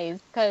Pumas. Size,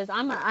 because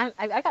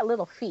I got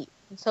little feet,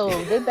 so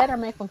they better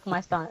make them for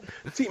my size.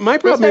 See, my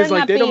problem is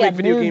like they don't make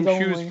video game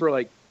shoes for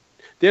like.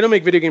 They don't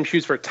make video game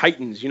shoes for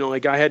Titans.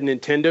 Like I had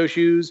Nintendo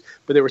shoes,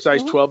 but they were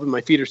size 12 and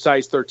my feet are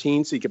size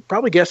 13. So you could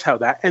probably guess how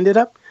that ended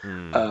up.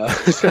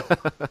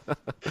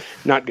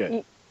 Not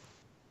good.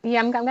 Yeah,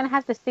 I'm going to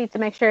have to see to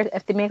make sure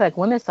if they make like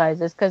women's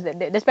sizes, because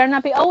this better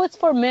not be, it's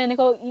for men. They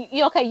go,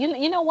 okay,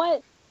 you know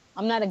what?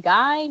 I'm not a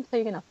guy, so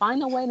you're going to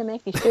find a way to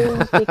make these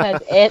shoes,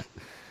 because if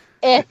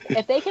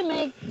they can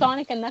make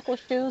Sonic and Knuckles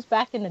shoes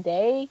back in the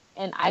day,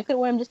 and I could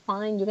wear them just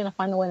fine, you're going to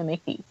find a way to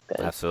make these.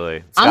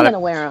 Absolutely. I'm going to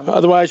wear them.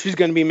 Otherwise, she's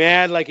going to be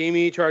mad like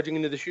Amy charging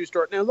into the shoe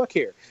store. Now, look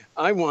here.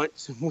 I want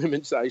some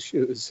women's size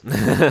shoes.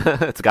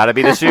 It's got to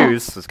be the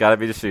shoes. Yeah, it's got to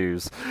be the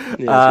shoes.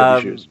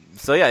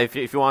 So, yeah, if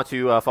you want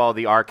to follow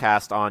the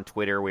Artcast on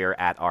Twitter, we are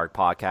at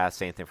ArtPodcast.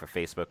 Same thing for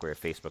Facebook. We're at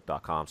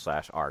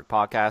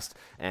Facebook.com/ArtPodcast.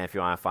 And if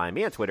you want to find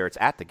me on Twitter, it's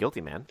at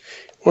TheGuiltyMan.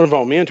 Or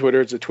follow me on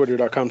Twitter. It's at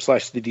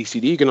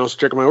Twitter.com/TheDCD. You can also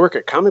check out my work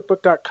at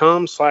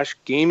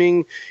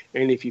comicbook.com/gaming.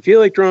 And if you feel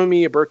like throwing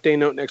me a birthday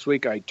note next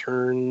week,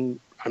 I'm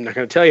not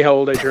going to tell you how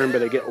old I turn,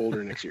 but I get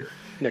older next year.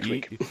 next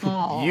week.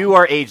 You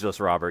are ageless,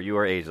 Robert. You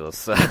are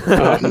ageless.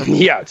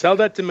 Yeah, tell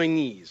that to my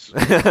knees.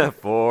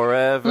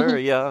 Forever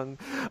young.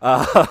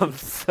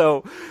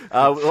 So,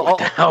 what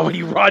the hell are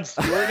you, Rod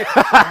Stewart?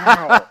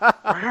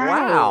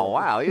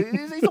 Wow.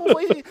 He's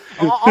almost,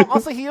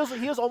 honestly, he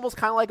is almost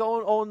kind of like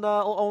Owen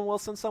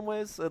Wilson in some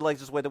ways, like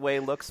just the way he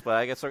looks. But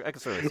I guess I can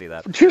certainly see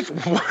that. Just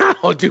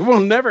wow, dude, we'll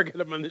never get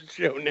him on this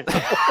show now.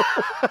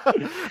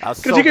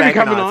 Because you're gonna be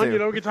coming on, we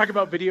can talk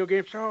about video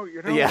games. So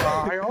I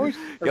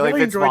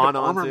really enjoy the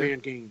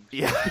Bomberman games.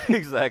 Yeah,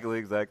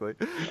 exactly.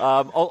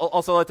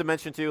 Also, I'd like to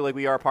mention too,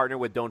 we are a partner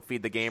with Don't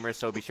Feed the Gamers,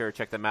 so be sure to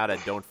check them out at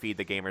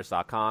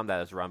don'tfeedthegamers.com.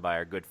 That is run by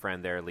our good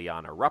friend there,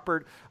 Liana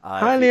Ruppert.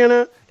 Hi,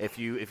 Liana. If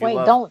you wait,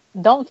 love...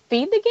 don't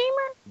feed the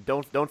gamer.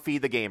 Don't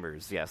feed the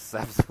gamers. Yes,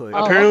 absolutely.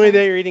 Apparently,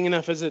 they're eating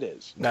enough as it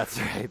is. That's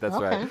right.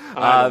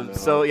 Okay.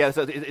 So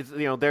it's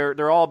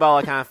they're all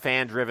about kind of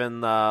fan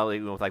driven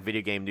with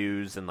video game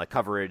news and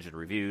coverage and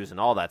reviews and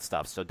all that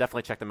stuff. So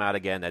definitely check them out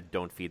again at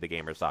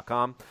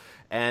don'tfeedthegamers.com.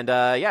 And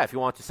if you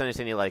want to send us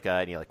any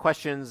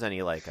questions,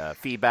 any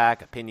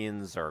feedback,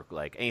 opinions, or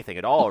anything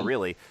at all,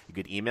 really, you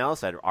could email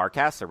us at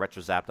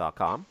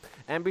rcast@retrozap.com.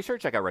 And be sure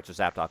to check out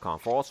retrozap.com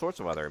for all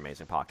sorts of other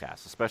amazing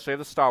podcasts, especially of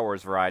the Star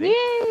Wars variety.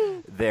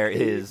 Yay! There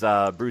is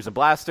Brews and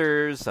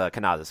Blasters,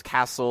 Kanada's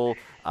Castle,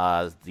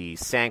 the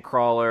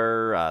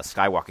Sandcrawler,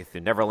 Skywalking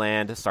Through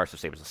Neverland, Stars of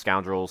Sabers and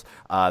Scoundrels.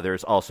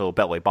 There's also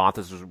Beltway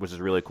Bonthas, which is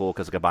really cool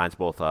because it combines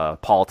both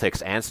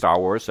politics and Star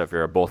Wars. So if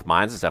you're both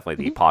minds, it's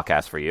definitely the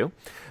podcast for you.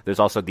 There's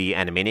also the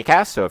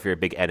Animaniacast, so if you're a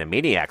big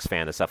Animaniacs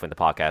fan, it's definitely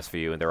the podcast for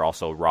you. And they're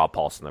also Rob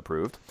Paulson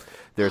approved.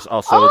 There's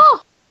also...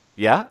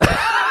 Yeah?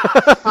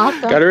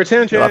 Awesome. Got her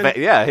attention.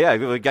 Yeah.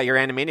 We got your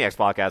Animaniacs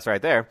podcast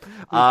right there.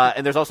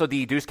 And there's also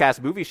the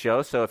Deucecast movie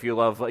show. So if you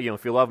love,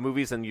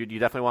 movies, then you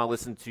definitely want to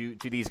listen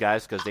to these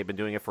guys because they've been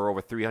doing it for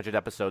over 300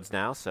 episodes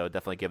now. So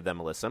definitely give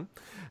them a listen.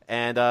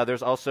 And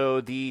there's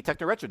also the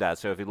Techno Retro Dads.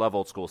 So if you love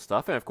old school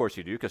stuff, and of course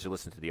you do because you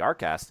listen to the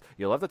Artcast,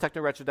 you'll love the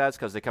Techno Retro Dads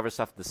because they cover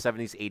stuff in the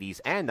 70s, 80s,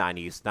 and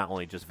 90s. Not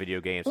only just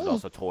video games, but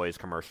also toys,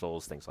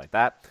 commercials, things like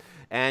that.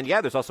 And yeah,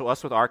 there's also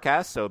us with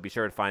Artcast. So be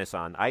sure to find us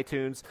on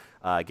iTunes.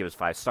 Give us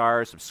 5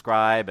 stars,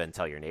 subscribe, and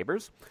tell your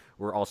neighbors.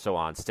 We're also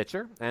on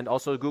Stitcher and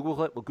also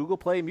Google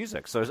Play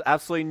Music. So there's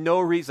absolutely no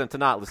reason to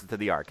not listen to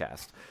the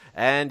Artcast.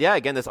 And yeah,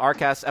 again, this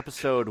Artcast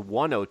episode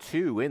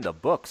 102 in the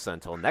books.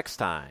 Until next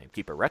time,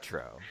 keep it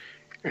retro.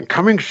 And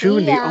coming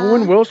soon, the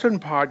Owen Wilson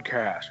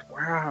podcast.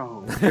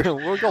 Wow. It'll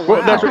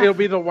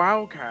be the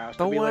Wowcast.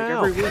 It'll be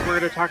every week we're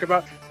going to talk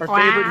about our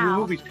favorite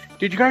movies.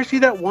 Did you guys see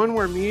that one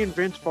where me and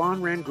Vince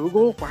Vaughn ran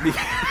Google? Wow.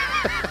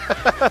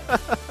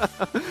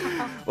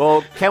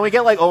 Well, can we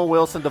get Owen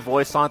Wilson to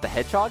voice Sonic the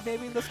Hedgehog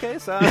maybe in this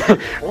case?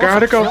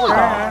 Gotta go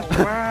fast.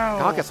 Wow.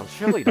 Gotta get some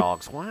chili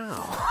dogs.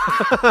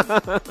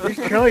 Wow.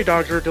 These chili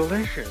dogs are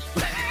delicious.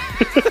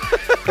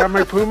 Got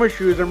my Puma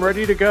shoes. I'm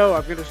ready to go.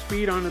 I'm going to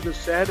speed onto the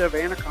set of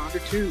Anaconda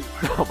 2.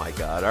 Oh, my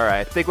God. All right.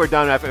 I think we're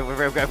done. If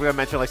we're going to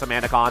mention some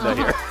Anaconda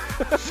here.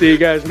 See you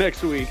guys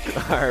next week.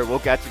 All right. We'll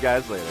catch you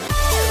guys later.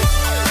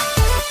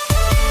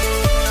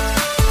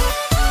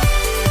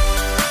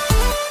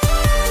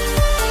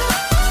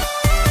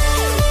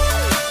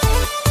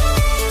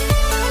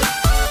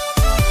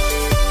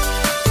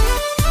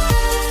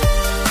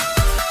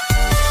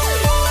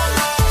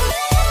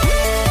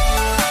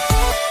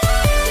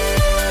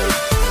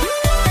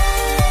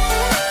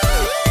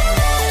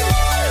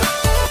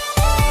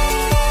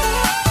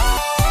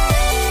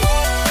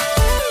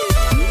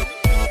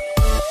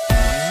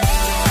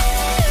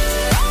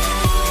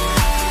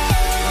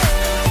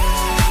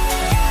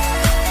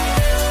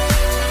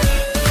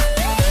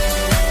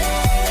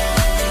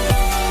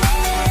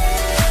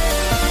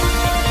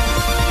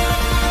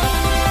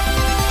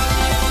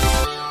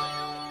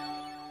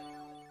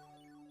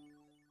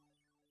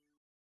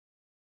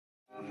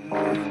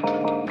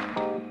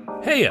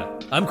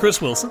 Heya, I'm Chris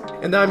Wilson.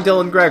 And I'm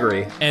Dylan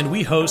Gregory. And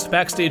we host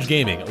Backstage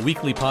Gaming, a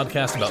weekly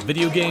podcast about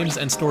video games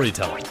and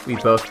storytelling. We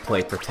both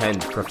play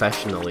pretend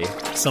professionally.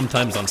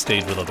 Sometimes on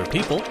stage with other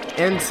people.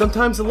 And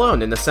sometimes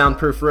alone in a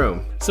soundproof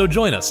room. So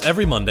join us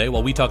every Monday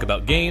while we talk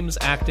about games,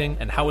 acting,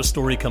 and how a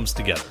story comes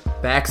together.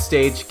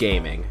 Backstage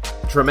Gaming.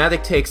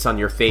 Dramatic takes on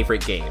your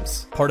favorite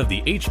games. Part of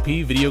the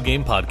HP Video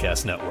Game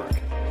Podcast Network.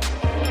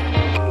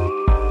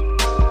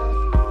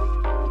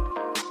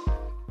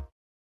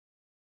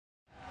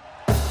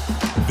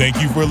 Thank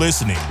you for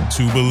listening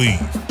to Believe.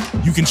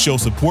 You can show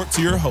support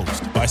to your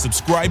host by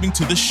subscribing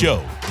to the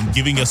show and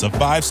giving us a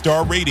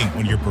 5-star rating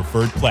on your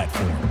preferred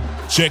platform.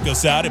 Check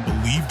us out at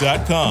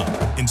Believe.com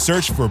and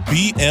search for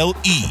BLEAV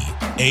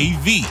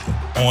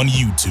on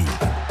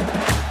YouTube.